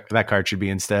what that card should be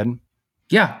instead.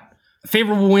 Yeah.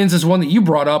 Favorable Winds is one that you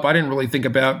brought up I didn't really think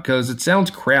about because it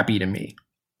sounds crappy to me.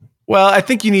 Well, I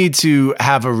think you need to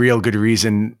have a real good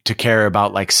reason to care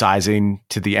about sizing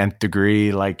to the nth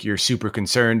degree. You're super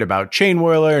concerned about Chain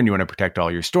Whirler and you want to protect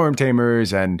all your Storm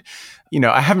Tamers. And,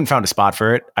 I haven't found a spot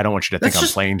for it. I don't want you to think I'm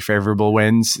playing Favorable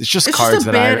Winds. It's just cards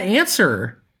that bad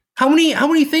answer. How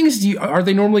many things are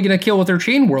they normally going to kill with their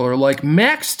Chain Whirler?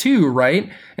 Max 2, right?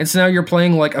 And so now you're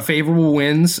playing a Favorable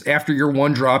Winds after your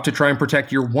 1-drop to try and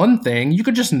protect your one thing. You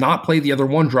could just not play the other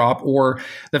 1-drop, or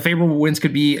the Favorable Winds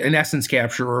could be an Essence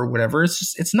Capture or whatever.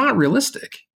 It's not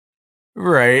realistic.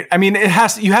 Right. I mean, you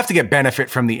have to get benefit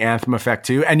from the Anthem effect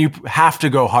too, and you have to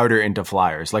go harder into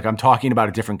flyers. I'm talking about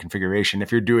a different configuration.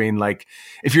 If you're doing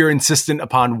if you're insistent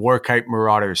upon Warkite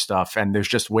Marauder stuff and there's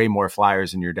just way more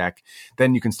flyers in your deck,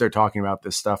 then you can start talking about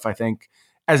this stuff. I think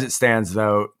as it stands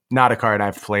though, not a card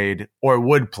I've played or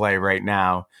would play right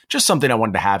now. Just something I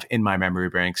wanted to have in my memory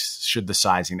banks should the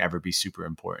sizing ever be super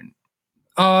important.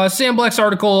 Sam Black's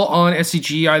article on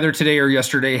SCG either today or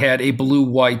yesterday had a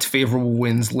blue-white Favorable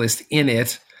Winds list in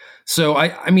it. So,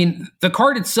 I mean, the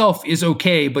card itself is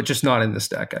okay, but just not in this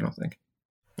deck, I don't think.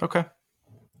 Okay.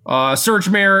 Surge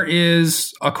Mare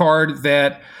is a card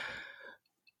that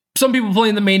some people play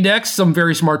in the main decks, some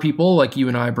very smart people like you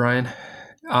and I, Brian.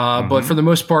 But for the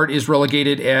most part is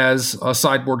relegated as a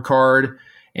sideboard card.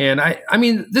 And I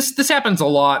mean, this happens a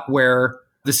lot where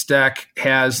this deck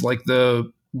has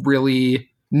the really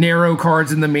narrow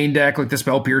cards in the main deck, like the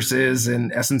Spell Pierces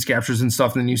and Essence Captures and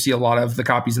stuff. And then you see a lot of the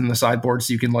copies in the sideboard,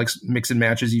 so you can mix and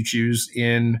match as you choose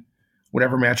in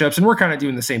whatever matchups. And we're kind of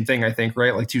doing the same thing, I think,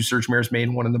 right? 2 Surge Mares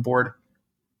made, 1 in the board.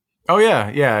 Oh yeah.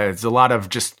 Yeah. It's a lot of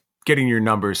just getting your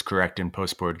numbers correct in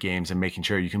post-board games and making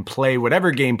sure you can play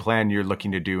whatever game plan you're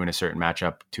looking to do in a certain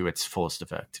matchup to its fullest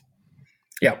effect.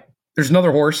 Yeah. There's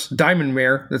another horse, Diamond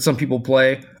Mare, that some people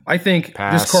play. I think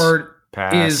this card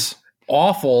is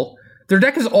awful. Their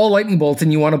deck is all Lightning Bolts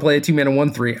and you want to play a 2-mana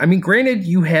 1/3. I mean, granted,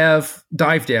 you have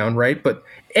Dive Down, right? But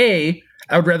A,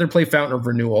 I would rather play Fountain of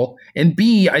Renewal. And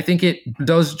B, I think it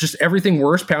does just everything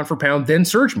worse, pound for pound, than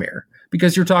Surgemare.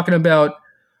 Because you're talking about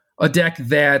a deck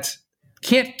that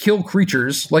can't kill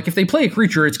creatures. Like, if they play a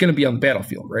creature, it's going to be on the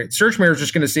battlefield, right? Surgemare is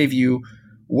just going to save you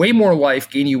way more life,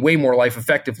 gain you way more life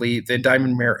effectively than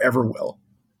Diamond Mare ever will.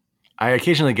 I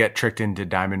occasionally get tricked into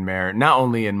Diamond Mare, not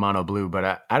only in mono blue,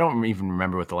 but I don't even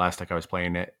remember what the last deck I was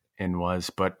playing it in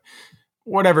was, but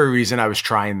whatever reason I was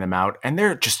trying them out, and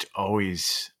they're just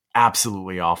always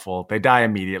absolutely awful. They die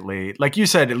immediately. Like you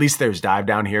said, at least there's dive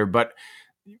down here, but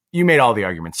you made all the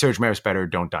arguments. Surgemare is better,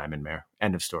 don't Diamond Mare.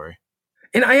 End of story.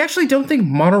 And I actually don't think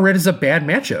mono red is a bad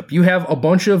matchup. You have a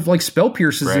bunch of like spell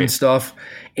pierces and stuff,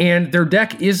 and their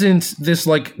deck isn't this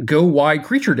like go wide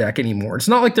creature deck anymore. It's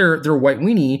not like they're white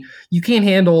weenie. You can't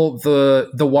handle the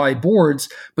wide boards,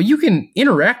 but you can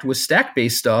interact with stack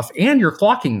based stuff, and you're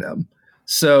clocking them.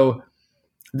 So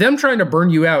them trying to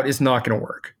burn you out is not going to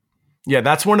work. Yeah,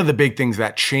 that's one of the big things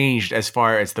that changed as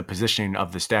far as the positioning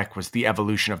of this deck was the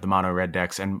evolution of the mono red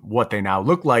decks and what they now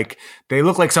look like. They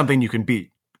look like something you can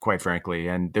beat, quite frankly,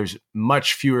 and there's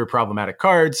much fewer problematic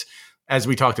cards. As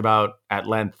we talked about at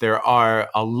length, there are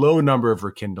a low number of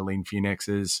Rekindling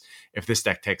Phoenixes. If this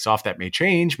deck takes off, that may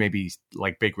change. Maybe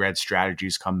like big red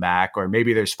strategies come back, or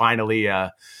maybe there's finally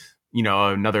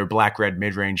another black-red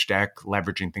mid-range deck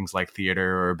leveraging things like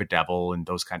Theater or Bedevil and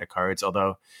those kind of cards.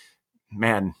 Although,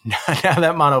 man, now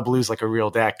that mono blue is like a real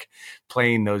deck,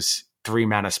 playing those 3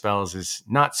 mana spells is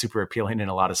not super appealing in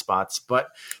a lot of spots, but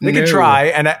they could try.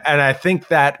 And I think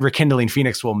that Rekindling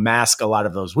Phoenix will mask a lot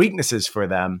of those weaknesses for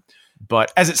them.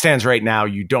 But as it stands right now,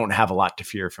 you don't have a lot to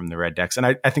fear from the red decks. And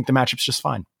I think the matchup's just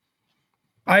fine.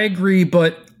 I agree,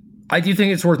 but I do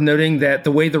think it's worth noting that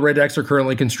the way the red decks are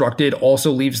currently constructed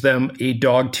also leaves them a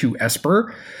dog to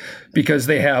Esper, because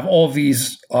they have all of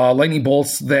these lightning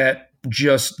bolts that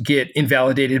just get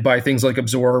invalidated by things like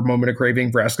Absorb, Moment of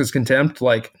Craving, Vraska's Contempt.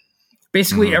 Like,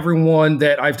 basically everyone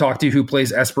that I've talked to who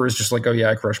plays Esper is just like, oh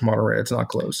yeah, I crush mono red. It's not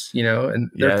close,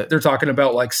 and they're talking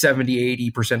about like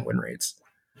 70-80% win rates.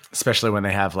 Especially when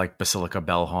they have like Basilica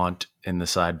Bellhaunt in the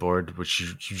sideboard, which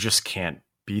you just can't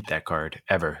beat that card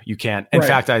ever. You can't. In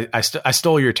fact, I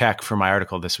stole your tech for my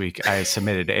article this week. I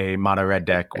submitted a mono red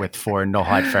deck with 4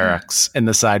 Nullhide Ferox in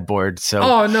the sideboard. So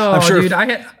oh no, I'm sure dude,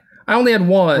 I only had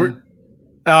 1.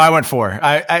 Oh, I went 4.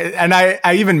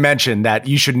 I even mentioned that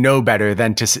you should know better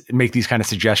than to make these kind of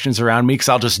suggestions around me, because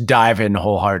I'll just dive in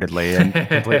wholeheartedly and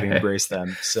completely embrace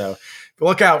them. So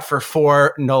look out for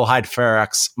 4 Nullhide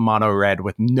Ferox mono red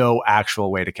with no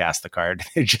actual way to cast the card.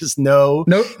 They just know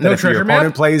no if treasure your map?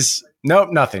 opponent plays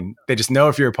nothing. They just know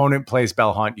if your opponent plays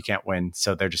Bellhaunt, you can't win.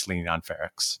 So they're just leaning on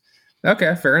Ferox.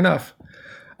 Okay, fair enough.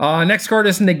 Next card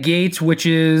is Negate, which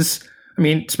is,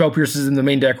 Spell Pierce is in the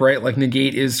main deck, right? Like,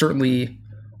 Negate is certainly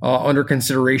under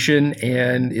consideration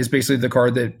and is basically the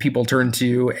card that people turn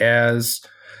to as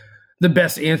the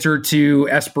best answer to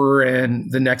Esper,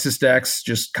 and the Nexus decks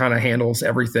just kind of handles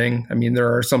everything.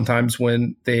 There are some times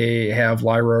when they have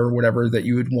Lyra or whatever that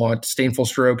you would want Stainful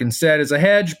Stroke instead as a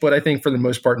hedge, but I think for the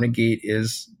most part, Negate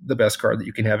is the best card that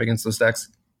you can have against those decks.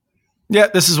 Yeah,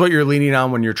 this is what you're leaning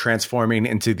on when you're transforming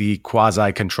into the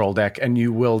quasi-control deck, and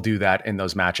you will do that in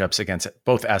those matchups against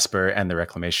both Esper and the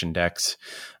Reclamation decks.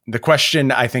 The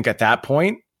question, I think, at that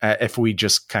point, if we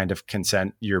just kind of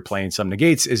consent you're playing some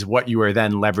negates, is what you are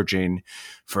then leveraging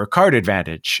for a card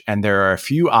advantage. And there are a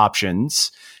few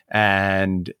options,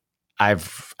 and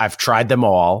I've tried them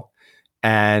all,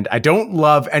 and I don't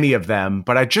love any of them,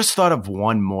 but I just thought of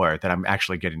one more that I'm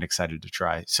actually getting excited to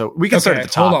try. So we can start at the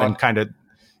top and kind of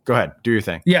go ahead, do your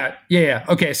thing. Yeah.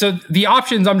 Okay, so the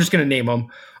options, I'm just going to name them.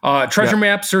 Treasure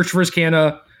Map, Search for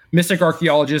Iscana, Mystic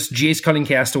Archaeologist, Jace Cunning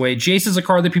Castaway. Jace is a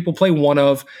card that people play one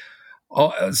of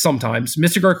sometimes.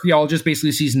 Mystic Archaeologist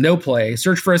basically sees no play.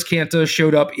 Search for Iscana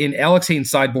showed up in Alex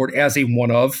Haynes' sideboard as a one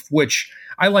of, which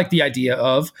I like the idea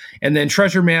of. And then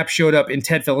Treasure Map showed up in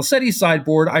Ted Felicetti's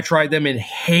sideboard. I tried them and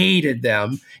hated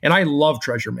them, and I love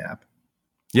Treasure Map.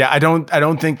 Yeah, I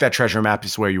don't think that Treasure Map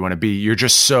is where you want to be. You're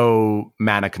just so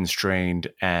mana constrained,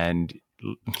 and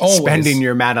spending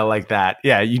your mana like that.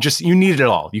 Yeah, you need it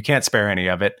all. You can't spare any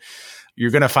of it.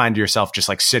 You're going to find yourself just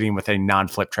like sitting with a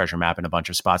non-flip Treasure Map in a bunch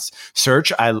of spots.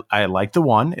 Search, I like the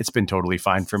one. It's been totally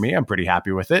fine for me. I'm pretty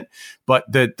happy with it. But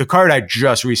the card I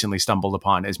just recently stumbled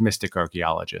upon is Mystic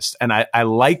Archaeologist. And I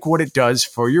like what it does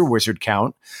for your wizard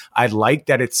count. I like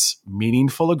that it's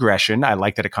meaningful aggression. I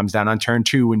like that it comes down on turn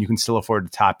 2 when you can still afford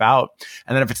to top out.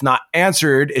 And then if it's not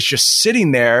answered, it's just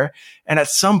sitting there. And at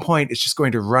some point, it's just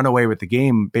going to run away with the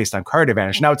game based on card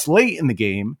advantage. Now, it's late in the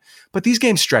game, but these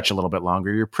games stretch a little bit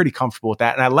longer. You're pretty comfortable with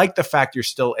that. And I like the fact you're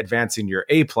still advancing your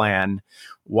A plan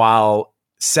while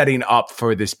setting up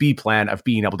for this B plan of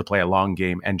being able to play a long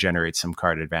game and generate some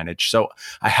card advantage. So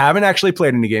I haven't actually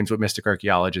played any games with Mystic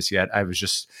Archaeologist yet. I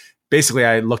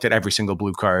looked at every single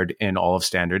blue card in all of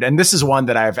Standard. And this is one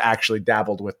that I've actually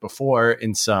dabbled with before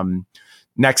in some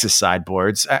Nexus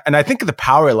sideboards. And I think the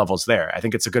power level's there. I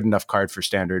think it's a good enough card for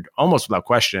Standard, almost without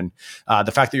question.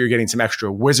 The fact that you're getting some extra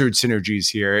wizard synergies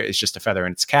here is just a feather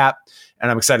in its cap.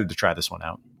 And I'm excited to try this one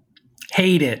out.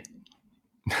 Hate it.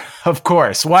 Of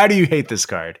course. Why do you hate this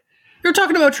card? You're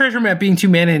talking about Treasure Map being too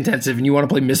mana intensive and you want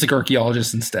to play Mystic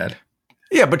Archaeologist instead.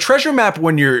 Yeah, but Treasure Map,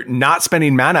 when you're not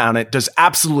spending mana on it, does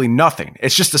absolutely nothing.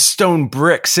 It's just a stone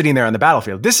brick sitting there on the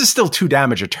battlefield. This is still 2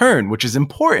 damage a turn, which is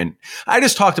important. I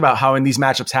just talked about how in these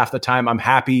matchups, half the time I'm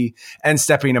happy and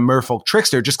stepping a Merfolk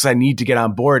Trickster just because I need to get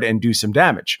on board and do some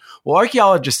damage. Well,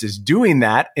 Archaeologist is doing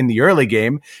that in the early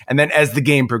game, and then as the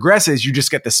game progresses, you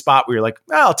just get the spot where you're like,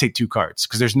 I'll take 2 cards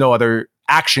because there's no other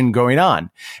action going on.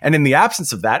 And in the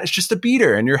absence of that, it's just a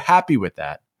beater, and you're happy with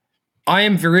that. I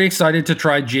am very excited to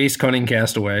try Jace Cunning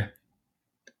Castaway.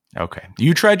 Okay.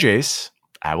 You try Jace.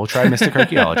 I will try Mystic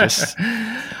Archaeologist.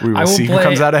 We will see who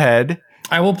comes out ahead.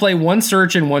 I will play 1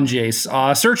 Search and 1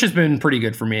 Jace. Search has been pretty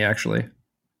good for me, actually.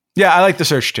 Yeah, I like the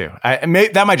Search too.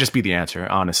 That might just be the answer,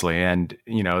 honestly. And,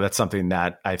 that's something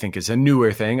that I think is a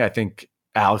newer thing. I think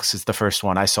Alex is the first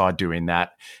one I saw doing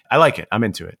that. I like it. I'm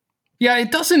into it. Yeah,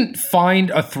 it doesn't find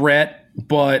a threat,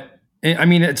 but I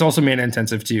mean, it's also mana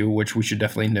intensive too, which we should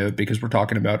definitely note because we're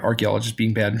talking about Archaeologist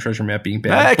being bad and Treasure Map being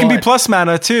bad. It can be plus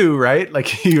mana too, right?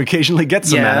 Like you occasionally get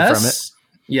some mana from it.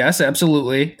 Yes,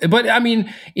 absolutely. But I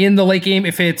mean, in the late game,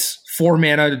 if it's 4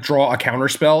 mana to draw a counter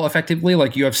spell effectively,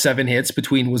 like you have 7 hits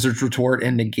between Wizard's Retort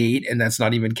and Negate, and that's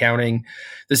not even counting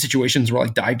the situations where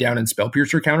like Dive Down and Spell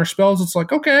Piercer counter spells, it's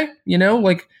like, okay,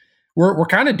 like we're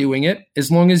kind of doing it. As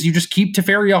long as you just keep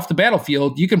Teferi off the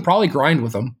battlefield, you can probably grind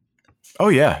with them. Oh,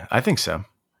 yeah, I think so.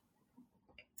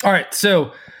 All right,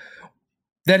 so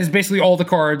that is basically all the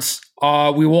cards.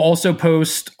 We will also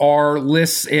post our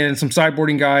lists and some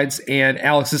sideboarding guides and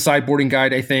Alex's sideboarding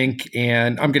guide, I think.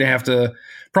 And I'm going to have to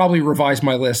probably revise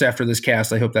my list after this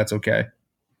cast. I hope that's okay.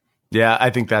 Yeah, I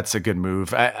think that's a good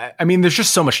move. I mean, there's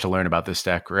just so much to learn about this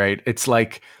deck, right? It's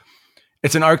like,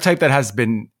 it's an archetype that has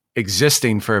been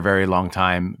existing for a very long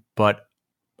time, but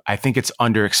I think it's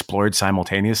underexplored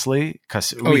simultaneously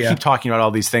because we keep talking about all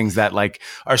these things that like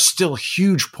are still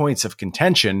huge points of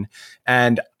contention.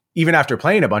 And even after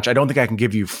playing a bunch, I don't think I can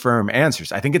give you firm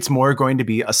answers. I think it's more going to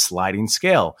be a sliding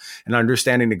scale and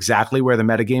understanding exactly where the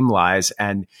metagame lies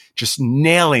and just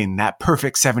nailing that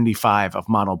perfect 75 of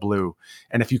mono blue.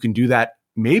 And if you can do that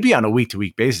maybe on a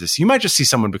week-to-week basis, you might just see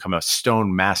someone become a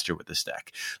stone master with this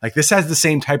deck. Like this has the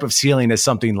same type of ceiling as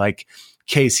something like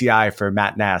KCI for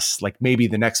Matt Nass, like maybe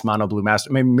the next mono blue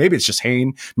master. Maybe it's just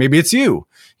Hayne. Maybe it's you,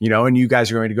 and you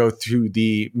guys are going to go through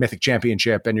the Mythic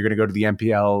Championship and you're going to go to the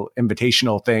MPL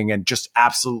Invitational thing and just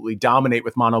absolutely dominate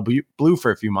with mono blue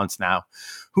for a few months now.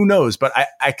 Who knows? But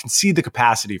I can see the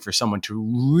capacity for someone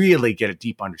to really get a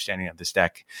deep understanding of this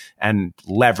deck and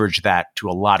leverage that to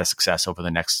a lot of success over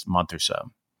the next month or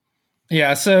so.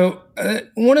 Yeah, so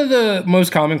one of the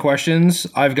most common questions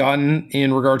I've gotten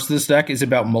in regards to this deck is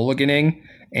about mulliganing.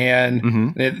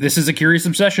 And this is a Curious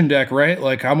Obsession deck, right?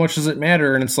 Like, how much does it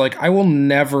matter? And it's like, I will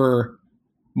never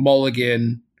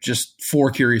mulligan just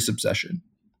for Curious Obsession.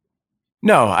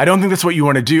 No, I don't think that's what you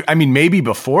want to do. I mean, maybe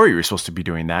before you were supposed to be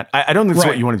doing that. I don't think that's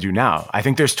what you want to do now. I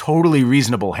think there's totally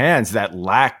reasonable hands that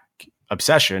lack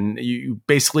Obsession. You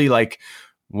basically like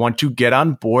want to get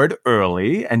on board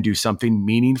early and do something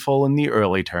meaningful in the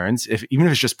early turns. Even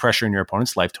if it's just pressuring your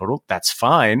opponent's life total, that's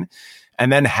fine.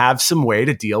 And then have some way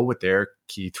to deal with their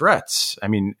key threats. I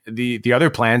mean, the other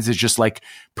plans is just like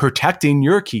protecting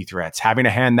your key threats, having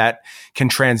a hand that can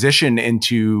transition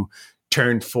into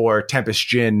turn 4 Tempest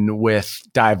Djinn with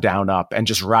Dive Down Up and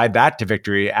just ride that to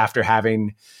victory after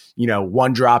having,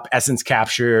 1-drop Essence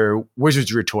Capture,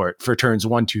 Wizard's Retort for turns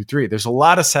 1, 2, 3. There's a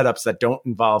lot of setups that don't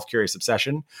involve Curious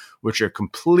Obsession, which are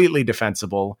completely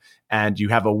defensible, and you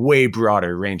have a way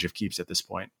broader range of keeps at this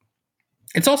point.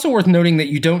 It's also worth noting that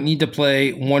you don't need to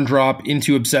play 1-drop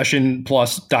into Obsession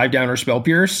plus Dive Down or Spell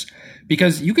Pierce,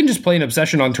 because you can just play an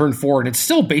Obsession on turn 4 and it's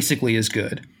still basically as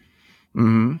good.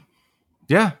 Mm-hmm.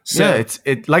 Yeah.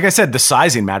 It like I said, the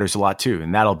sizing matters a lot too,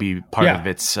 and that'll be part of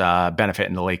its benefit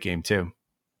in the late game too.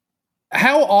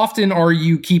 How often are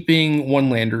you keeping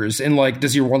one-landers? And like,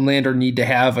 does your one-lander need to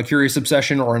have a Curious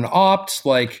Obsession or an Opt?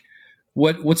 Like,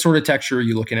 what sort of texture are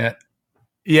you looking at?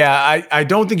 Yeah, I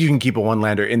don't think you can keep a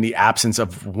one-lander in the absence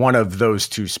of one of those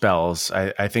 2 spells.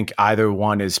 I think either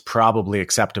one is probably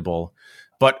acceptable.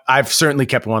 But I've certainly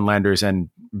kept one-landers, and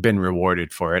been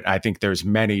rewarded for it. I think there's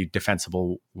many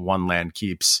defensible one land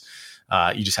keeps.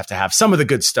 You just have to have some of the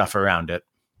good stuff around it.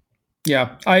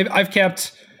 Yeah, I've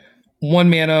kept 1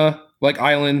 mana like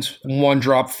island, 1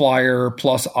 drop flyer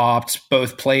plus opt,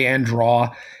 both play and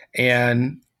draw.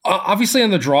 And obviously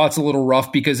on the draw, it's a little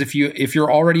rough because if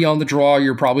you're already on the draw,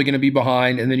 you're probably going to be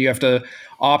behind, and then you have to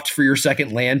opt for your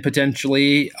second land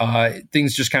potentially.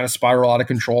 Things just kind of spiral out of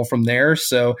control from there.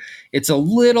 So it's a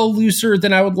little looser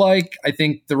than I would like. I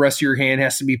think the rest of your hand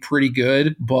has to be pretty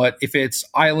good, but if it's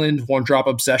island, 1 drop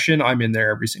obsession, I'm in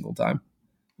there every single time.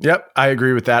 Yep, I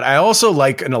agree with that. I also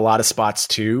like in a lot of spots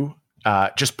too,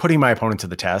 just putting my opponent to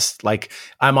the test. Like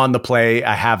I'm on the play,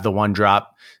 I have the 1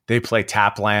 drop. They play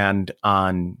tap land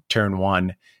on turn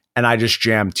 1, and I just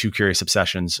jam 2 Curious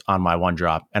Obsessions on my 1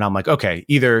 drop. And I'm like, okay,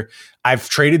 either I've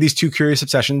traded these 2 Curious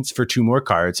Obsessions for 2 more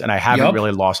cards, and I haven't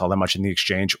really lost all that much in the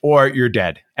exchange, or you're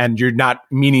dead and you're not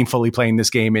meaningfully playing this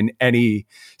game in any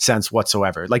sense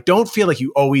whatsoever. Like, don't feel like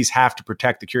you always have to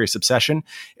protect the Curious Obsession.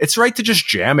 It's right to just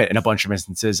jam it in a bunch of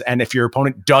instances. And if your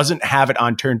opponent doesn't have it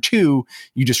on turn 2,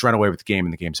 you just run away with the game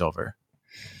and the game's over.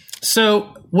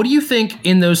 So what do you think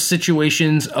in those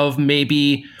situations of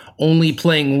maybe only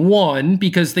playing 1,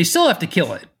 because they still have to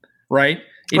kill it, right?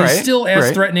 It is still as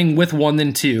threatening with 1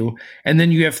 than 2. And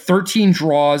then you have 13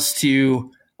 draws to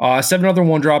 7 other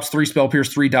 1 drops, 3 spell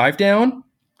pierce, 3 dive down,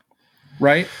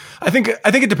 right? I think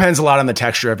it depends a lot on the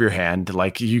texture of your hand.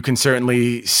 Like you can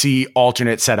certainly see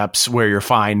alternate setups where you're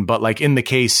fine, but like in the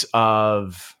case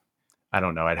of, I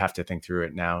don't know, I'd have to think through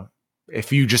it now.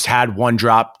 If you just had 1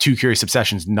 drop, 2 Curious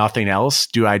Obsessions, nothing else,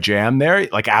 do I jam there?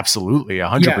 Like, absolutely,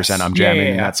 100% I'm jamming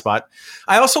in that spot.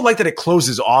 I also like that it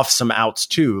closes off some outs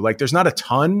too. Like, there's not a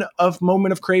ton of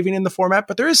Moment of Craving in the format,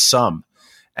 but there is some.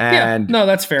 And no,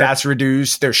 that's fair. That's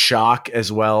reduced. There's Shock as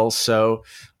well. So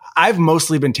I've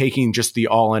mostly been taking just the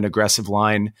all-in aggressive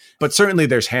line, but certainly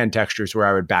there's hand textures where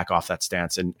I would back off that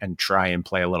stance and try and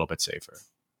play a little bit safer.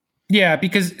 Yeah,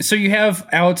 because so you have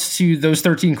outs to those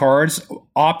 13 cards.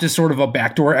 Opt is sort of a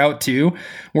backdoor out too,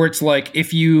 where it's like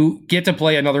if you get to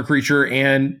play another creature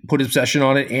and put obsession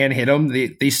on it and hit them,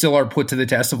 they still are put to the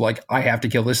test of like, I have to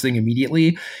kill this thing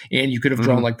immediately. And you could have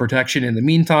drawn like protection in the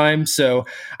meantime. So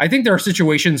I think there are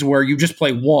situations where you just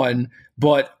play 1,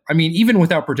 but I mean, even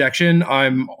without protection,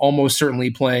 I'm almost certainly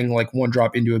playing like 1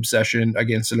 drop into obsession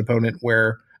against an opponent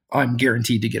where I'm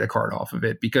guaranteed to get a card off of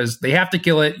it because they have to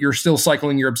kill it. You're still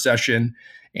cycling your obsession.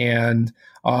 And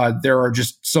there are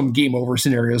just some game over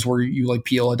scenarios where you like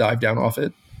peel a dive down off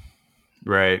it.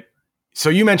 Right. So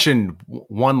you mentioned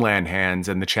 1 land hands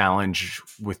and the challenge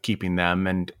with keeping them.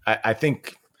 And I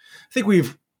think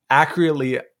we've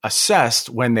accurately assessed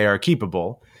when they are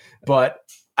keepable, but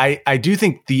I do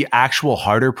think the actual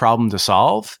harder problem to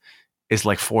solve is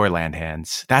like 4 land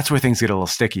hands. That's where things get a little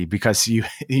sticky because you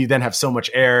then have so much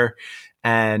air.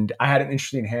 And I had an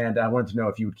interesting hand. I wanted to know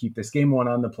if you would keep this game 1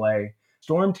 on the play.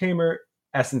 Storm Tamer,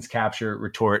 Essence Capture,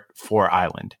 Retort, 4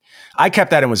 Island. I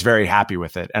kept that and was very happy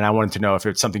with it. And I wanted to know if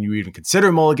it's something you even consider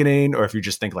mulliganing or if you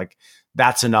just think like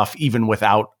that's enough even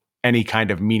without any kind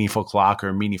of meaningful clock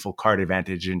or meaningful card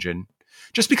advantage engine.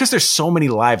 Just because there's so many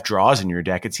live draws in your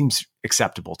deck, it seems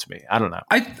acceptable to me. I don't know.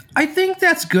 I think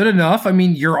that's good enough. I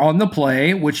mean, you're on the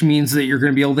play, which means that you're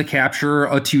going to be able to capture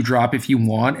a 2 drop if you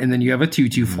want, and then you have a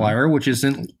 2/2 flyer, which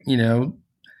isn't,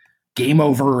 game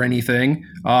over or anything.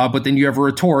 But then you have a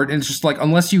retort, and it's just like,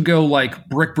 unless you go like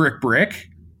brick, brick, brick.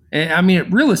 And I mean,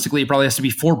 realistically, it probably has to be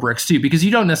 4 bricks too, because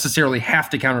you don't necessarily have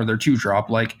to counter their 2 drop.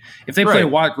 Like if they play a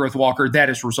Wild Growth Walker, that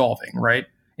is resolving, right?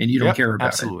 And you don't care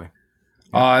about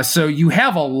it. So you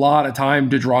have a lot of time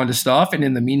to draw into stuff, and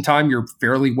in the meantime, you're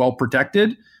fairly well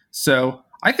protected. So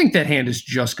I think that hand is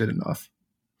just good enough.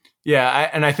 Yeah,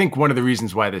 and I think one of the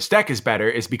reasons why this deck is better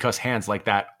is because hands like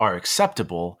that are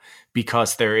acceptable,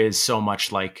 because there is so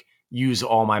much like use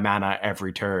all my mana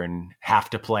every turn, have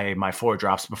to play my 4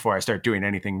 drops before I start doing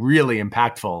anything really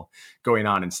impactful going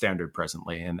on in Standard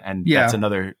presently. And that's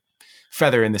another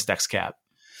feather in this deck's cap.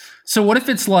 So what if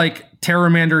it's like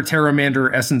Terramander,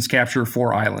 Essence Capture,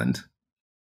 4 Island?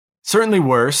 Certainly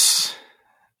worse.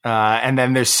 And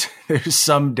then there's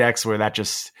some decks where that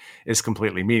just is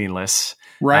completely meaningless.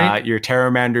 Right. Your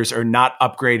Terramanders are not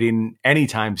upgrading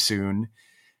anytime soon.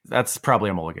 That's probably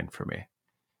a mulligan for me.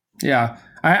 Yeah.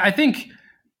 I think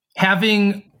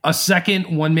having a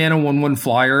second 1 mana 1/1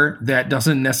 flyer that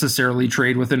doesn't necessarily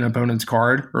trade with an opponent's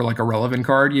card or like a relevant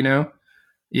card,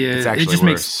 it's actually it just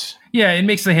worse. it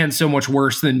makes the hand so much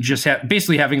worse than just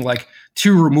basically having like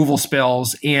 2 removal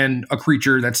spells and a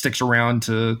creature that sticks around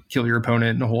to kill your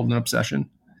opponent and hold an obsession.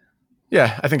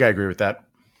 Yeah, I think I agree with that.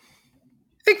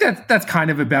 I think that's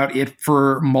kind of about it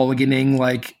for mulliganing.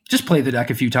 Like, just play the deck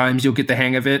a few times. You'll get the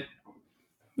hang of it.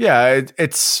 Yeah,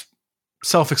 it's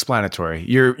self-explanatory.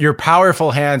 Your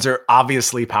powerful hands are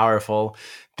obviously powerful.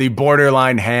 The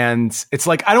borderline hands, it's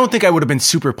like, I don't think I would have been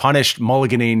super punished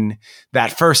mulliganing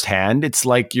that first hand. It's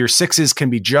like your sixes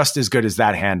can be just as good as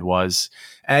that hand was.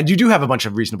 And you do have a bunch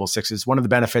of reasonable sixes. One of the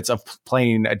benefits of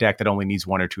playing a deck that only needs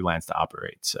 1 or 2 lands to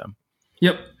operate. So,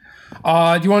 yep.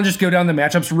 Do you want to just go down the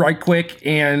matchups right quick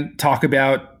and talk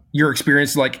about your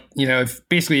experience? Like,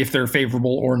 if they're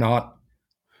favorable or not.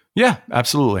 Yeah,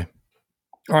 absolutely.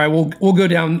 All right, we'll go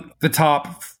down the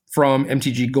top from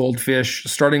MTG Goldfish,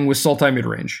 starting with Sultai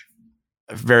midrange.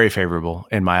 Very favorable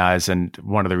in my eyes, and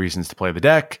one of the reasons to play the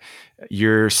deck.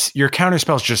 Your counter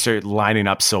spells just are lining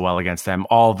up so well against them.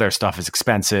 All of their stuff is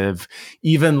expensive.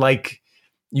 Even like,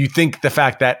 you think the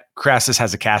fact that Krasis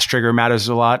has a cast trigger matters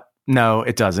a lot. No,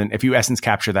 it doesn't. If you essence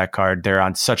capture that card, they're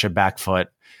on such a back foot.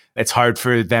 It's hard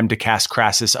for them to cast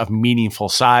Krasis of meaningful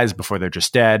size before they're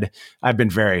just dead. I've been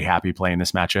very happy playing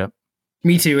this matchup.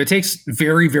 Me too. It takes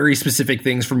very, very specific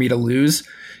things for me to lose.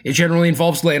 It generally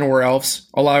involves Llanowar Elves,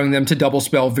 allowing them to double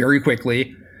spell very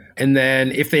quickly. And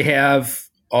then if they have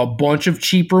a bunch of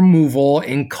cheap removal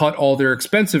and cut all their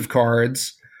expensive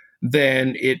cards,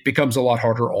 then it becomes a lot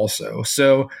harder also.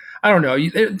 So I don't know.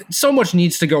 So much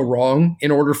needs to go wrong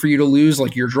in order for you to lose.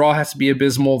 Like, your draw has to be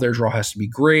abysmal. Their draw has to be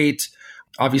great.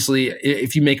 Obviously,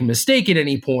 if you make a mistake at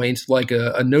any point, like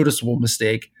a noticeable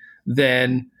mistake,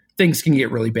 then things can get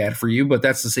really bad for you, but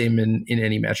that's the same in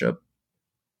any matchup.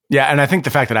 Yeah, and I think the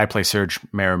fact that I play Surge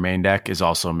Mare main deck is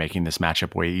also making this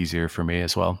matchup way easier for me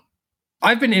as well.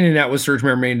 I've been in and out with Surge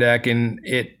Mare main deck, and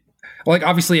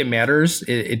obviously it matters.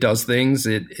 It does things.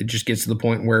 It just gets to the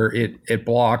point where it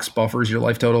blocks, buffers your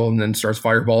life total, and then starts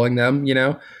fireballing them,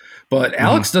 But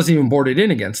Alex doesn't even board it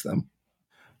in against them.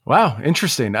 Wow,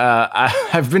 interesting.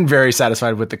 I've been very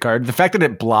satisfied with the card. The fact that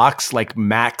it blocks like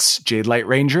max Jadelight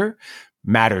Ranger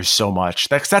matters so much.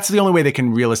 That's the only way they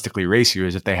can realistically race you,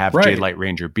 is if they have Jadelight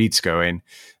Ranger beats going.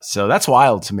 So that's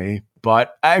wild to me.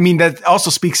 But I mean, that also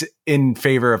speaks in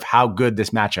favor of how good this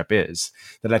matchup is,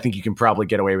 that I think you can probably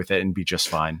get away with it and be just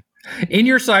fine. In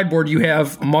your sideboard, you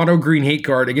have mono green hate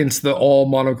card against the all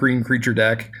mono green creature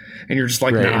deck. And you're just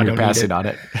like, right, nah, I don't passing need it. On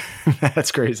it.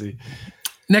 That's crazy.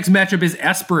 Next matchup is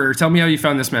Esper. Tell me how you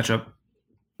found this matchup.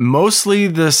 Mostly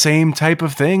the same type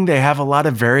of thing. They have a lot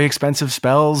of very expensive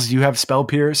spells. You have Spell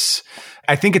Pierce.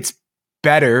 I think it's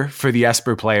better for the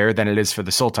Esper player than it is for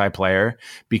the Sultai player,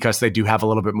 because they do have a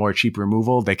little bit more cheap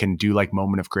removal. They can do like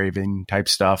Moment of Craving type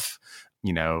stuff.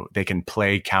 They can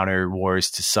play Counter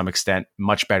Wars to some extent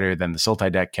much better than the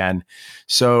Sultai deck can.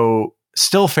 So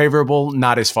still favorable,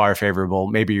 not as far favorable.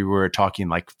 Maybe we're talking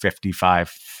like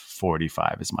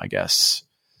 55-45 is my guess.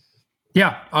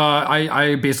 Yeah,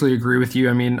 I basically agree with you.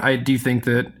 I mean, I do think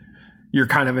that you're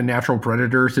kind of a natural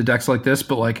predator to decks like this,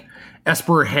 but like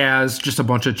Esper has just a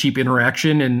bunch of cheap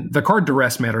interaction, and the card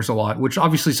Duress matters a lot, which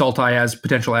obviously Sultai has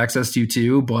potential access to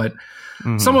too, but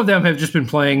some of them have just been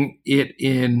playing it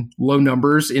in low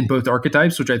numbers in both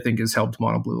archetypes, which I think has helped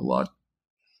Mono Blue a lot.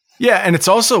 Yeah, and it's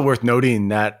also worth noting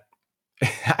that,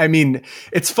 I mean,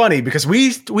 it's funny because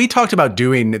we talked about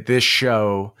doing this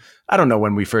show. I don't know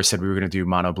when we first said we were going to do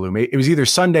Mono Blue. It was either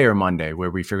Sunday or Monday where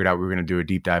we figured out we were going to do a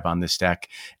deep dive on this deck.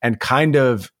 And kind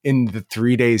of in the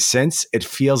 3 days since, it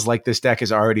feels like this deck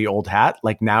is already old hat.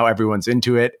 Like, now everyone's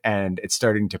into it and it's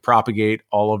starting to propagate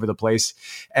all over the place.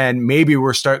 And maybe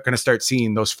we're going to start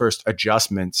seeing those first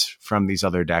adjustments from these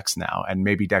other decks now. And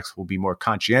maybe decks will be more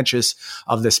conscientious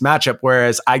of this matchup.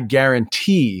 Whereas I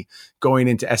guarantee going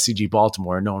into SCG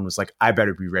Baltimore, no one was like, I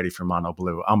better be ready for Mono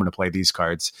Blue. I'm going to play these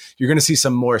cards. You're going to see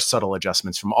some more subtle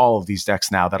adjustments from all of these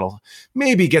decks now that'll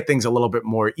maybe get things a little bit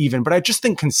more even. But I just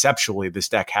think conceptually this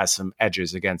deck has some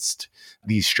edges against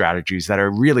these strategies that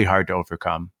are really hard to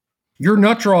overcome. Your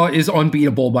nut draw is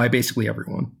unbeatable by basically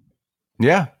everyone.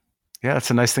 Yeah. Yeah,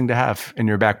 that's a nice thing to have in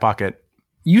your back pocket.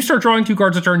 You start drawing 2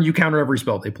 cards a turn, you counter every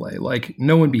spell they play. Like,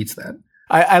 no one beats that.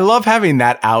 I love having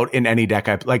that out in any deck.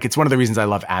 It's one of the reasons I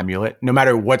love Amulet. No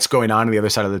matter what's going on the other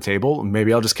side of the table,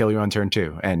 maybe I'll just kill you on turn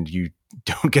 2 and you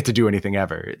don't get to do anything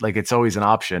ever. Like, it's always an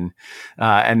option.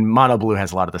 And Mono Blue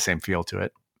has a lot of the same feel to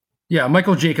it. Yeah,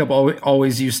 Michael Jacob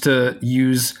always used to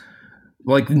use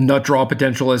like nut draw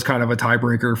potential as kind of a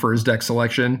tiebreaker for his deck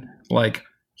selection. Like,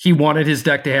 he wanted his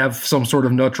deck to have some sort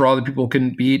of nut draw that people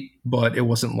couldn't beat, but it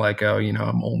wasn't like, oh,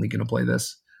 I'm only going to play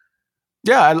this.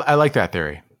 Yeah, I like that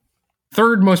theory.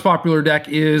 Third most popular deck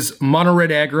is Mono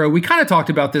Red Aggro. We kind of talked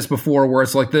about this before, where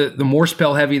it's like the more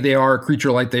spell heavy they are,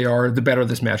 creature light they are, the better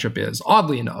this matchup is.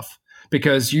 Oddly enough,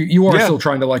 because you are still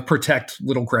trying to like protect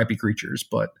little crappy creatures,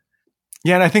 but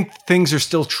Yeah, and I think things are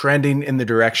still trending in the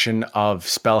direction of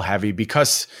spell heavy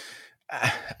because,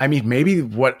 I mean, maybe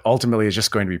what ultimately is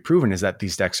just going to be proven is that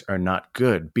these decks are not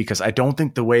good, because I don't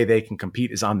think the way they can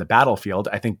compete is on the battlefield.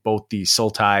 I think both the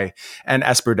Sultai and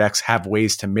Esper decks have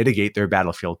ways to mitigate their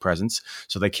battlefield presence,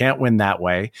 so they can't win that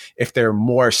way. If they're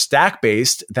more stack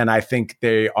based, then I think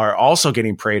they are also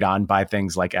getting preyed on by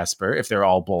things like Esper. If they're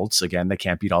all bolts, again, they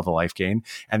can't beat all the life gain,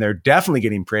 and they're definitely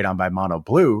getting preyed on by mono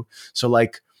blue. So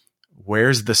like,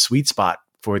 where's the sweet spot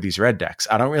for these red decks?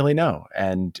 I don't really know.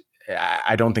 And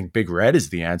I don't think big red is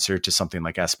the answer to something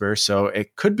like Esper. So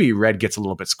it could be red gets a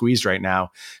little bit squeezed right now,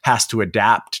 has to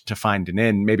adapt to find an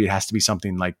in. Maybe it has to be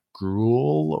something like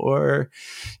Gruul or,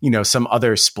 some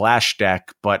other splash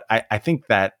deck. But I think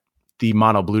that the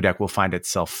mono blue deck will find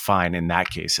itself fine in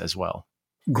that case as well.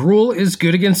 Gruul is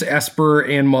good against Esper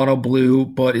and mono blue,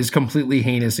 but is completely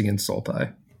heinous against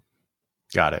Sultai.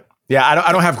 Got it. Yeah,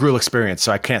 I don't have Gruul experience,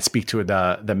 so I can't speak to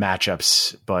the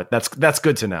matchups, but that's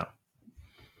good to know.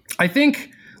 I think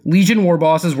Legion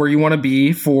Warboss is where you want to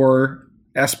be for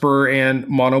Esper and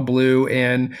mono blue,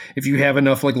 and if you have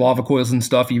enough like lava coils and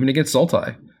stuff, even against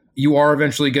Sultai, you are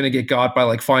eventually going to get got by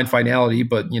like fine finality,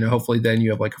 but hopefully then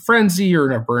you have like a frenzy or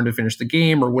enough burn to finish the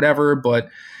game or whatever. But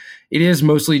it is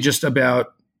mostly just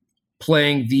about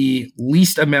playing the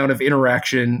least amount of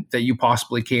interaction that you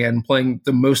possibly can, playing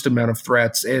the most amount of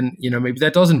threats. And, maybe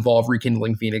that does involve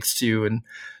rekindling Phoenix too, and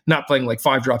not playing like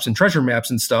 5-drops and treasure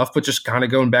maps and stuff, but just kind of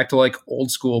going back to like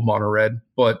old school mono red,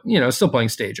 but, still playing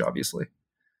stage, obviously.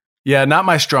 Yeah, not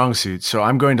my strong suit. So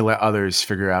I'm going to let others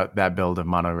figure out that build of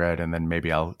mono red, and then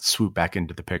maybe I'll swoop back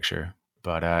into the picture.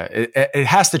 But it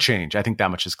has to change. I think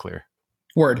that much is clear.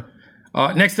 Word.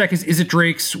 Next deck is Izzet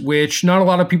Drakes, which not a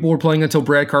lot of people were playing until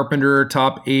Brad Carpenter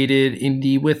top-aided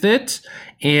Indy with it.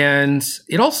 And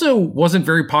it also wasn't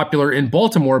very popular in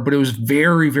Baltimore, but it was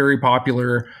very, very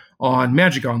popular on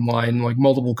Magic Online, like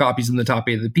multiple copies in the top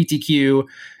 8 of the PTQ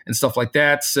and stuff like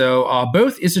that. So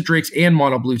both Izzet Drakes and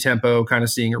Mono Blue Tempo kind of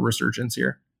seeing a resurgence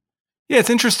here. Yeah, it's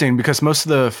interesting because most of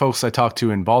the folks I talked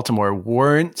to in Baltimore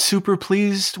weren't super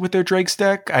pleased with their Drakes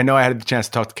deck. I know I had the chance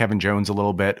to talk to Kevin Jones a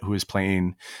little bit, who was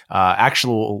playing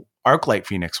actual Arclight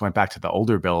Phoenix, went back to the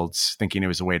older builds, thinking it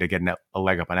was a way to get a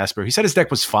leg up on Esper. He said his deck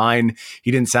was fine.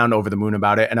 He didn't sound over the moon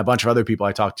about it. And a bunch of other people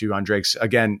I talked to on Drakes,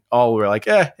 again, all were like,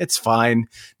 it's fine.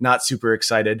 Not super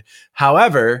excited.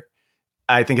 However,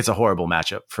 I think it's a horrible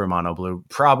matchup for Mono Blue.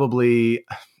 Probably,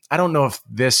 I don't know if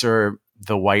this or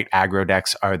the white aggro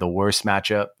decks are the worst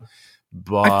matchup,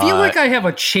 but I feel like I have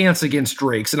a chance against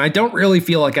Drakes, and I don't really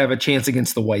feel like I have a chance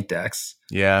against the white decks.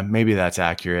 Yeah, maybe that's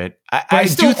accurate. I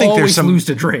do think there's some lose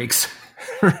to Drakes.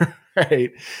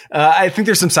 Right. I think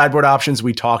there's some sideboard options.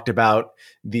 We talked about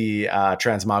the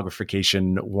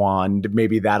transmogrification wand.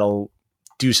 Maybe that'll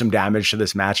do some damage to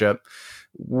this matchup.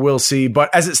 We'll see. But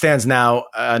as it stands now,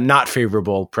 not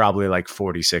favorable, probably like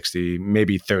 40-60,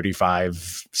 maybe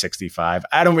 35-65.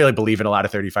 I don't really believe in a lot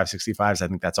of 35-65s. I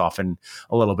think that's often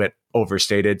a little bit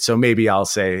overstated. So maybe I'll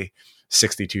say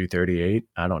 62-38.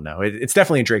 I don't know. It's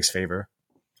definitely in Drake's favor.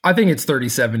 I think it's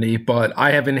 30-70, but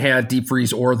I haven't had Deep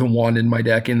Freeze or the Wand in my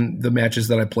deck in the matches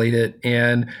that I played it.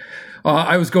 And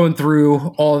I was going through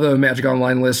all the Magic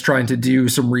Online lists, trying to do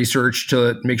some research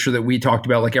to make sure that we talked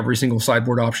about like every single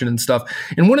sideboard option and stuff.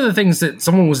 And one of the things that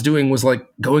someone was doing was like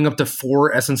going up to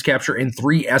 4 Essence Capture and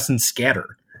 3 Essence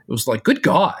Scatter. It was like, good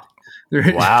God.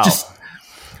 Wow. Just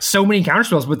so many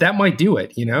counterspells, but that might do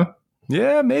it,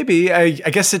 Yeah, maybe. I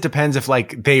guess it depends if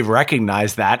like they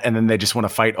recognize that and then they just want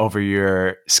to fight over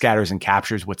your scatters and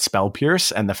captures with Spell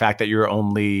Pierce, and the fact that you're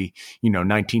only,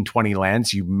 19, 20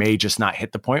 lands, you may just not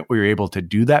hit the point where you're able to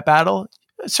do that battle.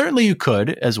 Certainly you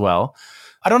could as well.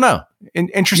 I don't know.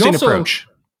 Interesting approach.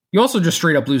 You also just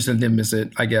straight up lose to Nimbus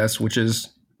it, I guess, which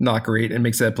is not great and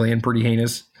makes that plan pretty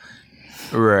heinous.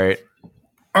 Right.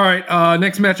 All right.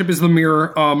 Next matchup is the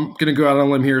Mirror. I'm going to go out on a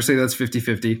limb here, say that's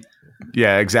 50-50.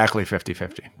 Yeah, exactly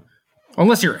 50-50.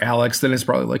 Unless you're Alex, then it's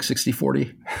probably like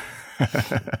 60-40.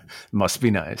 Must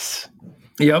be nice.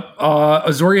 Yep.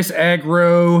 Azorius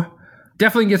aggro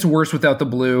definitely gets worse without the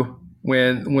blue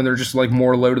when they're just like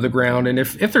more low to the ground. And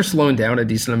if they're slowing down a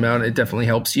decent amount, it definitely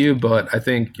helps you. But I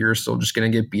think you're still just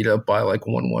going to get beat up by like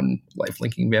 1/1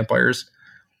 life-linking vampires.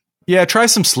 Yeah, try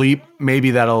some sleep. Maybe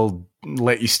that'll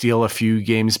let you steal a few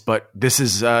games. But this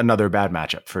is another bad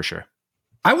matchup for sure.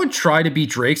 I would try to beat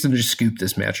Drakes and just scoop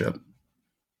this matchup.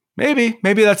 Maybe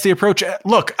that's the approach.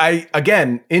 Look,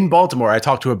 again, in Baltimore, I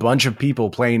talked to a bunch of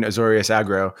people playing Azorius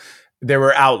aggro. There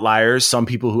were outliers, some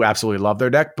people who absolutely love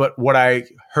their deck, but what I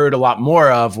heard a lot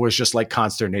more of was just like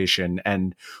consternation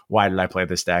and why did I play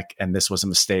this deck? And this was a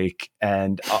mistake,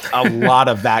 and a lot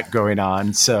of that going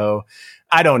on. So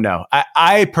I don't know.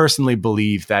 I personally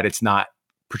believe that it's not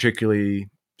particularly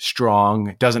strong.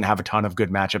 It doesn't have a ton of good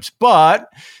matchups. But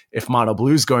if Mono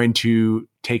Blue is going to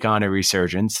take on a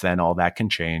resurgence, then all that can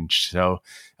change. So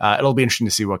it'll be interesting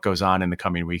to see what goes on in the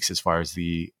coming weeks as far as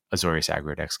the Azorius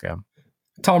aggro decks go.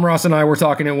 Tom Ross and I were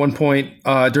talking at one point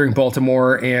during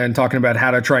Baltimore and talking about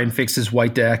how to try and fix his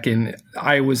white deck. And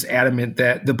I was adamant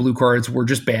that the blue cards were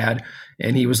just bad.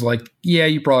 And he was like, yeah,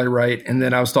 you're probably right. And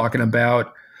then I was talking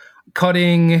about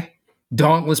cutting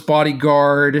Dauntless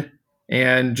Bodyguard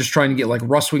and just trying to get like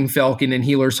Rustwing Falcon and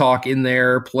Healer's Hawk in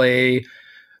there, play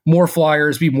more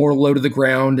flyers, be more low to the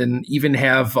ground, and even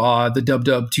have the Dub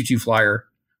 2/2 flyer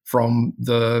from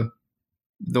the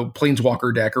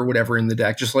Planeswalker deck or whatever in the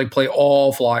deck, just like play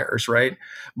all flyers, right?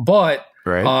 But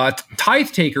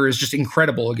Tithe Taker is just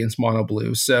incredible against Mono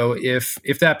Blue. So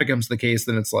if that becomes the case,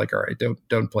 then it's like, all right,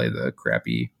 don't play the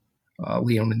crappy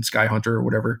Leonin Sky Hunter or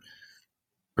whatever.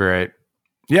 Right.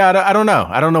 Yeah, I don't know.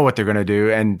 I don't know what they're going to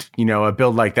do. And, a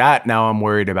build like that, now I'm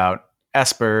worried about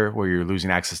Esper, where you're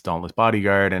losing access to Dauntless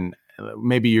Bodyguard, and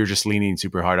maybe you're just leaning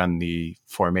super hard on the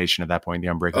formation at that point, the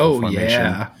Unbreakable formation.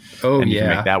 Yeah. And you can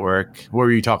make that work. What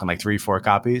were you talking, like 3-4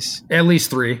 copies? At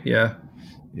least 3, yeah.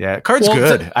 Yeah, card's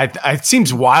good. It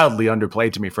seems wildly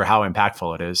underplayed to me for how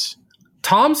impactful it is.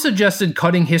 Tom suggested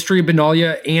cutting History of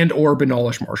Benalia and or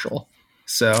Benalish Marshal.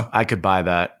 So I could buy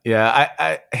that.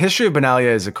 Yeah, History of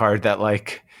Benalia is a card that,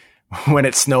 like, when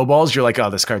it snowballs, you're like, oh,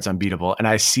 this card's unbeatable. And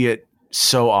I see it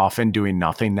so often doing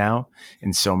nothing now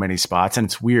in so many spots. And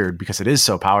it's weird because it is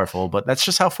so powerful, but that's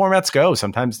just how formats go.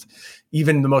 Sometimes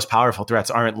even the most powerful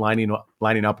threats aren't lining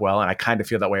up well. And I kind of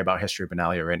feel that way about History of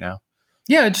Benalia right now.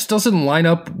 Yeah, it just doesn't line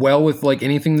up well with like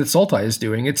anything that Sultai is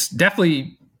doing. It's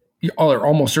definitely, or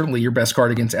almost certainly, your best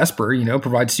card against Esper.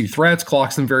 Provides 2 threats,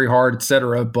 clocks them very hard,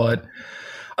 etc. But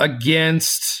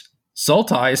against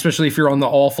Sultai, especially if you're on the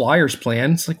all flyers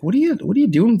plan, it's like, what are you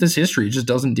doing with this history? It just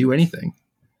doesn't do anything.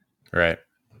 Right.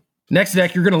 Next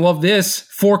deck, you're going to love this.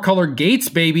 4-color Gates,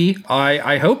 baby.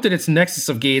 I hope that it's Nexus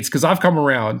of Gates, because I've come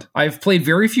around. I've played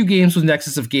very few games with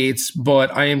Nexus of Gates,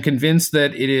 but I am convinced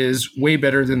that it is way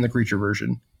better than the creature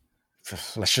version.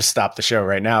 Let's just stop the show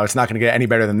right now. It's not going to get any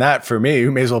better than that for me.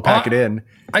 We may as well pack it in.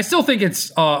 I still think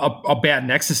it's a bad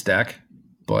Nexus deck,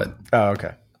 but... Oh,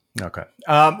 okay. Okay.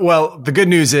 Well, the good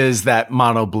news is that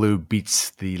Mono Blue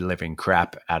beats the living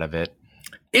crap out of it.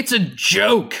 It's a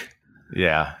joke.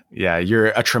 Yeah. You're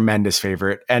a tremendous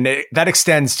favorite. And that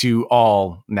extends to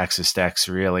all Nexus decks,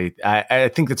 really. I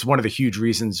think that's one of the huge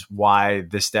reasons why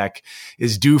this deck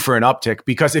is due for an uptick.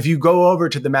 Because if you go over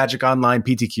to the Magic Online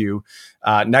PTQ,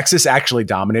 Nexus actually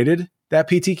dominated that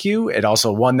PTQ. It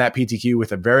also won that PTQ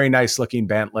with a very nice looking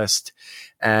Bant list.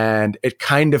 And it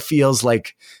kind of feels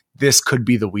like this could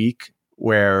be the week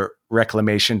where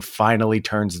Reclamation finally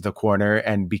turns the corner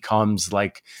and becomes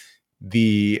like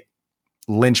the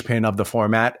linchpin of the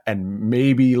format and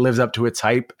maybe lives up to its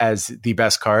hype as the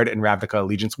best card in Ravnica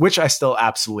Allegiance, which I still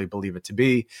absolutely believe it to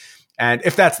be. And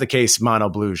if that's the case, Mono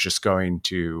Blue is just going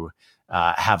to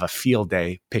have a field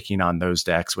day picking on those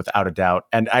decks without a doubt.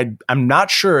 And I'm not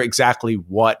sure exactly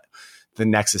what the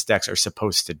Nexus decks are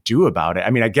supposed to do about it. I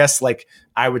mean, I guess like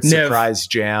I would surprise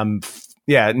jam.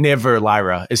 Yeah, Niv or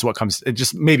Lyra is what comes.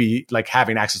 Just maybe like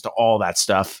having access to all that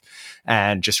stuff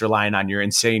and just relying on your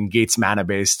insane Gates mana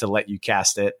base to let you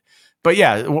cast it. But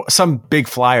yeah, some big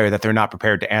flyer that they're not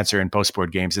prepared to answer in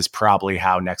post-board games is probably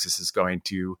how Nexus is going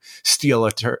to steal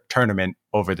a tournament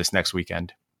over this next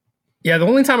weekend. Yeah, the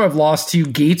only time I've lost to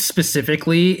Gates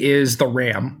specifically is the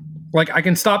Ram. Like, I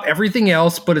can stop everything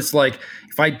else, but it's like,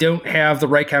 if I don't have the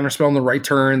right counterspell on the right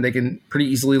turn, they can pretty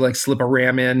easily like slip a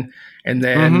Ram in, and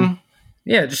then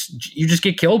you just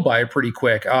get killed by it pretty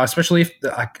quick. Especially if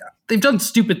they've done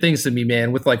stupid things to me,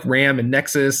 man, with like Ram and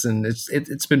Nexus, and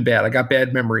it's been bad. I got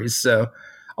bad memories. So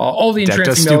all the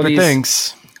entrancing melodies,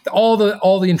 things. all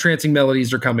the entrancing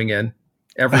melodies are coming in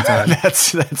every time.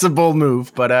 That's a bold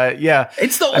move, but yeah,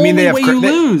 it's the only way you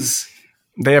lose.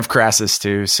 They have Crassus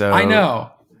too, so I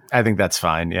know. I think that's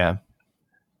fine. Yeah.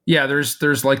 Yeah,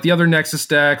 there's like the other Nexus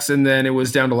decks, and then it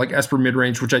was down to like Esper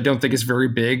midrange, which I don't think is very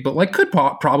big, but like could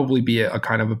probably be a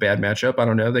kind of a bad matchup. I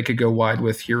don't know. They could go wide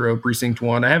with Hero Precinct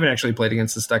 1. I haven't actually played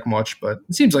against this deck much, but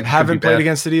it seems like haven't played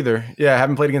against it either. Yeah, I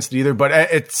haven't played against it either, but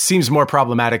it seems more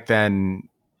problematic than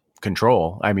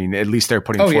Control. I mean, at least they're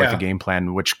putting forth a game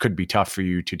plan, which could be tough for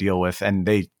you to deal with, and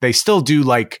they still do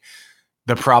like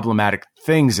the problematic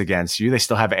things against you. They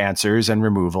still have answers and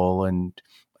removal, and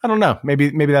I don't know.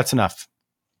 Maybe that's enough.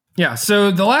 Yeah,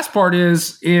 so the last part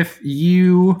is if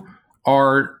you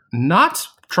are not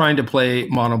trying to play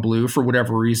Mono Blue for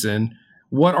whatever reason,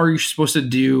 what are you supposed to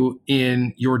do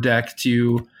in your deck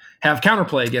to have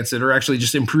counterplay against it or actually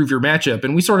just improve your matchup.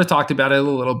 And we sort of talked about it a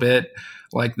little bit,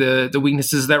 like the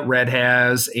weaknesses that red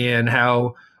has and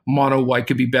how mono white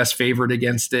could be best favored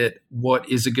against it. What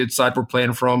is a good side we're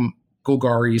playing from?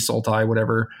 Golgari, Sultai,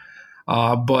 whatever.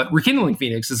 But Rekindling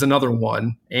Phoenix is another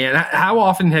one. And how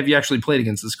often have you actually played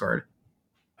against this card?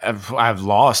 I've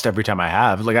lost every time I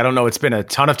have. Like, I don't know, it's been a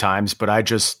ton of times, but I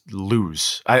just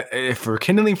lose. If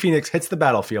Rekindling Phoenix hits the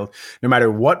battlefield, no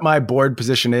matter what my board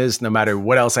position is, no matter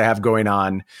what else I have going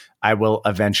on, I will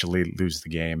eventually lose the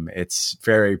game. It's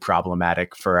very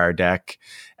problematic for our deck,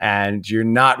 and you're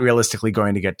not realistically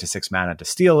going to get to 6 mana to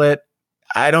steal it.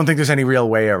 I don't think there's any real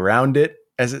way around it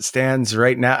as it stands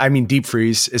right now. I mean, Deep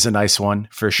Freeze is a nice one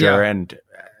for sure, and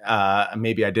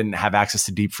maybe I didn't have access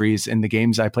to Deep Freeze in the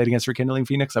games I played against Rekindling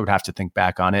Phoenix. I would have to think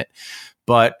back on it,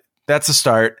 but that's a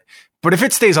start. But if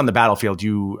it stays on the battlefield,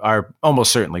 you are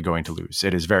almost certainly going to lose.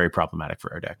 It is very problematic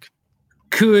for our deck.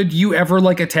 Could you ever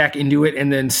attack into it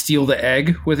and then steal the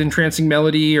egg with Entrancing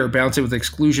Melody or bounce it with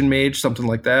Exclusion Mage, something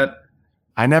like that?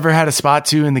 I never had a spot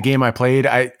to in the game I played.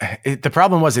 The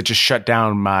problem was it just shut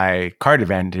down my card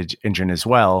advantage engine as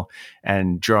well.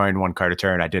 And drawing 1 card a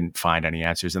turn, I didn't find any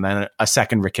answers. And then a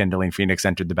second Rekindling Phoenix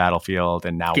entered the battlefield,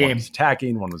 and now one was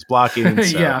attacking, one was blocking.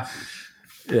 So,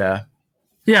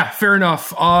 Yeah, fair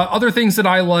enough. Other things that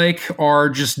I like are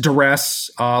just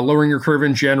duress, lowering your curve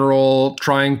in general,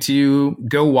 trying to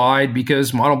go wide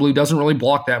because mono blue doesn't really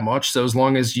block that much. So as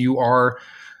long as you are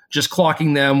just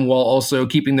clocking them while also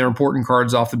keeping their important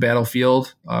cards off the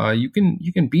battlefield, you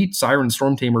can beat Siren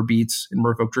Stormtamer beats and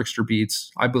Merfolk Trickster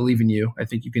beats. I believe in you. I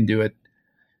think you can do it.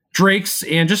 Drakes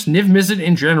and just Niv Mizzet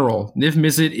in general. Niv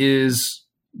Mizzet is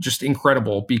just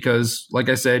incredible because, like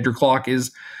I said, your clock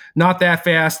is not that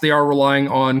fast. They are relying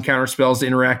on counter spells to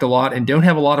interact a lot and don't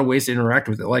have a lot of ways to interact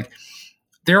with it. Like,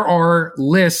 there are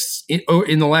lists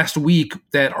in the last week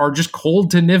that are just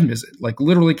cold to Niv Mizzet. Like,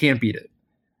 literally can't beat it.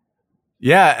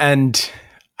 Yeah, and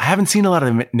I haven't seen a lot of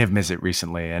Niv Mizzet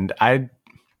recently, and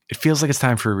it feels like it's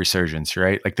time for a resurgence,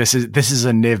 right? Like, this is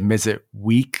a Niv Mizzet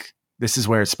week. This is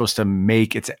where it's supposed to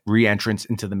make its re-entrance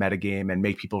into the metagame and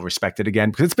make people respect it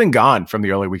again, because it's been gone from the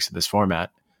early weeks of this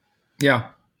format. Yeah.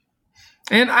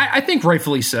 And I think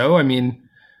rightfully so. I mean,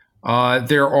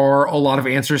 there are a lot of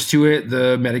answers to it.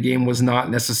 The metagame was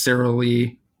not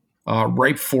necessarily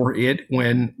ripe for it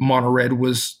when Mono Red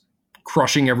was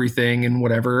crushing everything and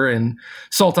whatever. And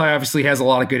Sultai obviously has a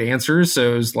lot of good answers.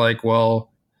 So it's like,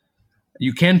 well,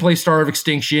 you can play Star of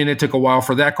Extinction. It took a while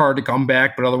for that card to come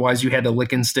back, but otherwise you had to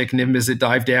lick and stick Niv Mizzet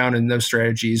dive down, and those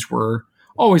strategies were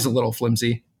always a little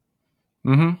flimsy.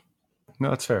 Mm-hmm. No,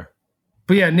 that's fair.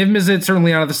 But yeah, Niv Mizzet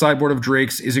certainly out of the sideboard of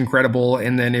Drakes is incredible.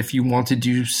 And then if you want to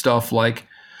do stuff like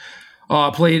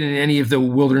play it in any of the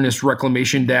Wilderness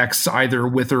Reclamation decks, either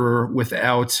with or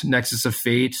without Nexus of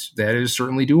Fate, that is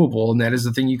certainly doable. And that is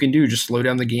the thing you can do. Just slow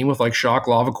down the game with like Shock,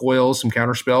 Lava Coil, some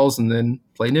counter spells, and then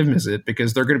play Niv Mizzet,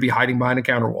 because they're going to be hiding behind a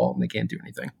counter wall and they can't do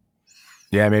anything.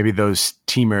 Yeah, maybe those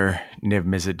Teamer Niv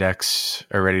Mizzet decks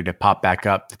are ready to pop back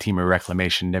up, the Teamer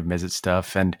Reclamation Niv Mizzet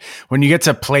stuff. And when you get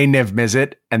to play Niv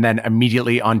Mizzet and then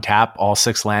immediately untap all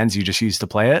 6 lands you just used to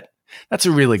play it, that's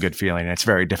a really good feeling. It's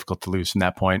very difficult to lose from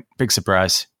that point. Big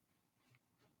surprise.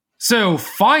 So,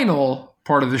 final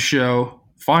part of the show,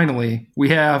 finally, we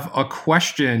have a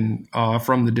question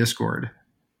from the Discord.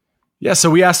 Yeah, so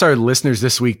we asked our listeners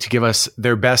this week to give us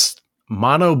their best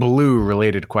mono blue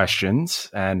related questions,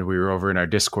 and we were over in our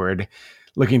Discord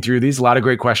looking through these. A lot of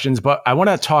great questions, but I want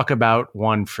to talk about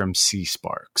one from C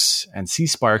Sparks. And C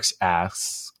Sparks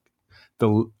asks,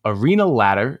 the Arena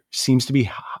ladder seems to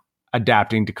be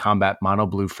adapting to combat mono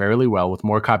blue fairly well, with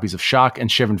more copies of Shock and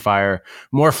Shivan Fire,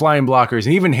 more flying blockers,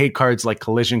 and even hate cards like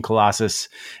Collision Colossus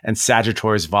and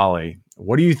Sagittarius Volley.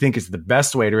 What do you think is the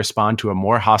best way to respond to a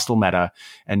more hostile meta?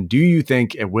 And do you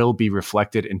think it will be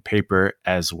reflected in paper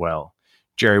as well?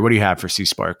 Jerry, what do you have for C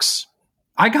Sparks?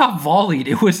 I got volleyed.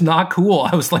 It was not cool.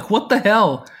 I was like, what the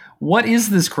hell? What is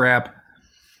this crap?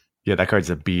 Yeah, that card's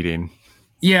a beating.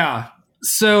 Yeah.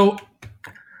 So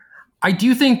I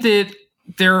do think that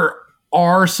there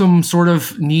are some sort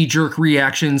of knee-jerk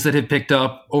reactions that have picked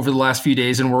up over the last few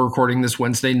days, and we're recording this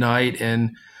Wednesday night.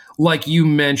 And like you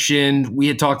mentioned, we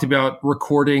had talked about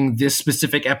recording this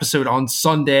specific episode on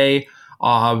Sunday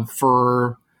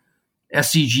for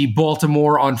SCG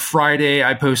Baltimore. On Friday,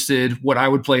 I posted what I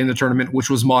would play in the tournament, which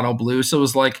was mono blue. So it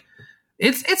was like,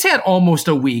 it's had almost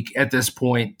a week at this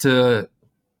point to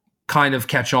kind of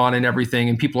catch on and everything,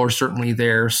 and people are certainly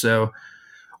there. So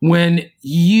when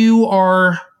you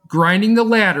are grinding the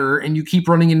ladder and you keep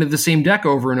running into the same deck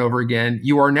over and over again,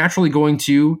 you are naturally going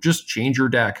to just change your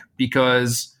deck,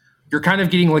 because you're kind of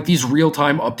getting like these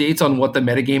real-time updates on what the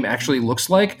metagame actually looks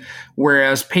like,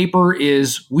 whereas Paper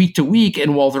is week to week,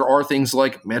 and while there are things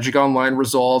like Magic Online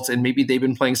results, and maybe they've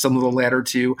been playing some of the ladder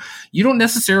too, you don't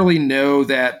necessarily know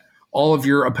that all of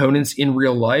your opponents in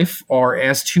real life are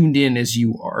as tuned in as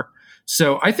you are.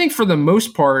 So I think for the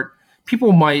most part,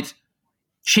 people might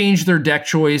change their deck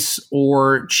choice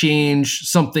or change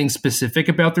something specific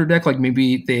about their deck. Like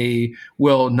maybe they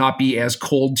will not be as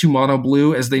cold to mono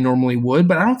blue as they normally would,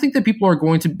 but I don't think that people are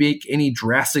going to make any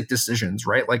drastic decisions,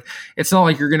 right? Like it's not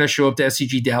like you're going to show up to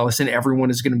SCG Dallas and everyone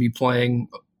is going to be playing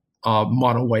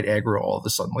mono white aggro all of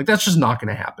a sudden. Like that's just not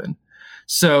going to happen.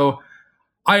 So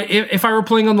if I were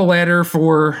playing on the ladder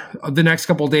for the next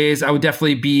couple of days, I would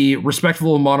definitely be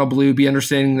respectful of mono blue, be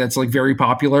understanding that's like very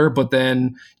popular, but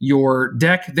then your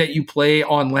deck that you play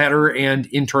on ladder and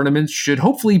in tournaments should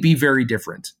hopefully be very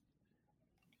different.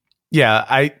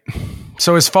 Yeah,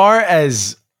 so as far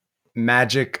as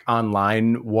Magic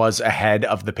Online was ahead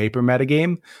of the Paper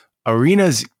metagame,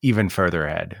 Arena's even further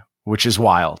ahead, which is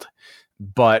wild.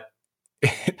 But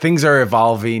things are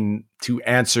evolving to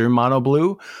answer mono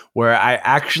blue, where I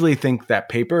actually think that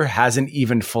Paper hasn't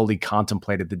even fully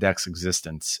contemplated the deck's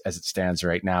existence as it stands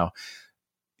right now.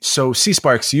 So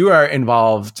C-Sparks, you are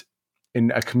involved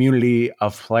in a community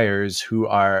of players who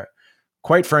are,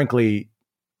 quite frankly,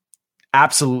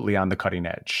 absolutely on the cutting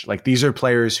edge. Like these are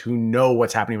players who know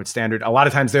what's happening with Standard. A lot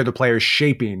of times they're the players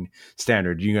shaping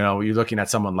Standard. You know, you're looking at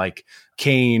someone like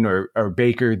Kane or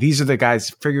Baker. These are the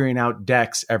guys figuring out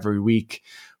decks every week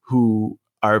who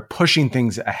are pushing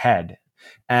things ahead.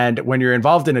 And when you're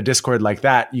involved in a Discord like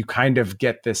that, you kind of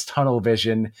get this tunnel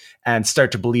vision and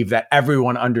start to believe that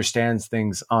everyone understands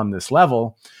things on this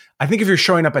level. I think if you're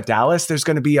showing up at Dallas, there's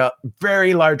going to be a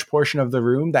very large portion of the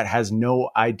room that has no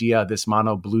idea this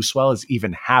mono blue swell is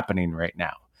even happening right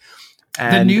now.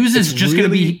 And the news is just going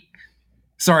to be,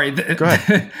 sorry, go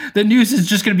ahead. The news is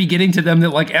just going to be getting to them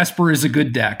that like Esper is a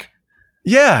good deck.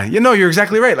 Yeah, you're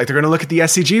exactly right. Like they're going to look at the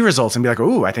SCG results and be like,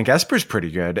 "Ooh, I think Esper's pretty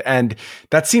good." And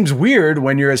that seems weird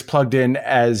when you're as plugged in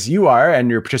as you are and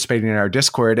you're participating in our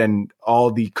Discord and all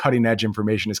the cutting edge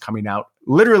information is coming out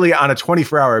literally on a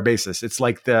 24-hour basis. It's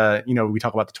like we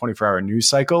talk about the 24-hour news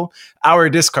cycle. Our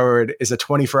Discord is a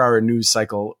 24-hour news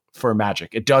cycle for Magic.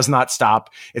 It does not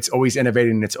stop. It's always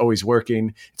innovating. It's always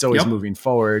working. It's always moving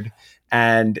forward.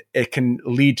 And it can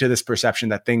lead to this perception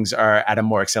that things are at a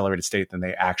more accelerated state than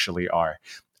they actually are.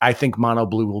 I think mono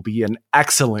blue will be an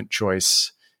excellent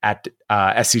choice at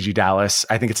SCG Dallas.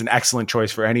 I think it's an excellent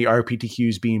choice for any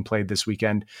RPTQs being played this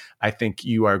weekend. I think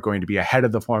you are going to be ahead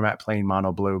of the format playing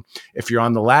mono blue. If you're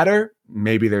on the ladder,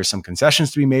 maybe there's some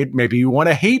concessions to be made. Maybe you want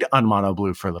to hate on mono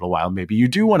blue for a little while. Maybe you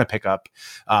do want to pick up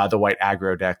the white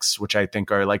aggro decks, which I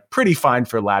think are like pretty fine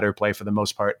for ladder play for the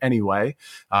most part anyway.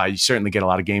 You certainly get a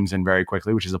lot of games in very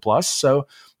quickly, which is a plus. So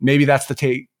maybe that's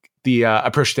the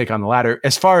approach to take on the ladder.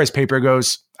 As far as Paper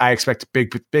goes, I expect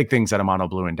big things out of mono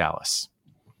blue in Dallas.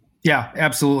 Yeah,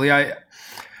 absolutely.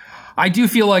 I do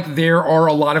feel like there are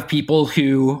a lot of people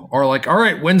who are like, all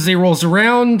right, Wednesday rolls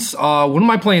around. What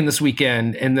am I playing this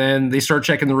weekend? And then they start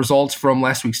checking the results from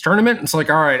last week's tournament. It's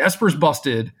like, all right, Esper's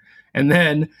busted. And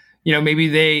then, maybe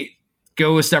they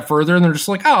go a step further and they're just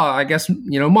like, oh, I guess,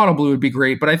 mono blue would be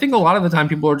great. But I think a lot of the time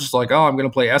people are just like, oh, I'm going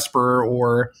to play Esper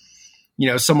or,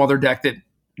 some other deck that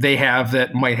they have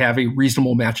that might have a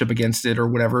reasonable matchup against it or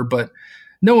whatever. But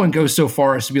no one goes so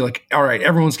far as to be like, all right,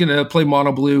 everyone's going to play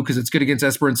mono blue because it's good against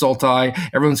Esper and Sultai.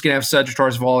 Everyone's going to have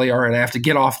Sagittarius Volley. All right, I have to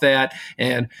get off that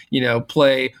and,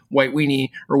 play White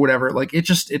Weenie or whatever. Like it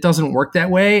doesn't work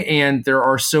that way. And there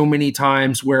are so many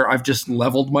times where I've just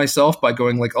leveled myself by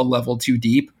going like a level too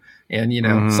deep. And,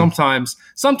 sometimes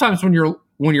when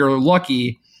you're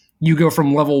lucky, you go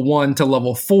from level 1 to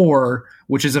level 4,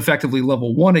 which is effectively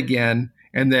level 1 again.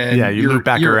 And then you loop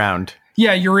back around.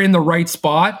 Yeah, you're in the right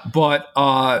spot, but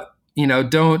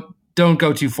don't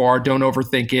go too far. Don't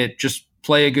overthink it. Just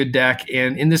play a good deck.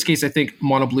 And in this case, I think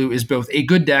mono blue is both a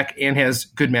good deck and has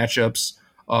good matchups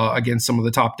against some of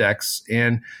the top decks.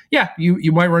 And yeah,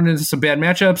 you might run into some bad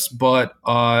matchups, but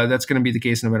that's going to be the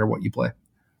case no matter what you play.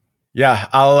 Yeah,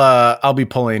 I'll be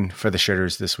pulling for the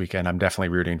shitters this weekend. I'm definitely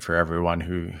rooting for everyone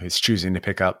who is choosing to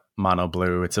pick up mono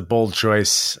blue. It's a bold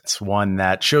choice. It's one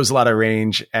that shows a lot of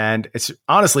range, and it's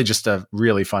honestly just a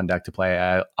really fun deck to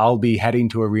play. I'll be heading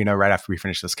to Arena right after we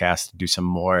finish this cast to do some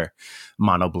more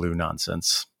mono blue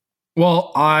nonsense.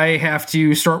 Well, I have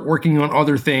to start working on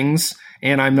other things,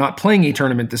 and I'm not playing a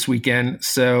tournament this weekend,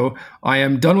 so I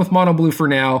am done with mono blue for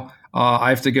now. I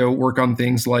have to go work on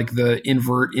things like the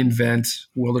Invert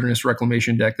Wilderness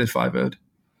Reclamation deck that 5-0'd.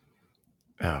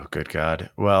 Oh, good God.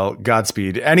 Well,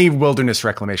 Godspeed. Any Wilderness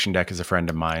Reclamation deck is a friend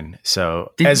of mine.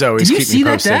 So as always, did you keep see me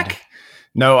that posted. deck?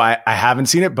 No, I haven't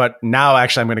seen it, but now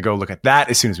actually I'm going to go look at that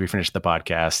as soon as we finish the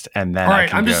podcast. And then I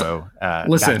can go back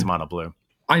to Mono Blue.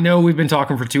 I know we've been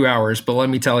talking for 2 hours, but let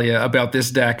me tell you about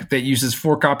this deck that uses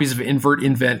 4 copies of Invert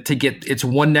Invent to get its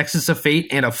 1 Nexus of Fate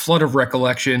and a Flood of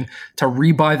Recollection to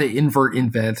rebuy the Invert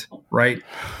Invent, right?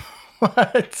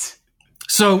 What?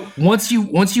 So once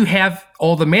you have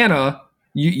all the mana,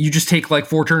 you just take like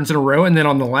 4 turns in a row, and then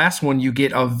on the last one you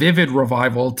get a Vivid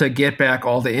Revival to get back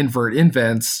all the Invert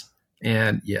Invents.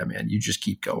 And yeah, man, you just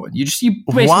keep going. You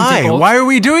basically Why are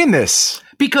we doing this?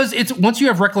 Because it's once you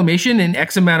have Reclamation and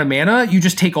X amount of mana, you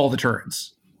just take all the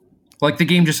turns. Like the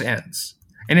game just ends.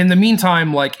 And in the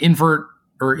meantime, like Invert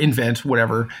or Invent,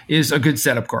 whatever, is a good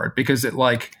setup card because it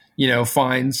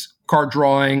finds card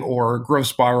drawing or Growth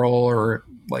Spiral or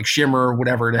like Shimmer or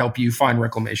whatever to help you find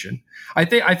Reclamation. I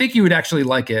think you would actually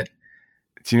like it.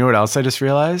 Do you know what else I just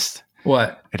realized?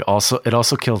 What? It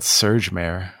also killed Surge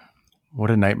Mare. What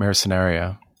a nightmare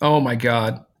scenario. Oh my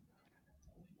God.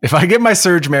 If I get my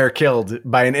Surge Mare killed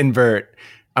by an invert,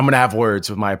 I'm going to have words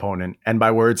with my opponent. And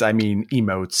by words, I mean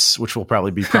emotes, which will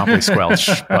probably be promptly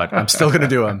squelched, but I'm still going to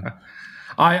do them.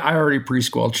 I already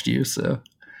pre-squelched you, so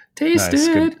taste nice.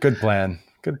 it. Good plan.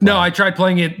 No, I tried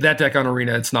playing that deck on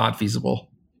Arena. It's not feasible.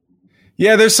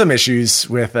 Yeah, there's some issues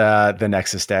with the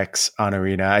Nexus decks on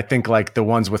Arena. I think like the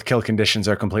ones with kill conditions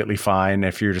are completely fine.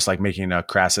 If you're just like making a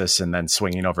Crassus and then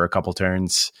swinging over a couple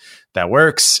turns, that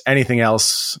works. Anything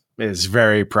else is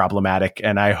very problematic.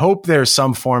 And I hope there's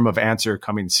some form of answer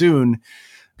coming soon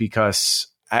because,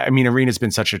 I mean, Arena's been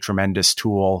such a tremendous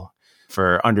tool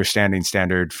for understanding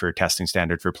Standard, for testing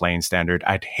Standard, for playing Standard.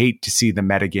 I'd hate to see the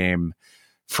metagame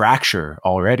fracture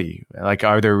already. Like,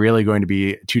 are there really going to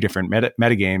be 2 different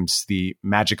metagames, the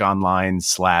Magic Online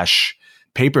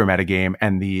 / paper metagame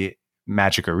and the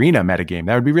Magic Arena metagame?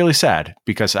 That would be really sad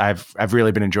because I've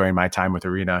really been enjoying my time with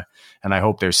Arena, and I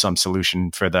hope there's some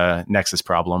solution for the Nexus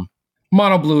problem.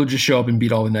 Mono Blue will just show up and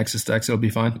beat all the Nexus decks. It'll be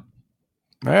fine.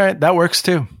 All right, that works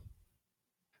too.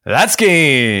 That's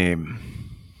game.